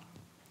 2.5.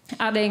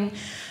 Adding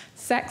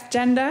sex,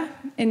 gender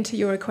into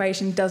your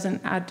equation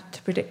doesn't add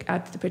to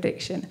the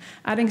prediction.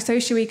 Adding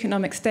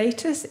socioeconomic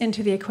status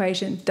into the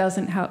equation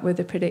doesn't help with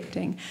the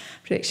prediction.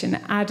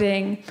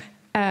 Adding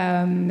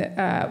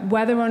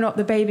whether or not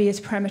the baby is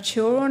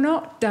premature or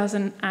not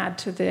doesn't add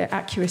to the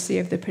accuracy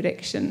of the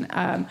prediction.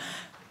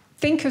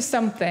 Think of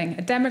something,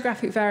 a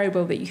demographic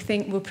variable that you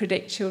think will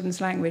predict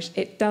children's language.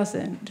 It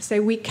doesn't. So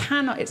we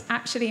cannot, it's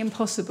actually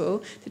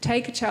impossible to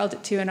take a child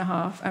at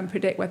 2.5 and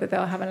predict whether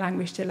they'll have a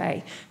language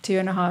delay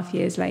 2.5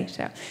 years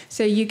later.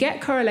 So you get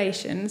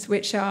correlations,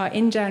 which are,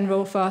 in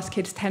general, fast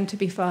kids tend to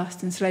be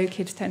fast and slow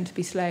kids tend to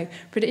be slow.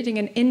 Predicting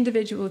an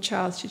individual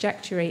child's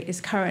trajectory is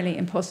currently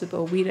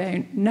impossible. We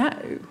don't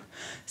know.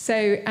 So,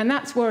 and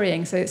that's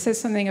worrying. So it says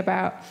something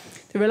about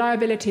the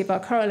reliability of our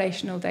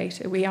correlational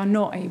data. We are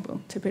not able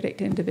to predict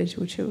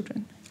individual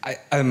children.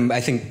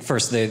 I think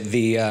first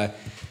the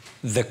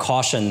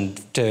caution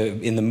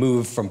in the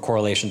move from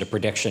correlation to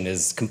prediction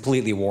is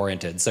completely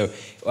warranted. So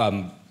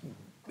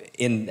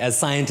as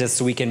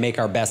scientists, we can make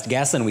our best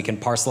guess and we can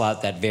parcel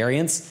out that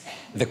variance.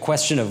 The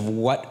question of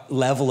what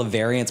level of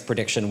variance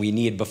prediction we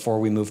need before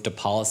we move to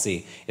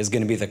policy is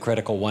going to be the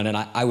critical one. And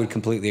I would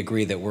completely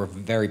agree that we're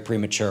very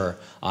premature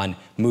on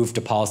move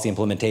to policy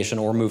implementation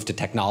or move to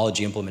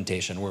technology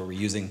implementation, where we're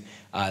using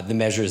the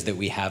measures that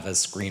we have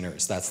as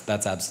screeners.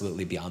 That's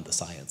absolutely beyond the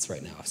science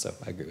right now. So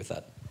I agree with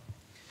that.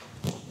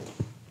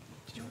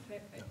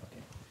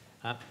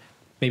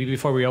 Maybe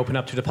before we open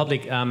up to the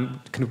public,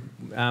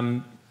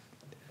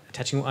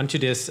 touching onto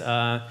this,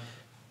 so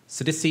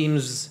this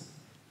seems.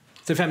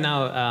 So if I'm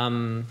now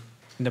in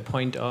the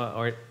point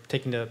or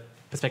taking the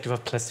perspective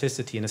of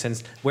plasticity, in a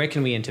sense, where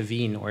can we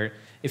intervene? Or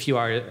if you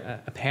are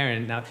a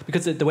parent now,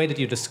 because the way that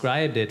you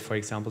described it, for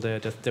example, the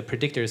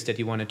predictors that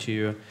you wanted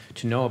to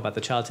know about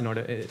the child in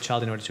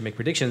order to make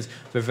predictions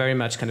were very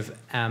much kind of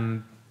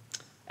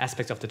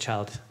aspects of the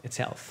child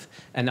itself,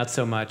 and not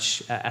so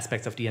much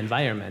aspects of the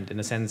environment. In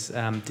a sense,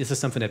 this is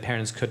something that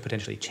parents could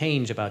potentially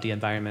change about the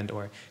environment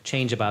or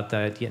change about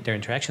their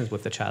interactions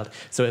with the child.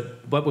 So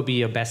what would be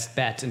your best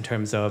bet in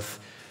terms of,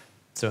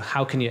 so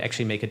how can you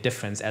actually make a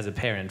difference as a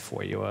parent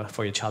for your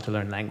child to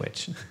learn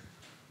language?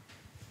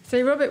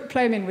 So Robert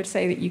Plomin would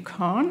say that you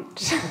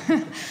can't.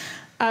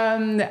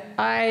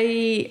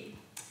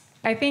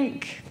 I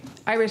think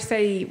I would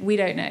say we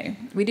don't know.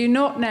 We do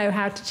not know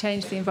how to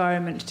change the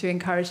environment to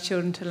encourage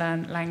children to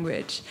learn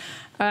language.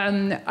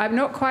 I'm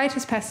not quite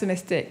as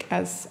pessimistic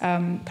as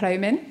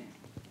Plomin.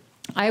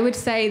 I would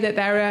say that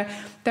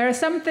there are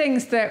some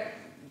things that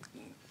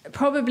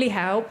probably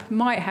help,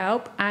 might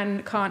help,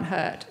 and can't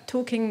hurt.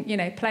 Talking,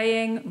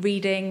 playing,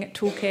 reading,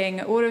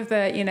 talking, all of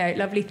the,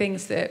 lovely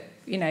things that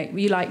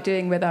we like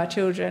doing with our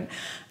children.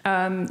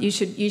 You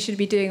should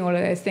be doing all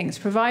of those things,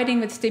 providing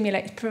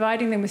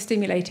them with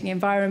stimulating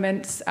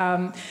environments,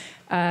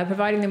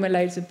 providing them with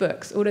loads of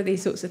books, all of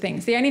these sorts of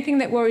things. The only thing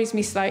that worries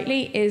me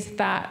slightly is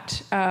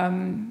that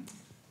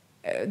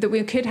that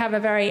we could have a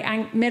very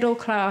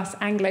middle-class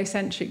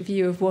Anglo-centric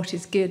view of what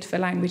is good for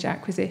language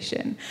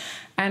acquisition.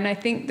 And I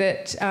think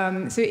that,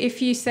 so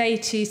if you say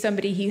to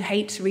somebody who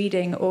hates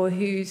reading or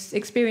whose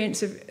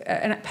experience of,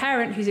 a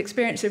parent whose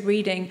experience of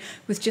reading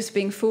was just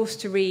being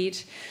forced to read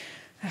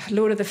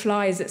Lord of the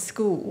Flies at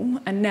school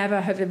and never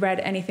have read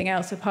anything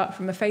else apart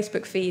from a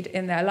Facebook feed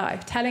in their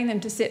life, telling them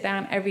to sit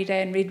down every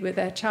day and read with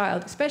their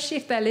child, especially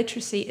if their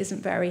literacy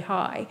isn't very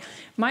high,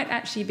 might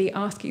actually be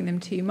asking them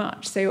too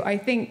much. So I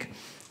think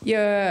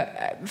you're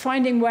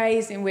finding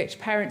ways in which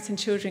parents and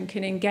children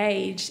can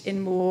engage in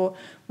more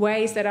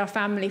ways that are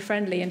family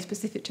friendly and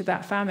specific to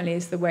that family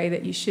is the way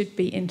that you should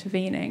be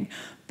intervening.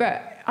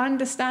 But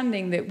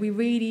understanding that we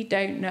really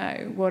don't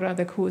know what are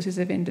the causes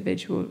of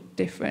individual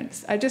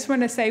difference. I just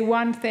want to say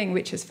one thing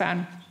which has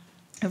found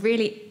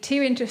really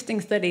two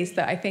interesting studies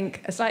that I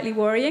think are slightly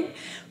worrying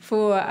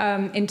for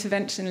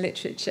intervention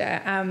literature.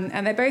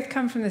 And they both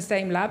come from the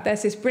same lab.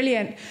 There's this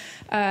brilliant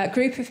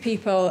group of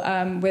people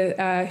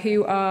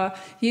who are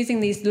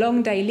using these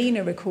long day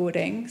Lena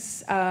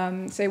recordings,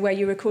 so where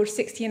you record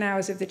 16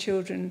 hours of the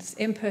children's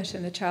input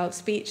and the child's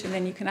speech, and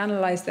then you can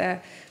analyse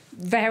their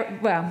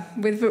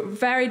with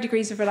varied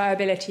degrees of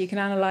reliability, you can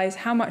analyse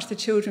how much the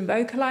children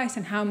vocalise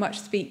and how much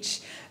speech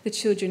the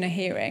children are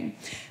hearing.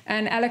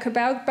 And Elika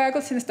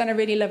Bergelson has done a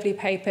really lovely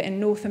paper in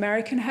North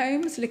American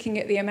homes, looking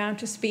at the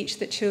amount of speech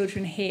that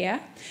children hear.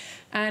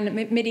 And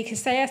Midi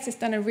Casillas has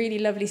done a really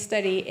lovely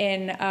study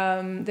in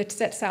the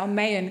Tsetsail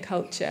Mayan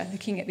culture,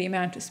 looking at the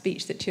amount of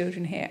speech that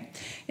children hear.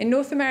 In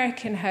North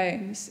American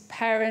homes,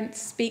 parents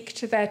speak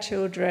to their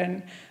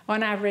children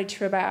on average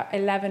for about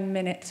 11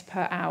 minutes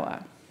per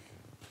hour.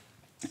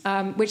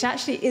 Which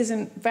actually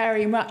isn't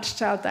very much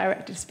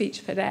child-directed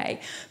speech per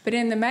day. But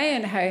in the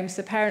Mayan homes,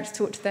 the parents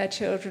talk to their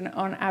children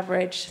on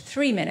average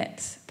 3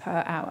 minutes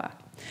per hour.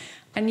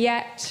 And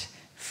yet,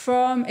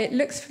 it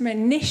looks from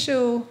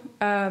initial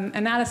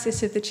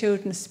analysis of the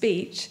children's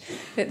speech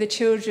that the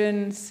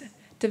children's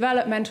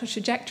developmental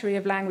trajectory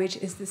of language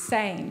is the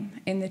same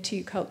in the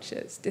two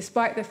cultures,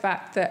 despite the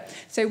fact that,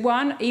 so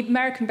one,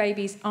 American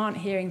babies aren't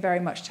hearing very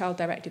much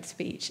child-directed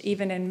speech,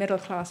 even in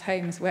middle-class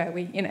homes where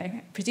we,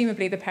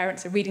 presumably the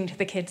parents are reading to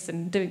the kids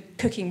and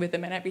cooking with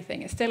them and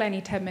everything. It's still only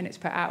 10 minutes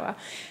per hour.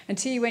 And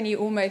two, when you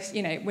almost,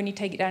 when you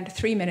take it down to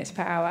 3 minutes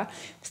per hour,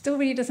 still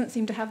really doesn't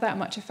seem to have that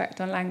much effect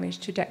on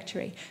language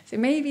trajectory. So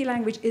maybe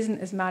language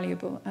isn't as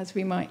malleable as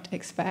we might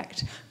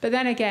expect. But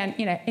then again,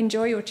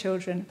 enjoy your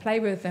children, play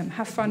with them,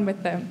 have fun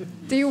with them.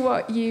 Do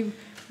what you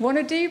want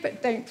to do,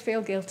 but don't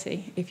feel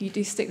guilty if you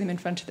do stick them in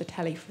front of the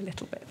telly for a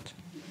little bit.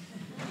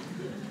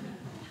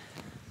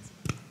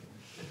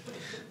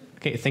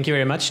 Okay, thank you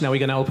very much. Now we're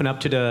going to open up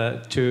to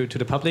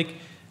the public.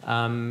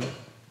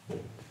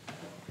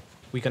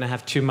 We're going to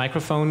have 2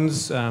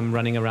 microphones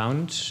running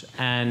around,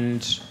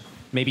 and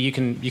maybe you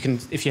can,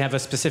 if you have a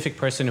specific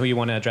person who you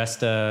want to address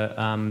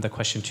the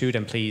question to,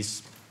 then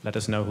please let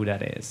us know who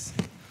that is.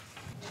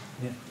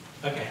 Yeah.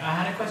 Okay, I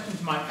had a question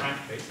to Mike Frank,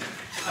 please.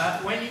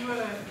 When you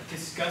were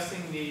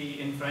discussing the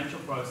inferential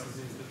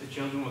processes that the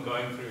children were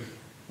going through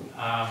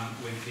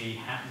with the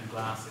hat and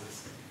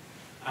glasses,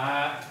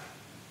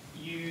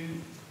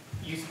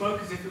 you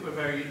spoke as if it were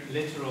very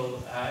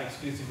literal,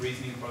 exclusive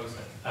reasoning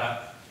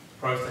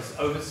process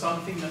over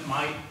something that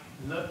might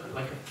look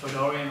like a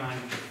Fodorian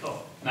language of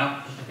thought.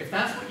 Now, if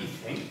that's what you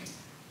think,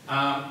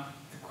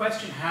 the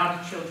question, how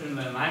do children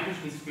learn language,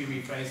 needs to be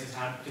rephrased as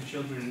how do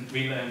children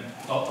relearn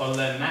or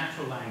learn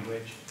natural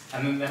language?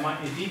 And then there might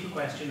be a deeper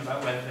question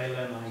about whether they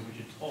learn language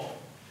at all.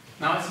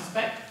 Now, I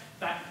suspect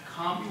that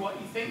can't be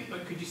what you think,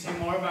 but could you say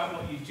more about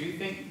what you do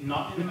think,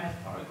 not in the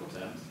metaphorical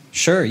terms?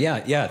 Sure,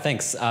 yeah,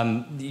 thanks.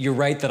 You're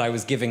right that I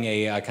was giving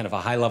a kind of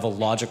a high-level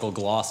logical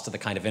gloss to the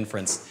kind of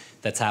inference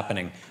that's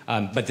happening.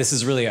 But this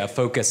is really a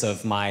focus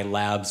of my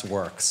lab's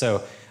work.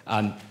 So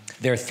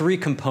there are 3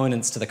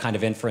 components to the kind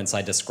of inference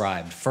I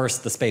described.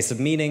 First, the space of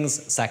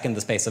meanings. Second,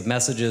 the space of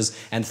messages.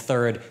 And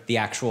third, the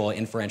actual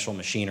inferential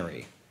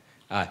machinery.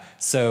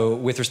 So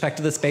with respect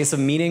to the space of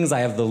meanings, I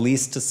have the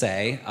least to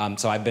say.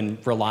 So I've been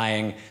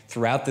relying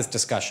throughout this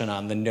discussion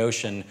on the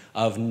notion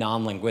of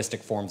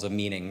non-linguistic forms of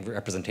meaning,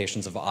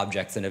 representations of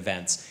objects and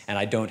events, and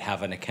I don't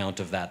have an account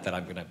of that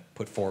I'm going to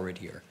put forward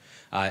here.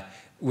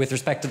 With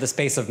respect to the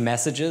space of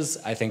messages,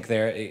 I think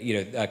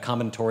a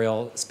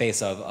combinatorial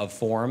space of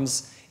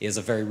forms is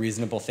a very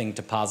reasonable thing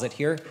to posit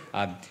here.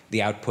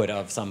 The output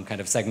of some kind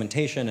of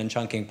segmentation and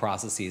chunking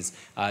processes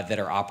that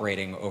are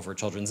operating over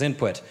children's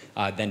input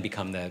then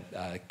become the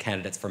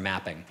candidates for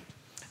mapping.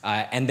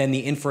 And then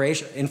the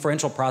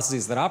inferential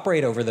processes that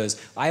operate over those,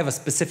 I have a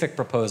specific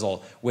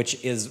proposal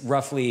which is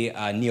roughly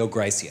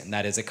neo-Gricean.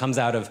 That is, it comes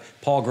out of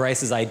Paul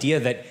Grice's idea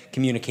that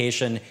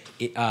communication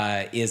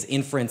is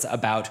inference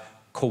about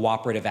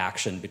cooperative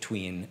action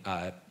between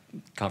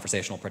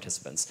conversational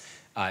participants.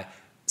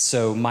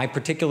 So my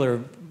particular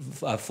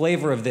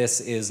flavor of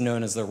this is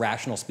known as the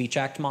Rational Speech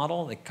Act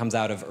model. It comes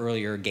out of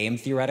earlier game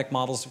theoretic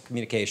models of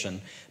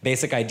communication.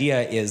 Basic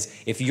idea is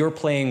if you're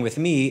playing with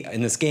me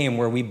in this game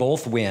where we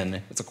both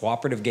win, it's a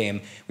cooperative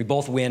game, we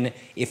both win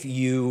if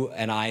you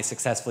and I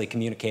successfully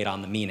communicate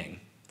on the meaning,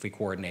 if we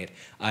coordinate.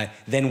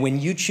 Then when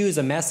you choose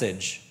a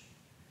message,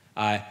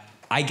 I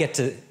get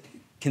to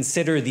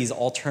consider these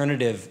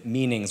alternative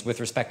meanings with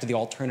respect to the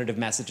alternative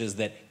messages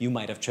that you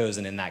might have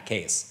chosen in that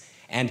case.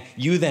 And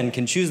you then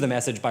can choose the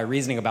message by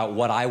reasoning about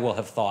what I will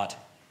have thought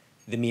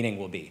the meaning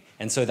will be.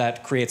 And so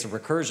that creates a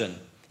recursion.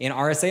 In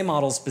RSA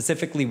models,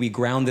 specifically, we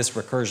ground this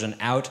recursion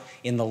out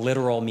in the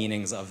literal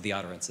meanings of the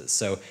utterances.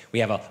 So we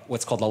have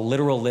what's called a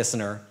literal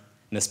listener,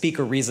 and the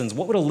speaker reasons,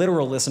 what would a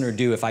literal listener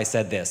do if I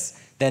said this?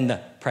 Then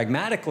the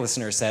pragmatic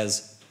listener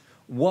says,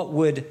 what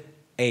would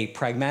a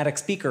pragmatic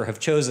speaker have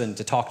chosen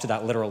to talk to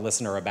that literal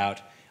listener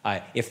about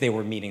if they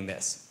were meaning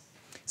this?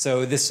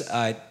 So this,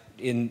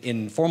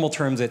 in formal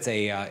terms, it's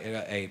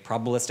a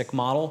probabilistic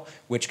model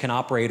which can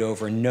operate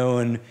over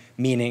known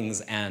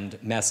meanings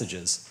and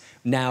messages.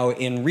 Now,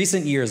 in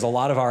recent years, a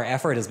lot of our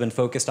effort has been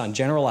focused on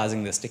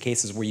generalizing this to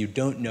cases where you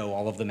don't know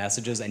all of the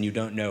messages and you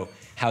don't know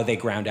how they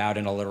ground out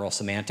in a literal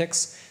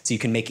semantics. So you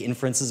can make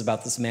inferences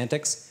about the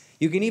semantics.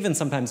 You can even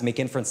sometimes make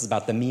inferences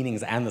about the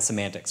meanings and the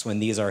semantics when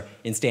these are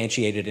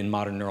instantiated in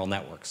modern neural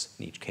networks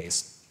in each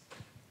case.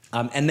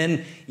 And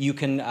then you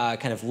can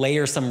kind of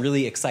layer some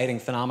really exciting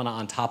phenomena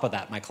on top of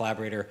that. My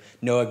collaborator,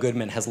 Noah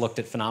Goodman, has looked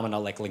at phenomena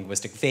like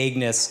linguistic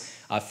vagueness,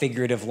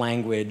 figurative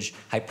language,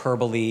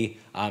 hyperbole.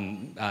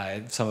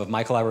 Some of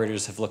my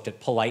collaborators have looked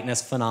at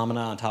politeness phenomena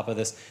on top of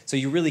this. So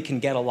you really can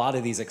get a lot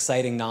of these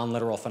exciting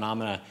non-literal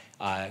phenomena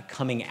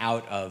coming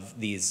out of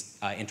these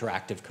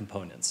interactive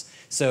components.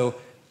 So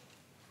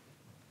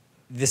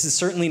this is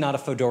certainly not a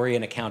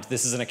Fodorian account.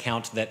 This is an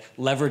account that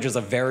leverages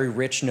a very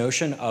rich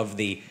notion of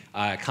the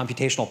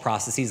computational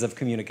processes of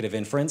communicative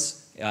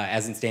inference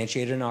as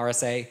instantiated in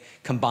RSA,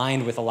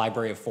 combined with a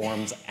library of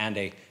forms and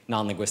a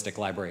non-linguistic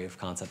library of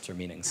concepts or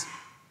meanings.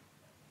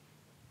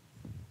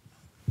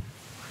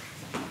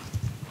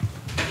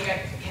 Can you hear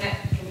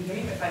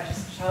me? if I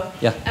just show.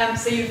 Yeah.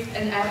 So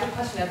and I have a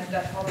question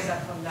that follows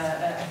up from the,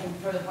 I think,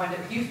 further point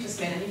that you've just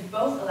made, and you've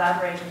both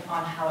elaborated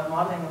on how a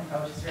modeling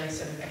approach has really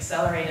sort of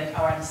accelerated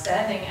our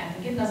understanding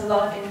and given us a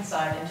lot of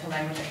insight into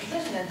language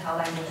acquisition and how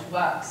language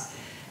works.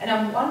 And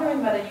I'm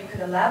wondering whether you could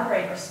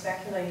elaborate or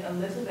speculate a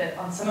little bit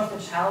on some of the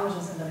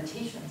challenges and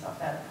limitations of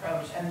that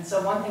approach. And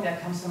so one thing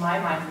that comes to my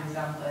mind, for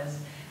example, is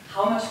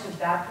how much could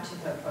that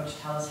particular approach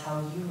tell us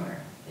how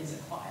humor is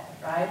acquired,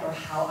 right? Or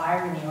how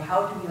irony, or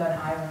how do we learn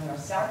irony or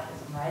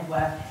sarcasm, right?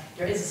 Where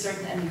there is a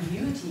certain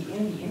ambiguity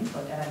in the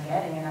input that I'm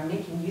getting, and I'm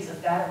making use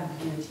of that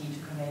ambiguity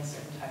to convey a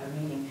certain type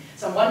of meaning.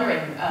 So I'm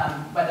wondering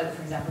whether,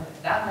 for example,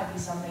 that might be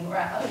something, or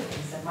other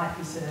things that might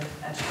be sort of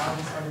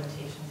challenges or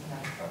limitations in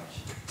that approach.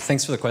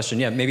 Thanks for the question.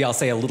 Yeah, maybe I'll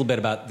say a little bit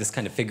about this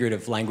kind of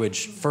figurative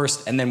language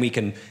first, and then we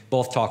can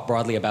both talk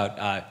broadly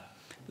about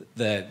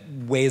the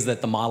ways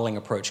that the modeling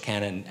approach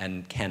can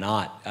and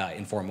cannot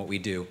inform what we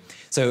do.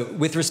 So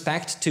with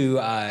respect to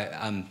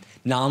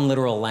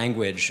non-literal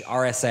language,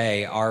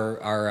 RSA,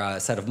 our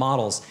set of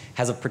models,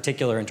 has a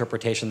particular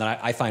interpretation that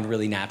I find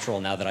really natural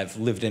now that I've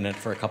lived in it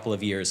for a couple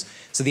of years.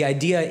 So the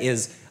idea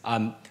is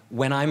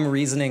when I'm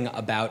reasoning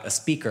about a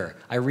speaker,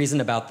 I reason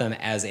about them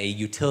as a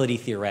utility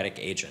theoretic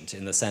agent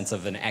in the sense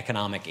of an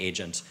economic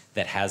agent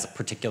that has a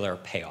particular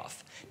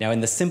payoff. Now,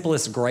 in the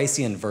simplest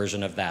Gricean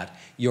version of that,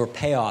 your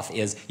payoff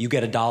is you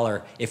get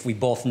 $1 if we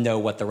both know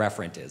what the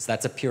referent is.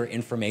 That's a pure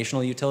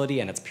informational utility,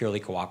 and it's purely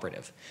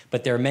cooperative.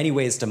 But there are many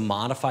ways to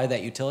modify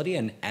that utility,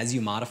 and as you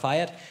modify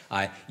it,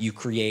 you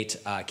create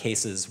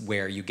cases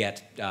where you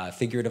get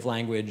figurative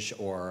language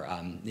or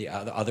the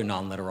other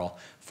non-literal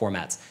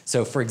formats.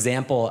 So, for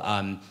example,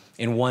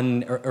 in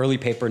one early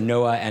paper,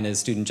 Noah and his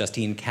student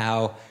Justine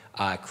Cao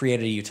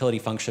created a utility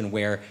function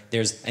where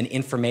there's an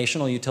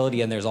informational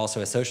utility and there's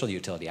also a social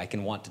utility. I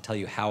can want to tell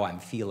you how I'm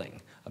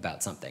feeling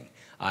about something.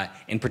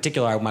 In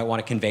particular, I might want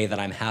to convey that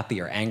I'm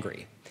happy or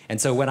angry. And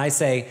so when I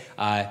say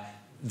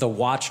the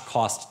watch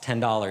cost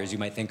 $10, you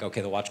might think,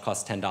 okay, the watch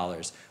costs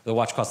 $10. The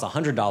watch costs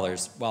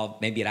 $100. Well,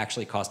 maybe it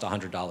actually cost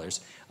 $100.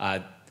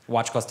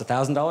 Watch cost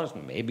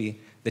 $1,000? Maybe.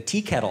 The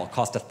tea kettle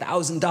cost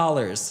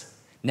 $1,000.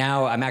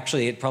 Now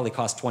it probably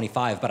cost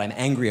 $25, but I'm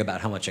angry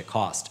about how much it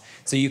cost.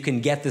 So you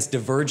can get this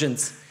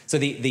divergence. So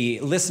the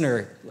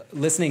listener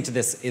listening to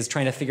this is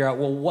trying to figure out,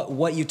 well,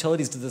 what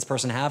utilities does this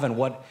person have, and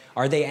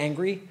are they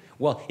angry?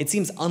 Well, it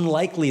seems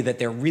unlikely that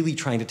they're really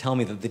trying to tell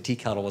me that the tea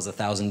kettle was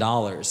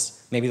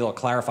 $1,000. Maybe they'll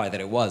clarify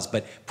that it was,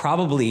 but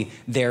probably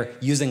they're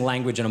using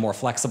language in a more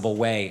flexible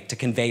way to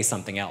convey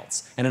something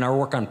else. And in our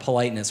work on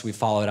politeness, we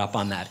followed up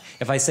on that.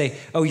 If I say,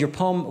 oh, your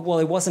poem, well,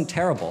 it wasn't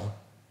terrible.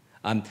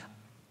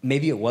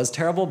 Maybe it was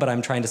terrible, but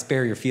I'm trying to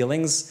spare your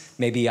feelings.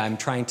 Maybe I'm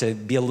trying to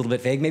be a little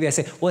bit vague. Maybe I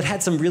say, well, it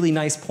had some really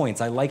nice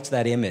points. I liked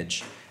that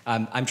image.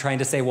 I'm trying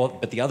to say, well,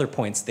 but the other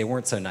points, they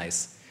weren't so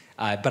nice.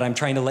 But I'm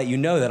trying to let you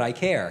know that I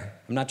care.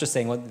 I'm not just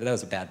saying, well, that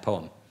was a bad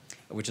poem,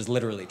 which is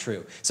literally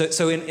true.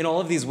 So in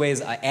all of these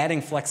ways,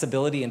 adding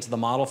flexibility into the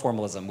model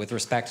formalism with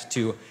respect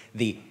to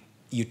the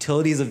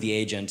utilities of the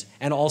agent,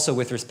 and also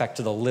with respect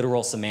to the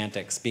literal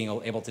semantics,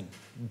 being able to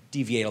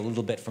deviate a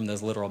little bit from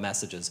those literal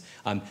messages.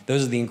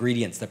 Those are the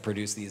ingredients that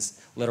produce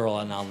these literal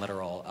and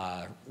non-literal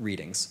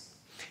readings.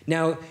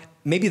 Now,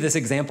 maybe this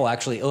example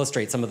actually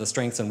illustrates some of the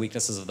strengths and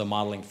weaknesses of the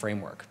modeling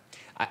framework.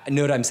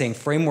 Note I'm saying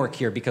framework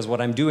here because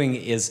what I'm doing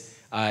is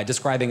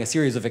describing a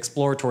series of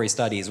exploratory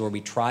studies where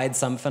we tried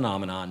some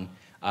phenomenon.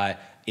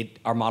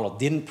 Our model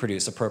didn't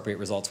produce appropriate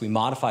results. We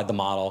modified the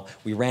model.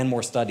 We ran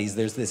more studies.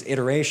 There's this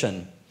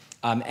iteration.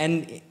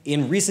 And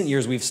in recent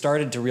years, we've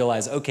started to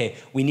realize, okay,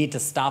 we need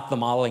to stop the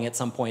modeling at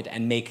some point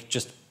and make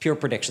just pure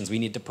predictions. We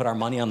need to put our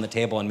money on the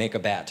table and make a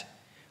bet.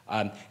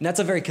 And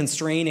that's a very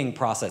constraining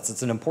process.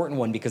 It's an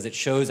important one because it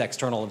shows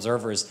external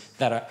observers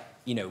that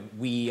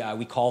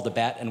we called a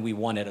bet and we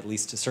won it, at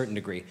least to a certain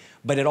degree.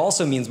 But it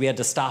also means we had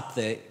to stop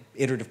the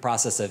iterative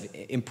process of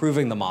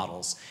improving the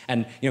models.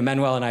 And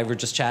Manuel and I were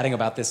just chatting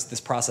about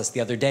this process the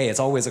other day. It's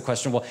always a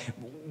question, well,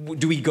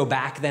 do we go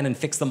back then and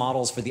fix the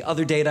models for the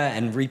other data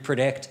and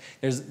repredict?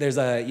 There's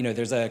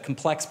a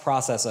complex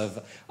process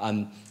of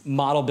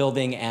model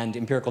building and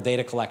empirical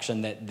data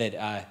collection that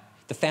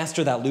the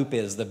faster that loop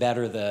is, the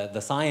better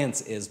the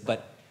science is,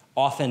 but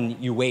often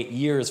you wait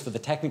years for the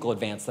technical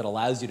advance that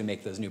allows you to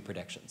make those new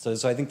predictions.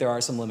 So I think there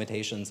are some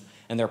limitations,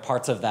 and there are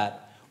parts of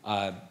that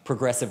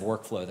progressive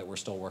workflow that we're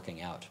still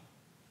working out.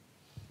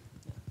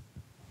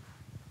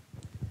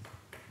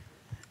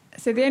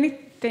 So the only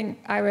thing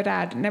I would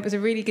add, and that was a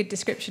really good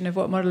description of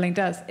what modeling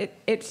does,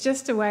 it's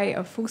just a way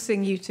of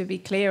forcing you to be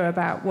clear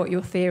about what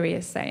your theory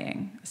is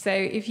saying. So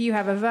if you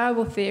have a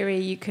verbal theory,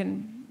 you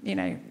can,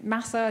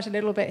 massage a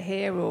little bit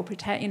here or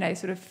pretend,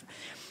 sort of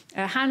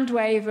a hand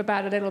wave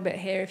about a little bit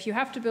here. If you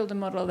have to build a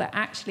model that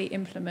actually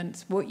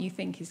implements what you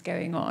think is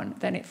going on,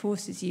 then it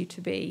forces you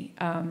to be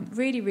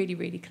really, really,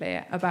 really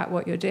clear about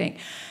what you're doing.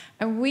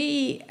 And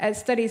we, as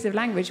studies of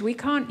language, we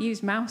can't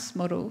use mouse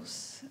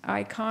models.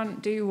 I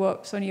can't do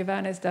what Sonja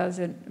Werners does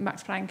and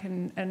Max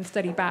Planck and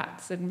study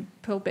bats and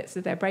pull bits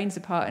of their brains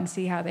apart and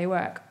see how they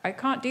work. I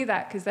can't do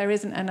that because there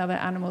isn't another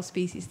animal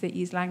species that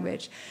use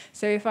language.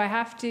 So if I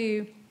have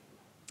to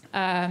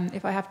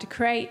if I have to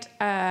create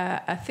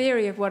a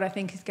theory of what I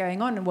think is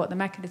going on and what the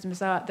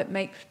mechanisms are that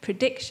make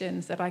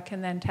predictions that I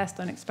can then test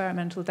on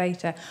experimental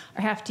data,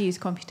 I have to use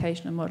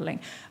computational modeling.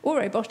 Or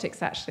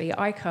robotics, actually.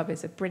 iCub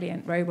is a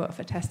brilliant robot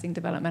for testing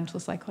developmental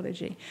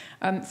psychology.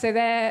 So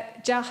they're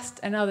just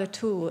another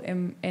tool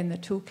in the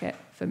toolkit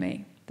for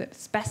me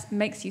that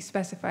makes you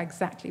specify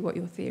exactly what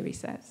your theory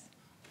says.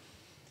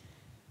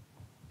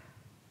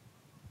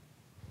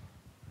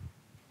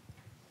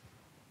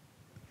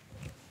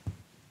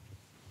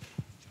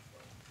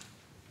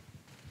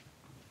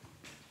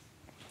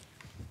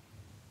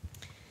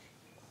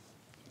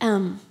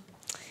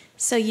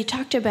 So you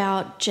talked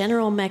about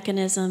general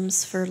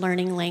mechanisms for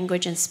learning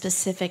language and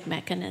specific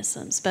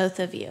mechanisms, both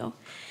of you.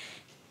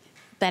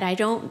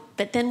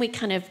 But then we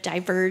kind of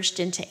diverged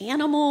into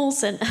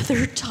animals and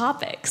other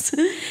topics.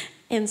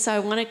 And so I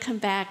want to come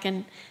back,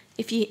 and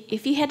if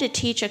you had to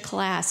teach a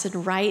class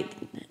and write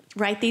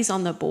these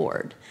on the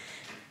board,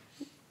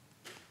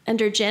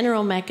 under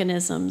general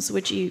mechanisms,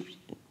 what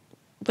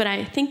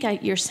I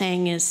think you're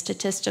saying is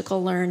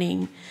statistical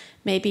learning,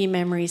 maybe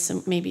memory,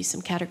 maybe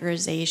some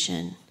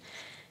categorization.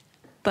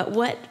 But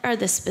what are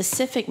the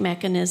specific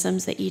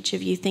mechanisms that each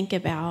of you think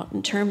about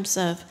in terms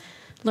of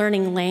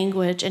learning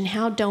language, and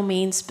how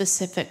domain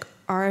specific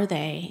are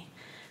they?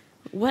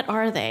 What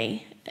are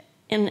they?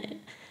 And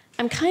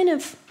I'm kind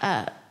of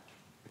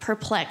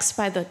perplexed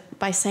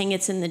by saying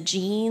it's in the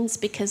genes,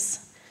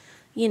 because,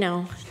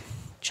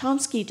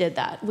 Chomsky did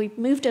that. We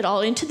moved it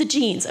all into the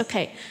genes.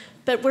 Okay,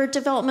 but we're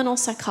developmental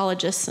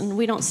psychologists and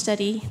we don't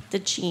study the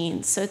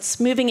genes, so it's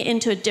moving it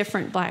into a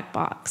different black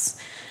box.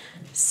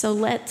 So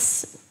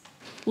let's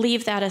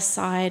leave that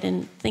aside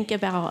and think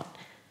about,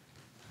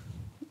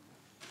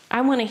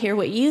 I want to hear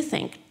what you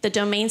think the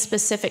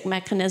domain-specific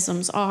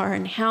mechanisms are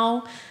and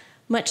how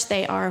much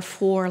they are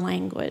for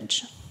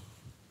language.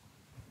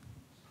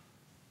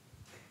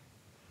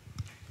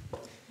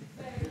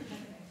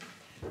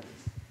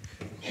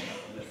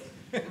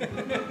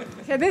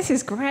 So this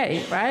is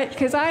great, right?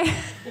 Because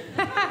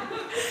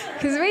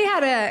we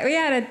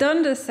had a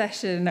Dundas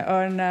session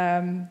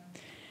on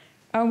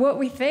what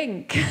we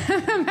think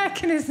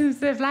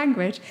mechanisms of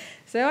language.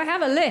 So I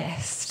have a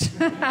list.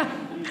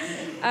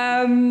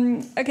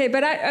 Okay,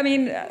 but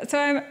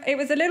it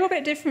was a little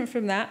bit different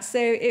from that. So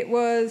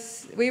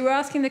we were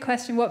asking the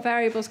question, what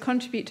variables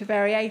contribute to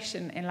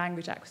variation in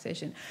language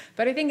acquisition?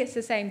 But I think it's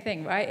the same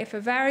thing, right? If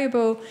a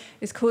variable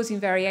is causing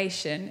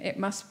variation, it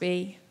must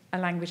be a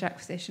language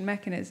acquisition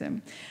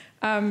mechanism.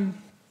 And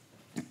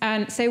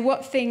so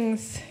what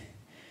things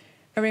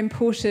are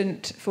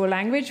important for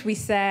language? We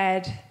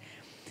said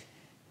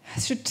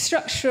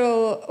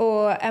structural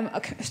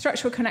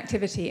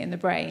connectivity in the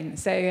brain.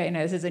 So,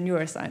 this is a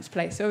neuroscience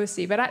place,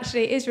 obviously, but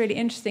actually it is really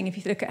interesting if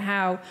you look at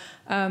how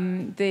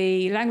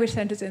the language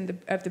centers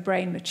of the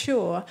brain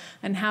mature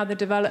and how the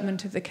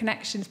development of the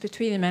connections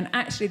between them and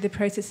actually the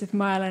process of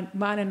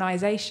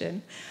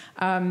myelinization.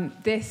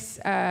 This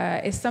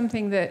is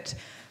something that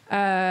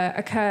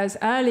occurs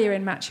earlier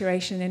in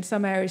maturation in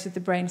some areas of the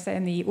brain, say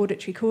in the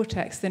auditory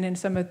cortex, than in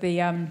some of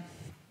the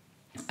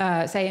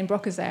say in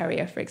Broca's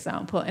area, for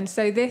example. And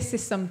so this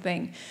is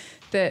something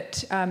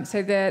that,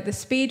 so the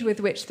speed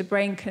with which the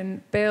brain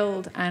can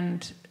build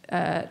and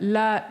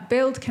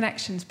build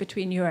connections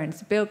between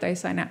neurons, build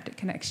those synaptic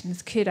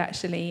connections, could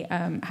actually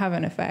have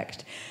an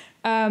effect.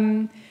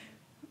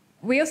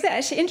 We also,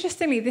 actually,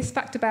 interestingly, this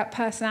fact about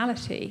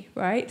personality,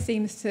 right,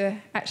 seems to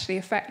actually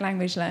affect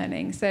language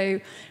learning.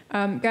 So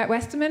Gert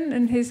Westerman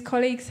and his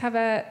colleagues have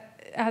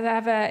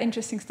an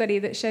interesting study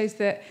that shows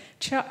that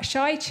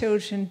shy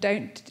children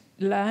don't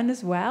learn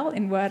as well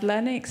in word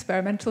learning,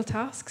 experimental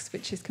tasks,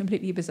 which is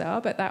completely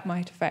bizarre, but that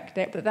might affect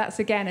it. But that's,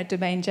 again, a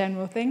domain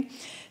general thing.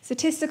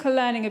 Statistical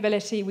learning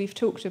ability we've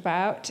talked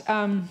about.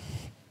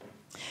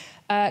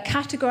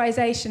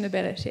 Categorization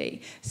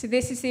ability. So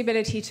this is the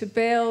ability to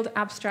build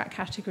abstract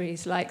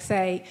categories, like,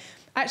 say,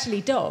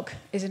 actually dog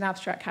is an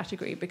abstract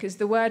category because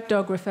the word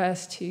dog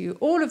refers to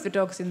all of the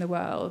dogs in the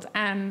world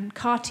and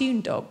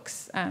cartoon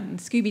dogs and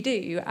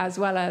Scooby-Doo, as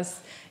well as,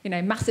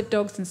 massive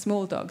dogs and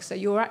small dogs. So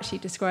you're actually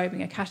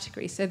describing a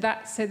category. So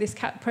this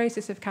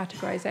process of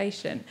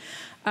categorization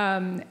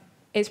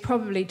is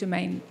probably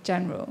domain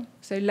general.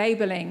 So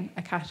labeling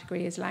a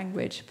category is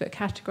language, but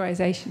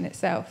categorization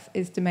itself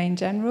is domain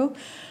general.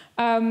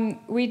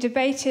 We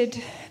debated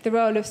the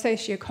role of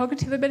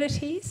socio-cognitive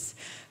abilities.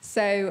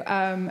 So,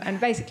 and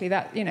basically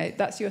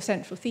that's your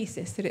central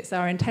thesis, that it's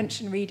our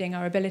intention reading,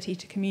 our ability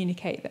to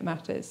communicate that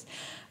matters.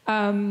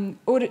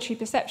 Auditory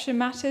perception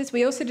matters.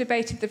 We also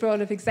debated the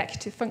role of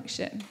executive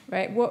function,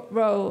 right? What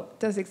role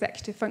does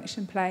executive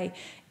function play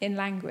in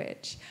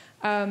language?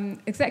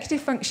 Executive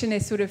function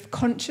is sort of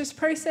conscious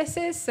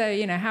processes,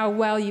 so how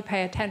well you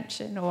pay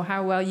attention or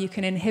how well you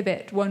can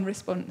inhibit one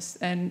response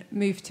and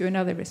move to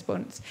another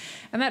response.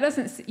 And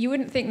that you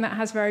wouldn't think that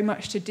has very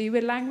much to do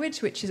with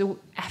language, which is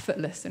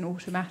effortless and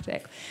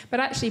automatic. But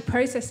actually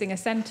processing a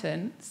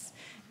sentence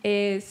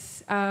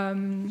is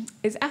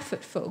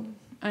effortful.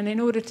 And in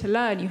order to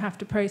learn, you have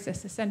to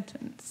process a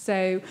sentence.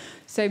 So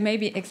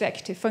maybe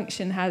executive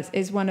function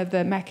is one of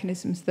the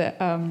mechanisms that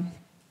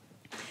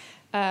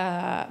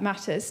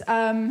matters.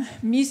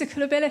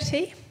 Musical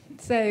ability,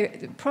 so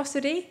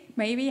prosody,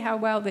 maybe how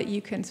well that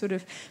you can sort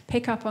of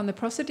pick up on the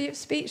prosody of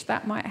speech,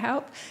 that might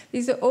help.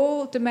 These are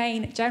all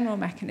domain general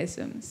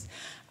mechanisms.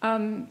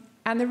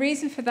 And the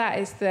reason for that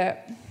is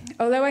that,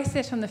 although I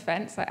sit on the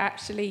fence, I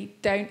actually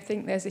don't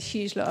think there's a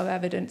huge lot of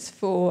evidence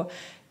for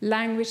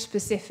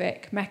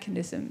language-specific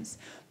mechanisms,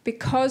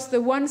 because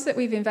the ones that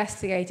we've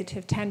investigated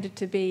have tended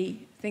to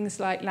be things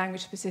like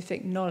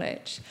language-specific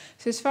knowledge.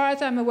 So as far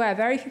as I'm aware,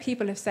 very few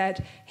people have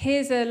said,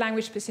 here's a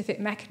language-specific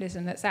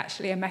mechanism that's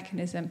actually a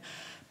mechanism.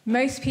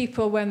 Most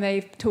people, when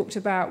they've talked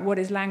about what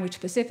is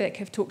language-specific,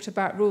 have talked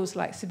about rules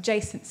like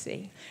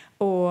subjacency,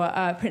 or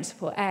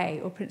principle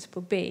A, or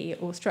principle B,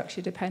 or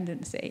structure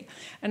dependency.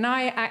 And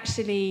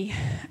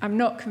I'm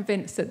not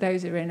convinced that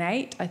those are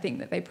innate. I think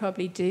that they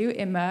probably do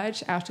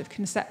emerge out of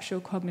conceptual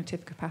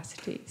cognitive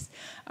capacities.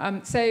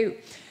 So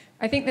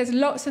I think there's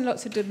lots and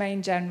lots of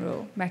domain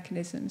general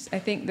mechanisms. I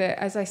think that,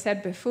 as I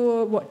said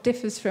before, what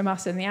differs from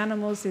us and the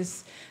animals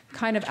is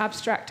kind of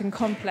abstract and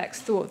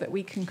complex thought that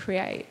we can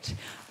create.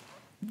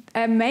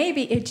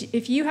 Maybe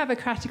if you have a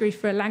category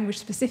for a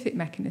language-specific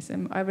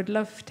mequism, I would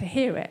love to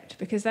hear it,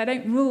 because I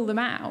don't rule them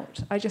out.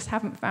 I just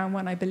haven't found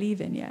one I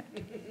believe in yet.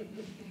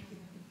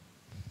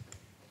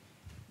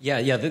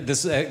 Yeah,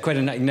 this is quite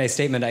a nice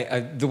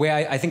statement. The way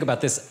I think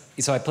about this,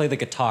 so I play the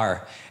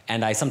guitar,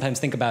 and I sometimes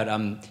think about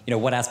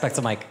what aspects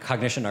of my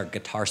cognition are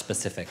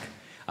guitar-specific.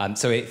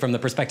 So from the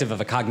perspective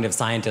of a cognitive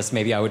scientist,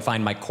 maybe I would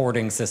find my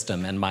chording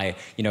system and my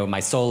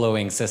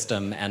soloing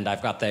system, and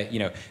I've got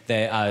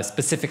the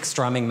specific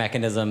strumming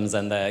mechanisms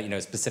and the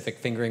specific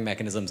fingering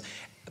mechanisms.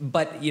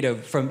 But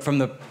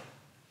from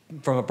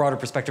a broader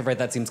perspective, right,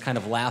 that seems kind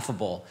of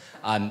laughable.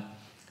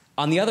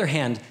 On the other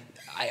hand,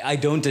 I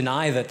don't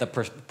deny that the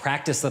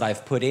practice that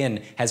I've put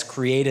in has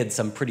created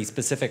some pretty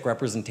specific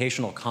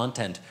representational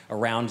content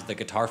around the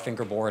guitar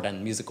fingerboard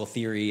and musical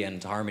theory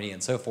and harmony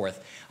and so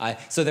forth.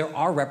 So there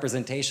are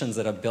representations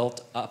that are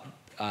built up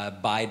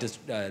by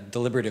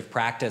deliberative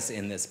practice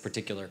in this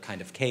particular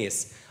kind of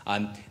case.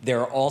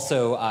 There are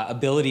also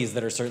abilities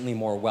that are certainly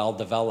more well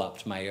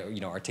developed, my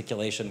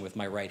articulation with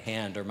my right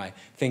hand or my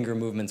finger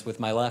movements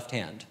with my left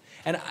hand.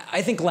 And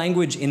I think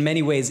language in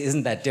many ways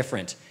isn't that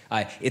different.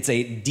 It's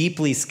a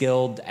deeply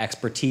skilled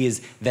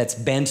expertise that's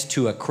bent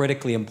to a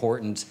critically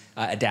important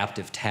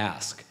adaptive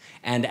task.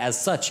 And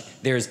as such,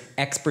 there's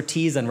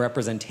expertise and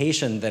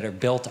representation that are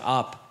built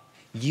up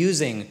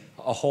using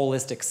a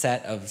holistic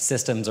set of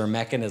systems or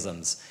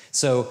mechanisms.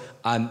 So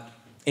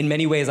in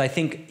many ways, I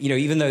think,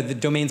 even though the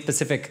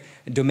domain-specific,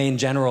 domain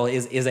general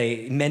is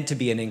meant to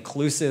be an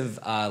inclusive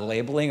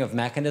labeling of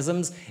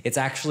mechanisms, it's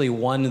actually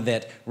one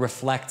that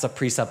reflects a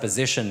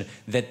presupposition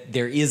that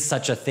there is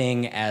such a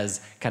thing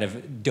as kind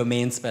of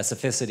domain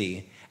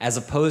specificity, as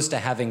opposed to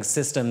having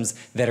systems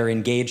that are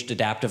engaged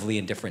adaptively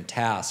in different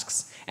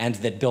tasks and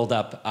that build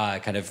up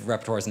kind of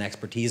repertoires and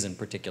expertise in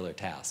particular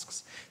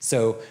tasks.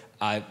 So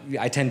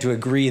I tend to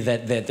agree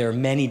that there are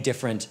many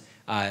different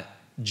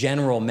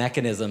general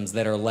mechanisms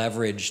that are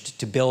leveraged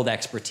to build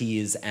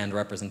expertise and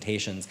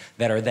representations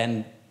that are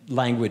then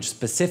language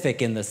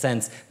specific in the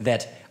sense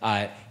that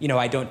I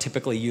don't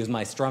typically use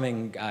my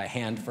strumming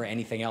hand for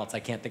anything else.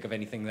 I can't think of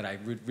anything that I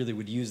really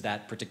would use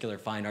that particular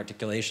fine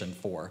articulation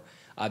for.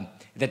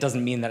 That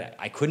doesn't mean that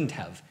I couldn't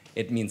have.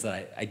 It means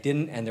that I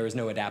didn't, and there was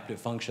no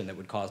adaptive function that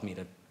would cause me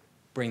to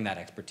bring that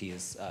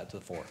expertise to the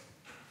fore.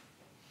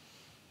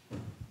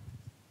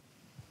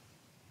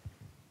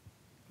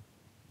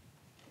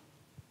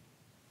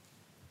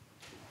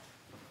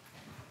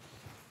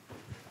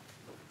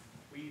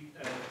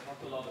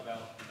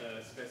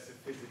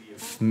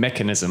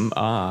 Mechanism,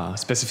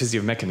 specificity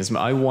of mechanism.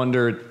 I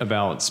wondered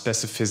about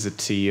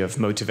specificity of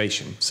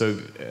motivation. So,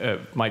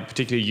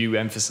 particularly you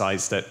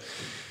emphasized that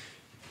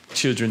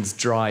children's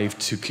drive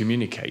to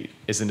communicate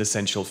is an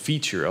essential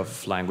feature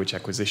of language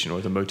acquisition, or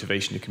the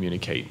motivation to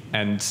communicate.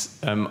 And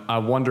I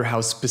wonder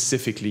how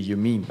specifically you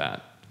mean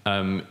that.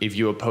 If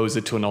you oppose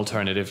it to an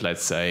alternative,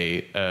 let's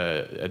say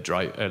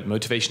a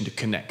motivation to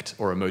connect,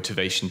 or a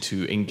motivation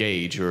to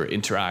engage or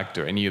interact,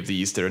 or any of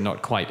these that are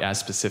not quite as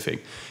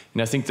specific.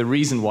 And I think the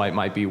reason why it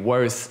might be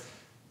worth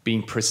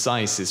being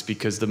precise is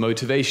because the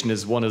motivation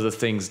is one of the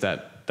things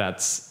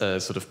that's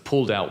sort of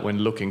pulled out when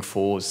looking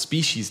for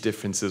species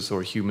differences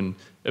or human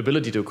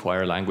ability to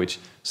acquire language.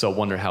 So I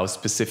wonder how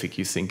specific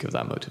you think of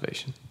that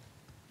motivation.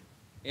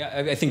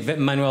 Yeah, I think that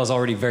Manuel has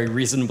already very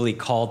reasonably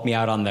called me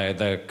out on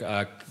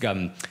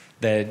the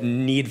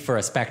need for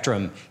a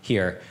spectrum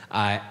here.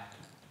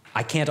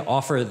 I can't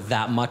offer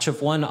that much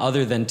of one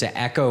other than to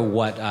echo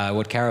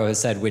what Caro has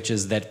said, which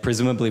is that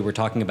presumably we're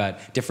talking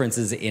about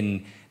differences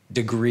in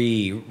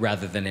degree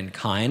rather than in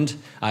kind.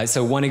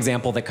 So one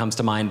example that comes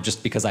to mind,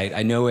 just because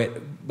I know it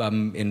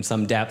in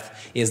some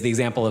depth, is the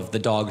example of the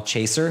dog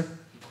Chaser.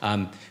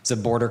 It's a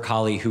border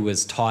collie who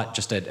was taught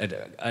just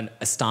an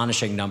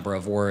astonishing number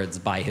of words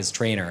by his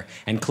trainer.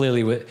 And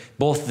clearly,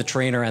 both the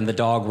trainer and the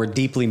dog were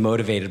deeply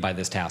motivated by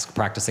this task,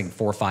 practicing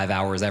 4 or 5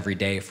 hours every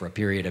day for a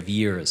period of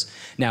years.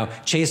 Now,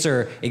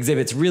 Chaser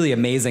exhibits really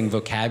amazing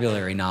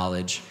vocabulary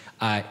knowledge.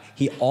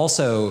 He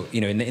also,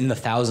 in the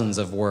thousands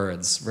of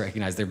words,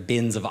 recognized there are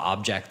bins of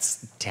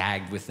objects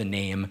tagged with the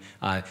name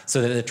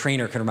so that the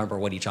trainer can remember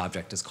what each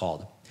object is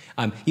called.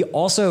 He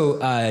also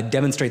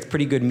demonstrates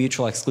pretty good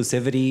mutual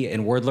exclusivity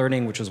in word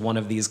learning, which was one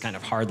of these kind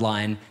of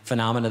hardline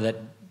phenomena that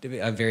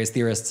various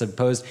theorists have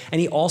posed. And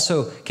he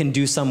also can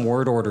do some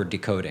word order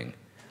decoding,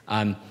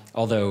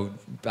 although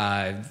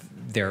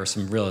there are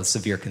some real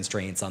severe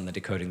constraints on the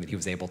decoding that he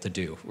was able to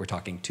do. We're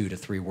talking 2 to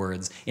 3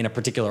 words in a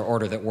particular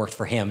order that worked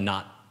for him,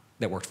 not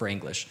that worked for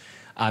English.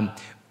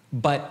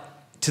 But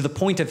to the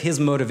point of his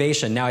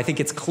motivation, now I think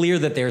it's clear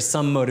that there's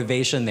some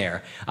motivation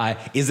there.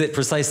 Is it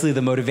precisely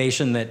the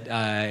motivation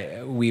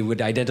that we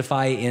would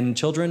identify in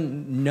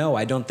children? No,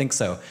 I don't think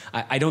so.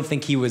 I don't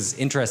think he was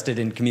interested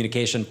in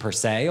communication per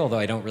se, although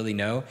I don't really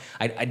know.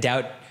 I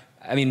doubt,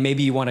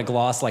 maybe you want to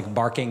gloss like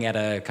barking at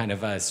a kind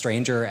of a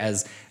stranger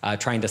as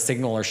trying to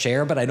signal or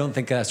share, but I don't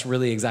think that's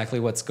really exactly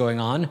what's going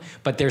on.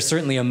 But there's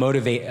certainly a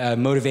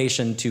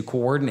motivation to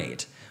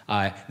coordinate.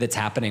 That's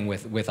happening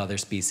with other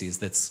species.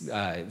 That's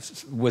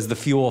was the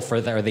fuel for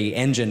or the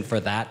engine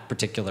for that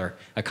particular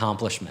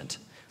accomplishment.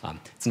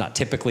 It's not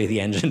typically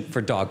the engine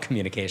for dog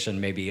communication,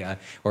 maybe,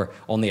 or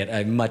only at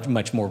a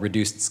much more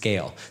reduced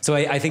scale. So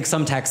I think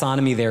some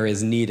taxonomy there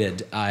is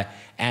needed,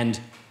 and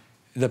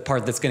the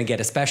part that's going to get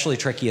especially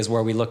tricky is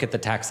where we look at the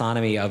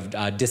taxonomy of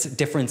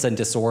difference and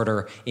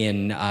disorder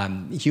in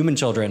human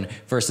children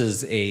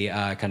versus a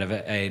kind of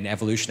an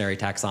evolutionary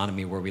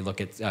taxonomy where we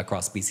look at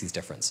cross-species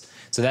difference.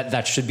 So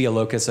that should be a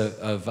locus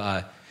of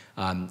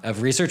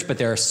research, but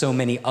there are so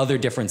many other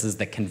differences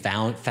that can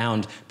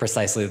found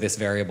precisely this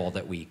variable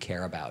that we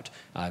care about.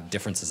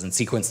 Differences in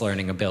sequence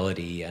learning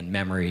ability and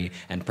memory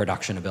and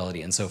production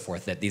ability and so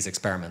forth, that these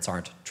experiments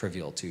aren't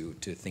trivial to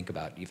think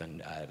about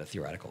even at a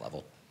theoretical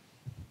level.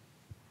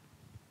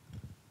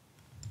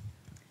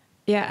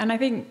 Yeah, and I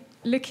think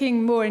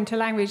looking more into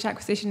language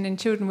acquisition in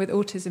children with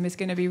autism is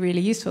going to be really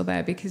useful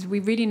there, because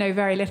we really know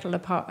very little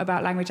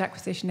about language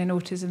acquisition in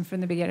autism from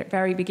the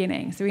very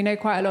beginning. So we know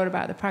quite a lot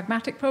about the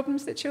pragmatic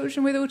problems that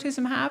children with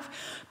autism have,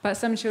 but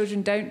some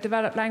children don't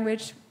develop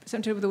language,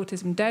 some children with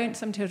autism don't,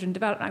 some children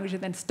develop language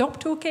and then stop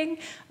talking.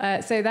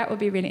 So that would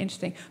be really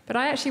interesting. But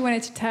I actually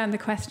wanted to turn the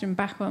question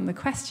back on the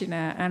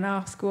questioner and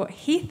ask what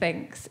he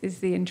thinks is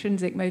the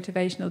intrinsic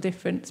motivational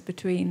difference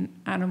between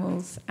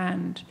animals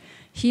and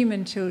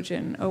human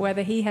children, or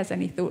whether he has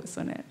any thoughts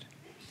on it.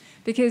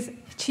 Because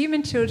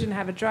human children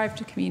have a drive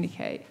to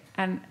communicate,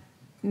 and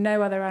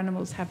no other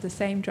animals have the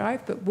same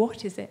drive, but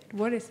what is it?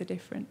 What is the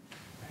difference?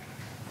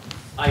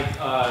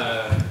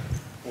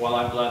 Well,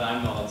 I'm glad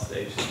I'm not on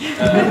stage.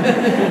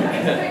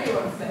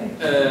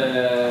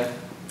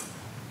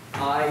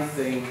 I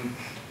think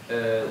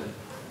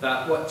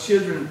that what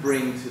children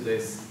bring to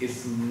this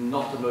is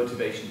not the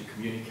motivation to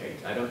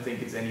communicate. I don't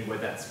think it's anywhere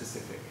that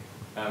specific.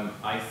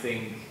 I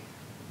think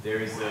there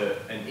is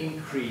an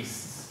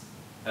increased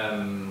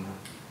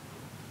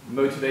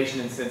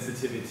motivation and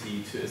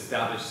sensitivity to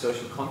establish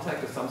social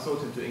contact of some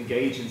sort and to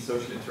engage in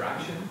social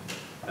interaction.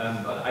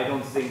 But I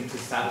don't think to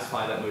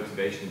satisfy that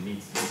motivation it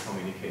needs to be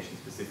communication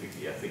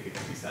specifically. I think it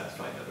can be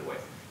satisfied in other ways.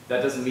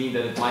 That doesn't mean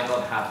that it might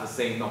not have the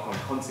same knock-on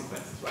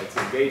consequences, right?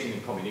 So engaging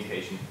in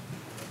communication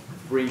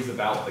brings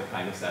about the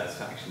kind of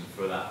satisfaction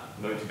for that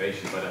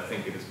motivation, but I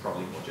think it is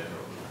probably more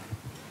general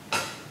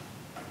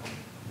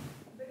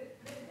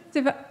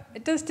than that.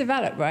 It does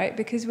develop, right?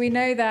 Because we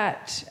know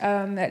that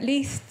at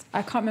least,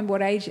 I can't remember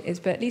what age it is,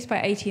 but at least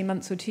by 18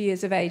 months or 2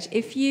 years of age,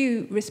 if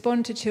you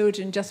respond to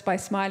children just by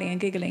smiling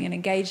and giggling and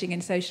engaging in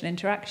social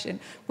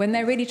interaction, when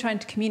they're really trying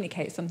to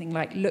communicate something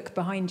like look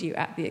behind you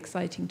at the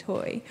exciting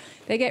toy,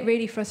 they get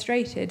really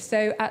frustrated.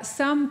 So at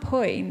some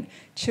point,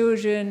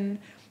 children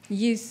are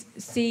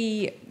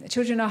using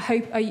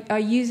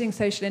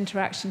social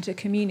interaction to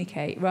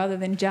communicate rather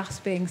than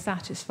just being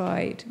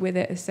satisfied with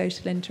it as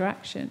social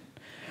interaction.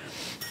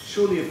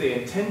 Surely if they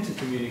intend to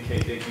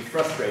communicate, they'd be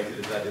frustrated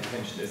if that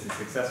intention isn't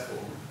successful.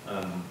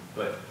 And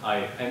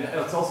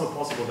it's also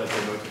possible that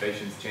their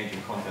motivation is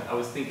changing content. I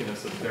was thinking of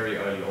sort of very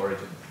early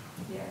origins.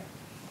 Yeah.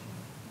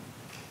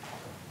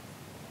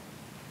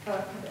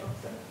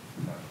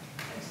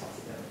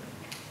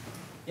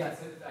 Yeah,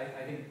 so I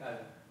think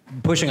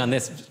pushing on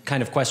this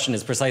kind of question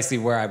is precisely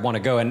where I want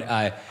to go. And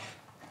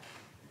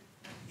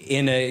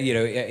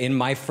in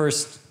my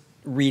first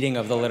reading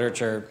of the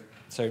literature,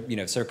 so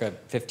circa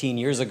 15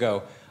 years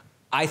ago,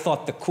 I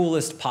thought the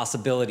coolest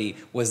possibility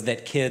was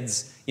that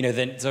kids,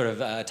 the sort of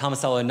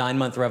Tomasello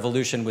 9-month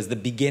revolution was the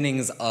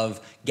beginnings of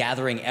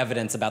gathering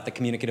evidence about the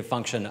communicative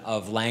function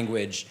of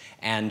language,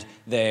 and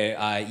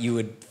you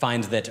would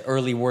find that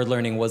early word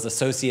learning was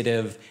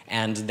associative,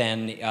 and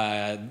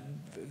then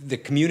the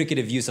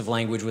communicative use of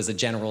language was a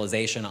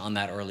generalization on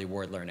that early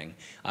word learning.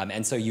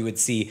 And so you would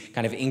see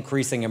kind of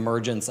increasing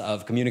emergence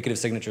of communicative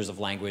signatures of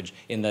language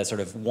in the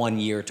sort of 1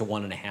 year to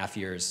 1.5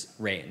 years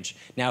range.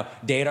 Now,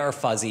 data are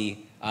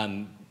fuzzy.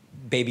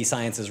 Baby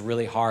science is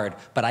really hard,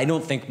 but I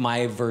don't think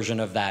my version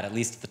of that, at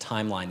least the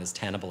timeline, is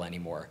tenable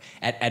anymore.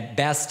 At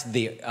best,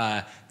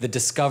 the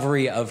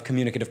discovery of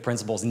communicative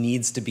principles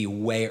needs to be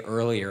way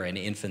earlier in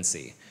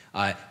infancy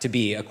to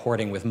be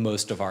according with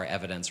most of our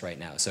evidence right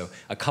now. So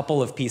a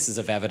couple of pieces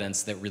of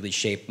evidence that really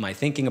shape my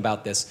thinking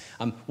about this.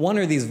 One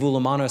are these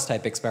Voulimanos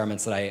type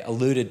experiments that I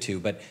alluded to,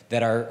 but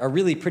that are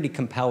really pretty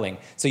compelling.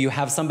 So you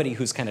have somebody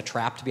who's kind of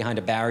trapped behind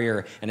a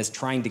barrier and is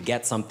trying to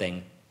get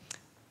something,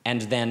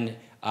 and then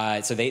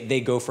so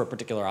they go for a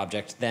particular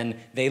object, then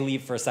they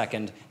leave for a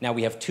second. Now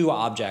we have two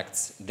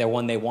objects, the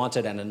one they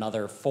wanted and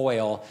another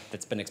foil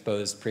that's been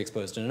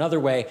pre-exposed in another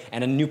way,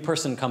 and a new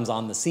person comes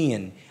on the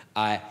scene,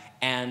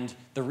 and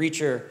the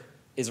reacher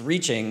is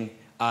reaching,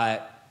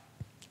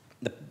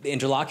 the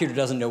interlocutor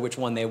doesn't know which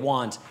one they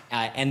want,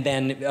 and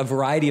then a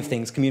variety of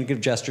things,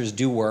 communicative gestures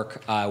do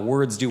work,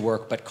 words do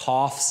work, but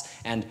coughs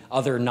and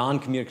other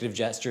non-communicative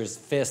gestures,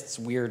 fists,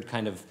 weird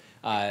kind of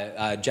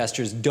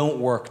gestures don't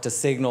work to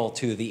signal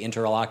to the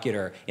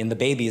interlocutor in the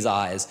baby's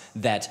eyes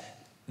that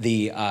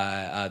the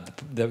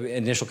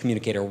initial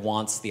communicator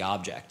wants the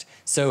object.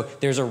 So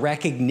there's a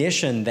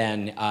recognition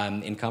then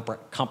in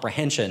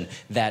comprehension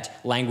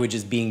that language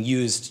is being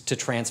used to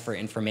transfer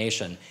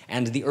information.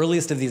 And the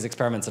earliest of these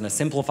experiments, and a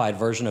simplified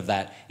version of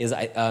that, is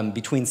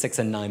between 6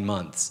 and 9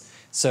 months.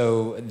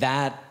 So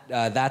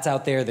that's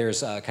out there.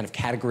 There's kind of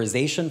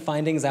categorization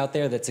findings out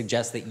there that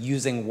suggest that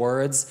using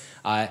words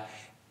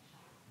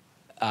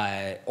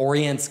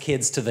orients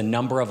kids to the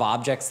number of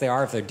objects they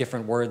are. If they're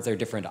different words, they're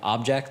different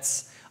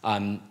objects.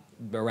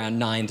 Around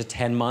 9 to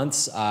 10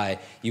 months,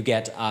 you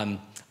get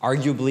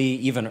arguably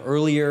even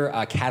earlier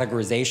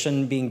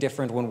categorization being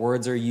different when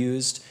words are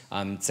used.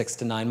 6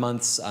 to 9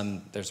 months,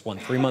 there's one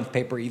 3-month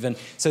paper even.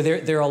 So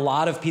there are a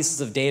lot of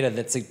pieces of data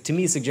that to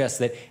me suggest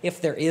that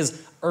if there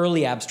is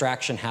early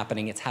abstraction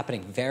happening, it's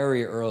happening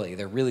very early.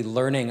 They're really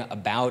learning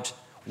about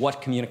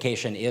what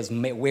communication is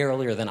way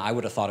earlier than I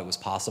would have thought it was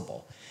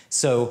possible.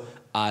 So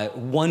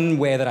one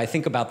way that I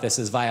think about this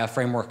is via a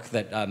framework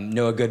that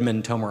Noah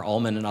Goodman, Tomer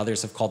Ullman, and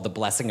others have called the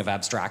blessing of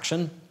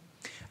abstraction.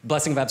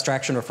 Blessing of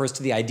abstraction refers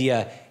to the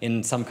idea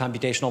in some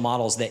computational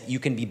models that you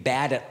can be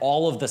bad at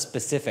all of the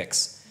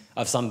specifics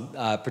of some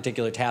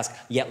particular task,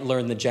 yet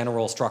learn the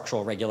general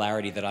structural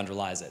regularity that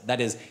underlies it.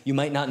 That is, you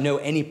might not know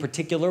any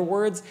particular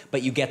words,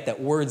 but you get that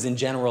words in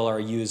general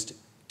are used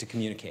to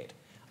communicate.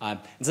 And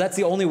so that's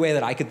the only way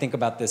that I could think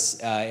about this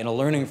in a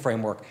learning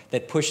framework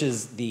that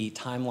pushes the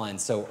timeline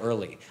so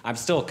early. I'm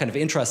still kind of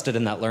interested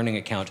in that learning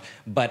account,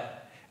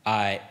 but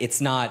it's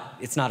not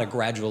a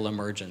gradual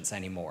emergence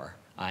anymore.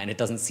 And it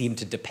doesn't seem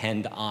to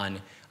depend on,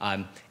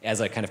 as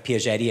a kind of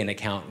Piagetian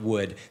account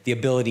would, the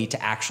ability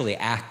to actually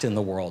act in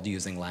the world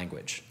using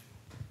language.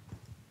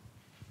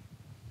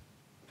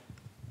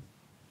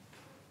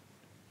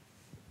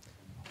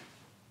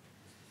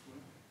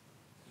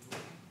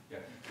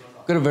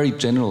 I've got a very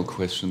general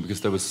question,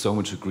 because there was so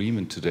much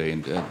agreement today,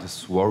 and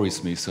this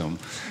worries me some.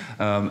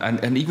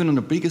 And even on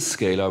a bigger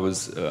scale, I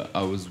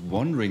was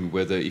wondering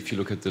whether, if you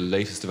look at the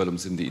latest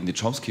developments in the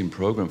Chomskyan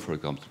program, for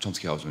example,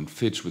 Chomsky, Hausman, and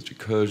Fitch with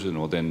recursion,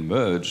 or then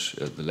merge,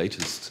 the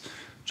latest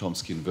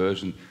Chomskyan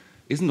version,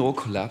 isn't all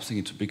collapsing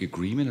into big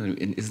agreement?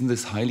 And isn't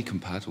this highly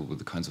compatible with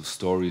the kinds of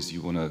stories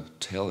you want to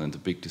tell, and the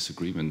big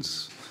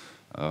disagreements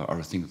are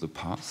a thing of the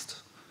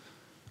past?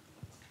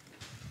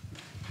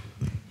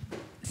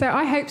 So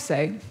I hope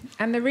so.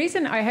 And the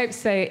reason I hope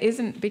so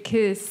isn't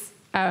because,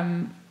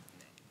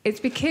 it's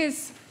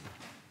because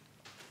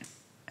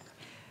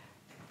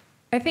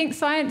I think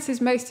science is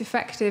most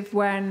effective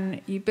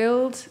when you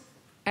build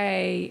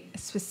an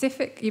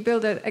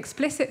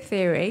explicit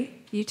theory,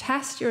 you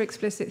test your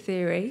explicit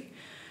theory,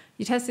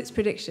 you test its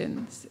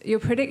predictions. Your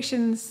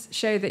predictions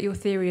show that your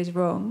theory is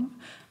wrong,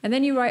 and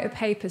then you write a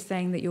paper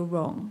saying that you're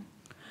wrong.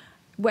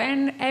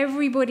 When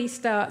everybody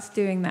starts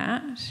doing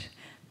that,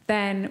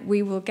 then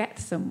we will get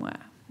somewhere.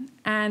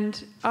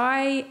 And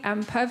I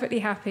am perfectly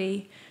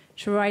happy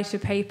to write a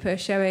paper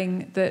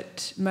showing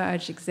that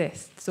merge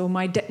exists, or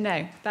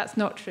no, that's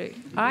not true.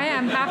 I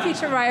am happy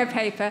to write a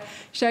paper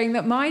showing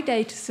that my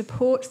data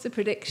supports the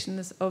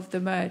predictions of the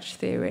merge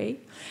theory.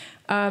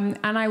 And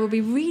I will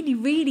be really,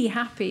 really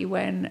happy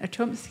when a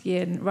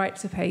Chomskyan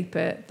writes a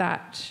paper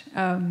that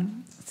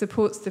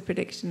supports the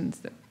predictions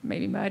that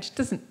maybe merge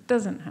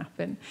doesn't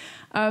happen.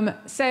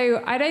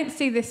 So I don't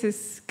see this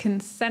as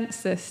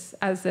consensus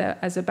as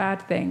a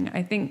bad thing.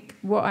 I think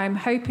what I'm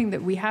hoping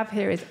that we have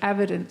here is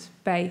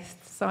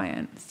evidence-based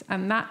science,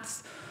 and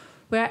that's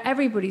where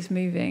everybody's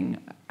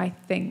moving, I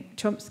think,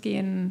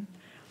 Chomskyan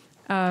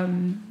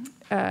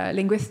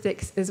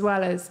linguistics as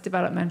well as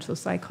developmental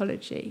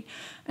psychology.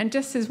 And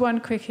just as one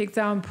quick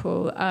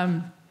example,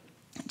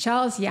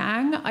 Charles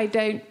Yang, I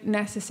don't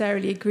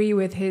necessarily agree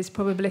with his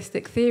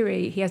probabilistic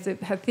theory. He has a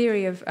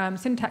theory of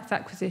syntax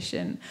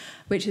acquisition,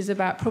 which is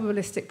about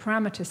probabilistic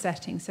parameter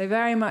setting, so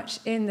very much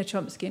in the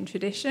Chomskyan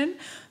tradition,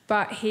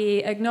 but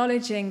he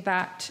acknowledging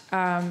that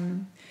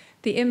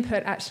the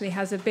input actually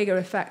has a bigger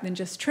effect than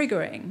just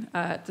triggering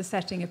the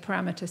setting of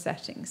parameter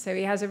settings. So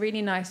he has a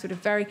really nice sort of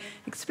very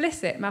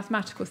explicit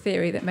mathematical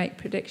theory that make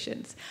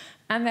predictions.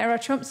 And there are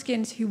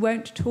Chomskyans who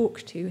won't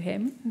talk to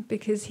him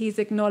because he's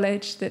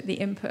acknowledged that the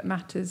input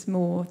matters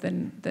more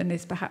than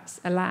is perhaps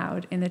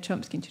allowed in the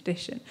Chomskyan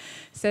tradition.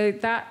 So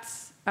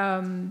that's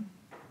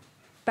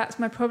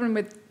my problem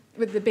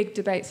with the big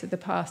debates of the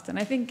past. And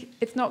I think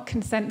it's not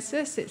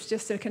consensus, it's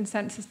just a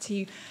consensus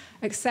to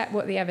accept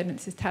what the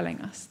evidence is telling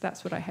us.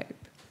 That's what I hope.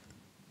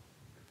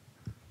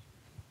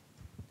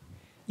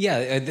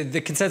 Yeah,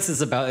 the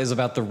consensus is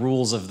about the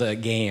rules of the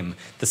game.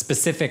 The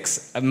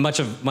specifics, much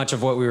of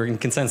what we were in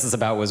consensus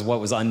about was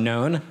what was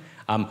unknown,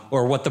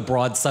 or what the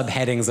broad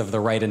subheadings of the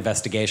right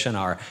investigation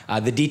are.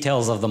 The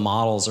details of the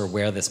models are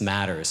where this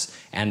matters.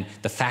 And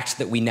the fact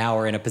that we now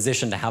are in a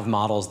position to have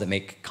models that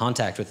make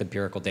contact with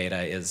empirical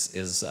data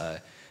is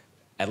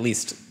at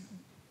least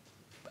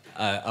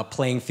a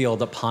playing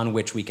field upon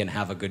which we can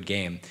have a good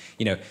game.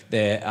 You know,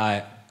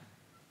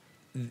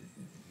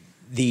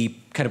 the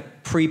kind of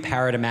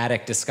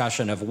pre-paradigmatic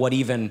discussion of what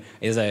even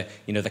is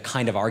the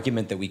kind of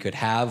argument that we could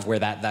have where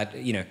that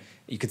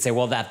you could say,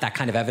 well, that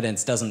kind of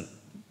evidence doesn't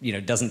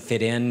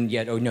fit in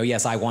yet. Oh no,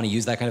 yes, I want to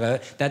use that kind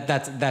of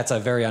evidence. That's a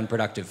very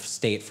unproductive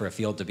state for a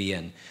field to be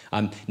in.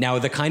 Now,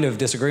 the kind of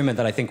disagreement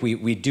that I think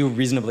we do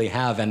reasonably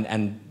have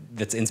and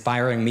that's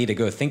inspiring me to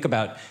go think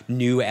about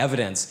new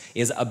evidence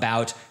is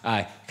about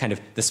kind of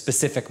the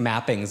specific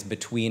mappings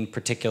between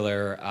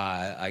particular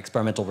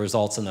experimental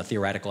results and the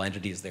theoretical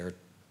entities they're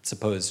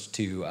supposed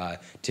to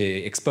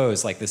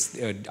expose, like this,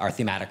 our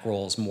thematic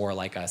roles more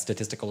like a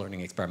statistical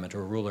learning experiment or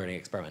a rule learning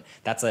experiment.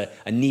 That's a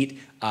neat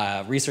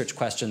research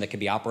question that can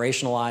be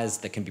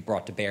operationalized, that can be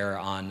brought to bear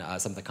on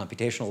some of the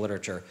computational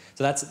literature.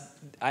 So that's,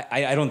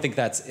 I don't think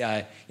that's,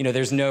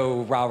 there's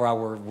no rah-rah,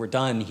 we're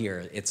done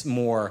here. It's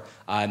more,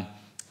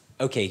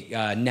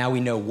 okay, now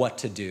we know what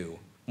to do,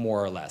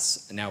 more or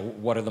less. Now,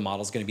 what are the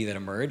models going to be that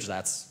emerge?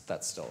 That's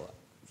still,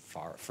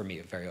 for me,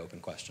 a very open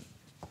question.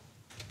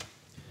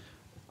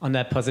 On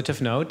that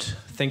positive note,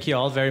 thank you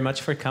all very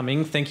much for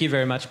coming. Thank you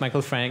very much,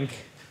 Michael Frank,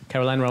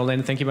 Caroline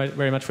Rowland. Thank you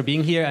very much for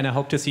being here, and I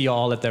hope to see you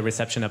all at the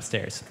reception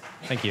upstairs.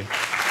 Thank you.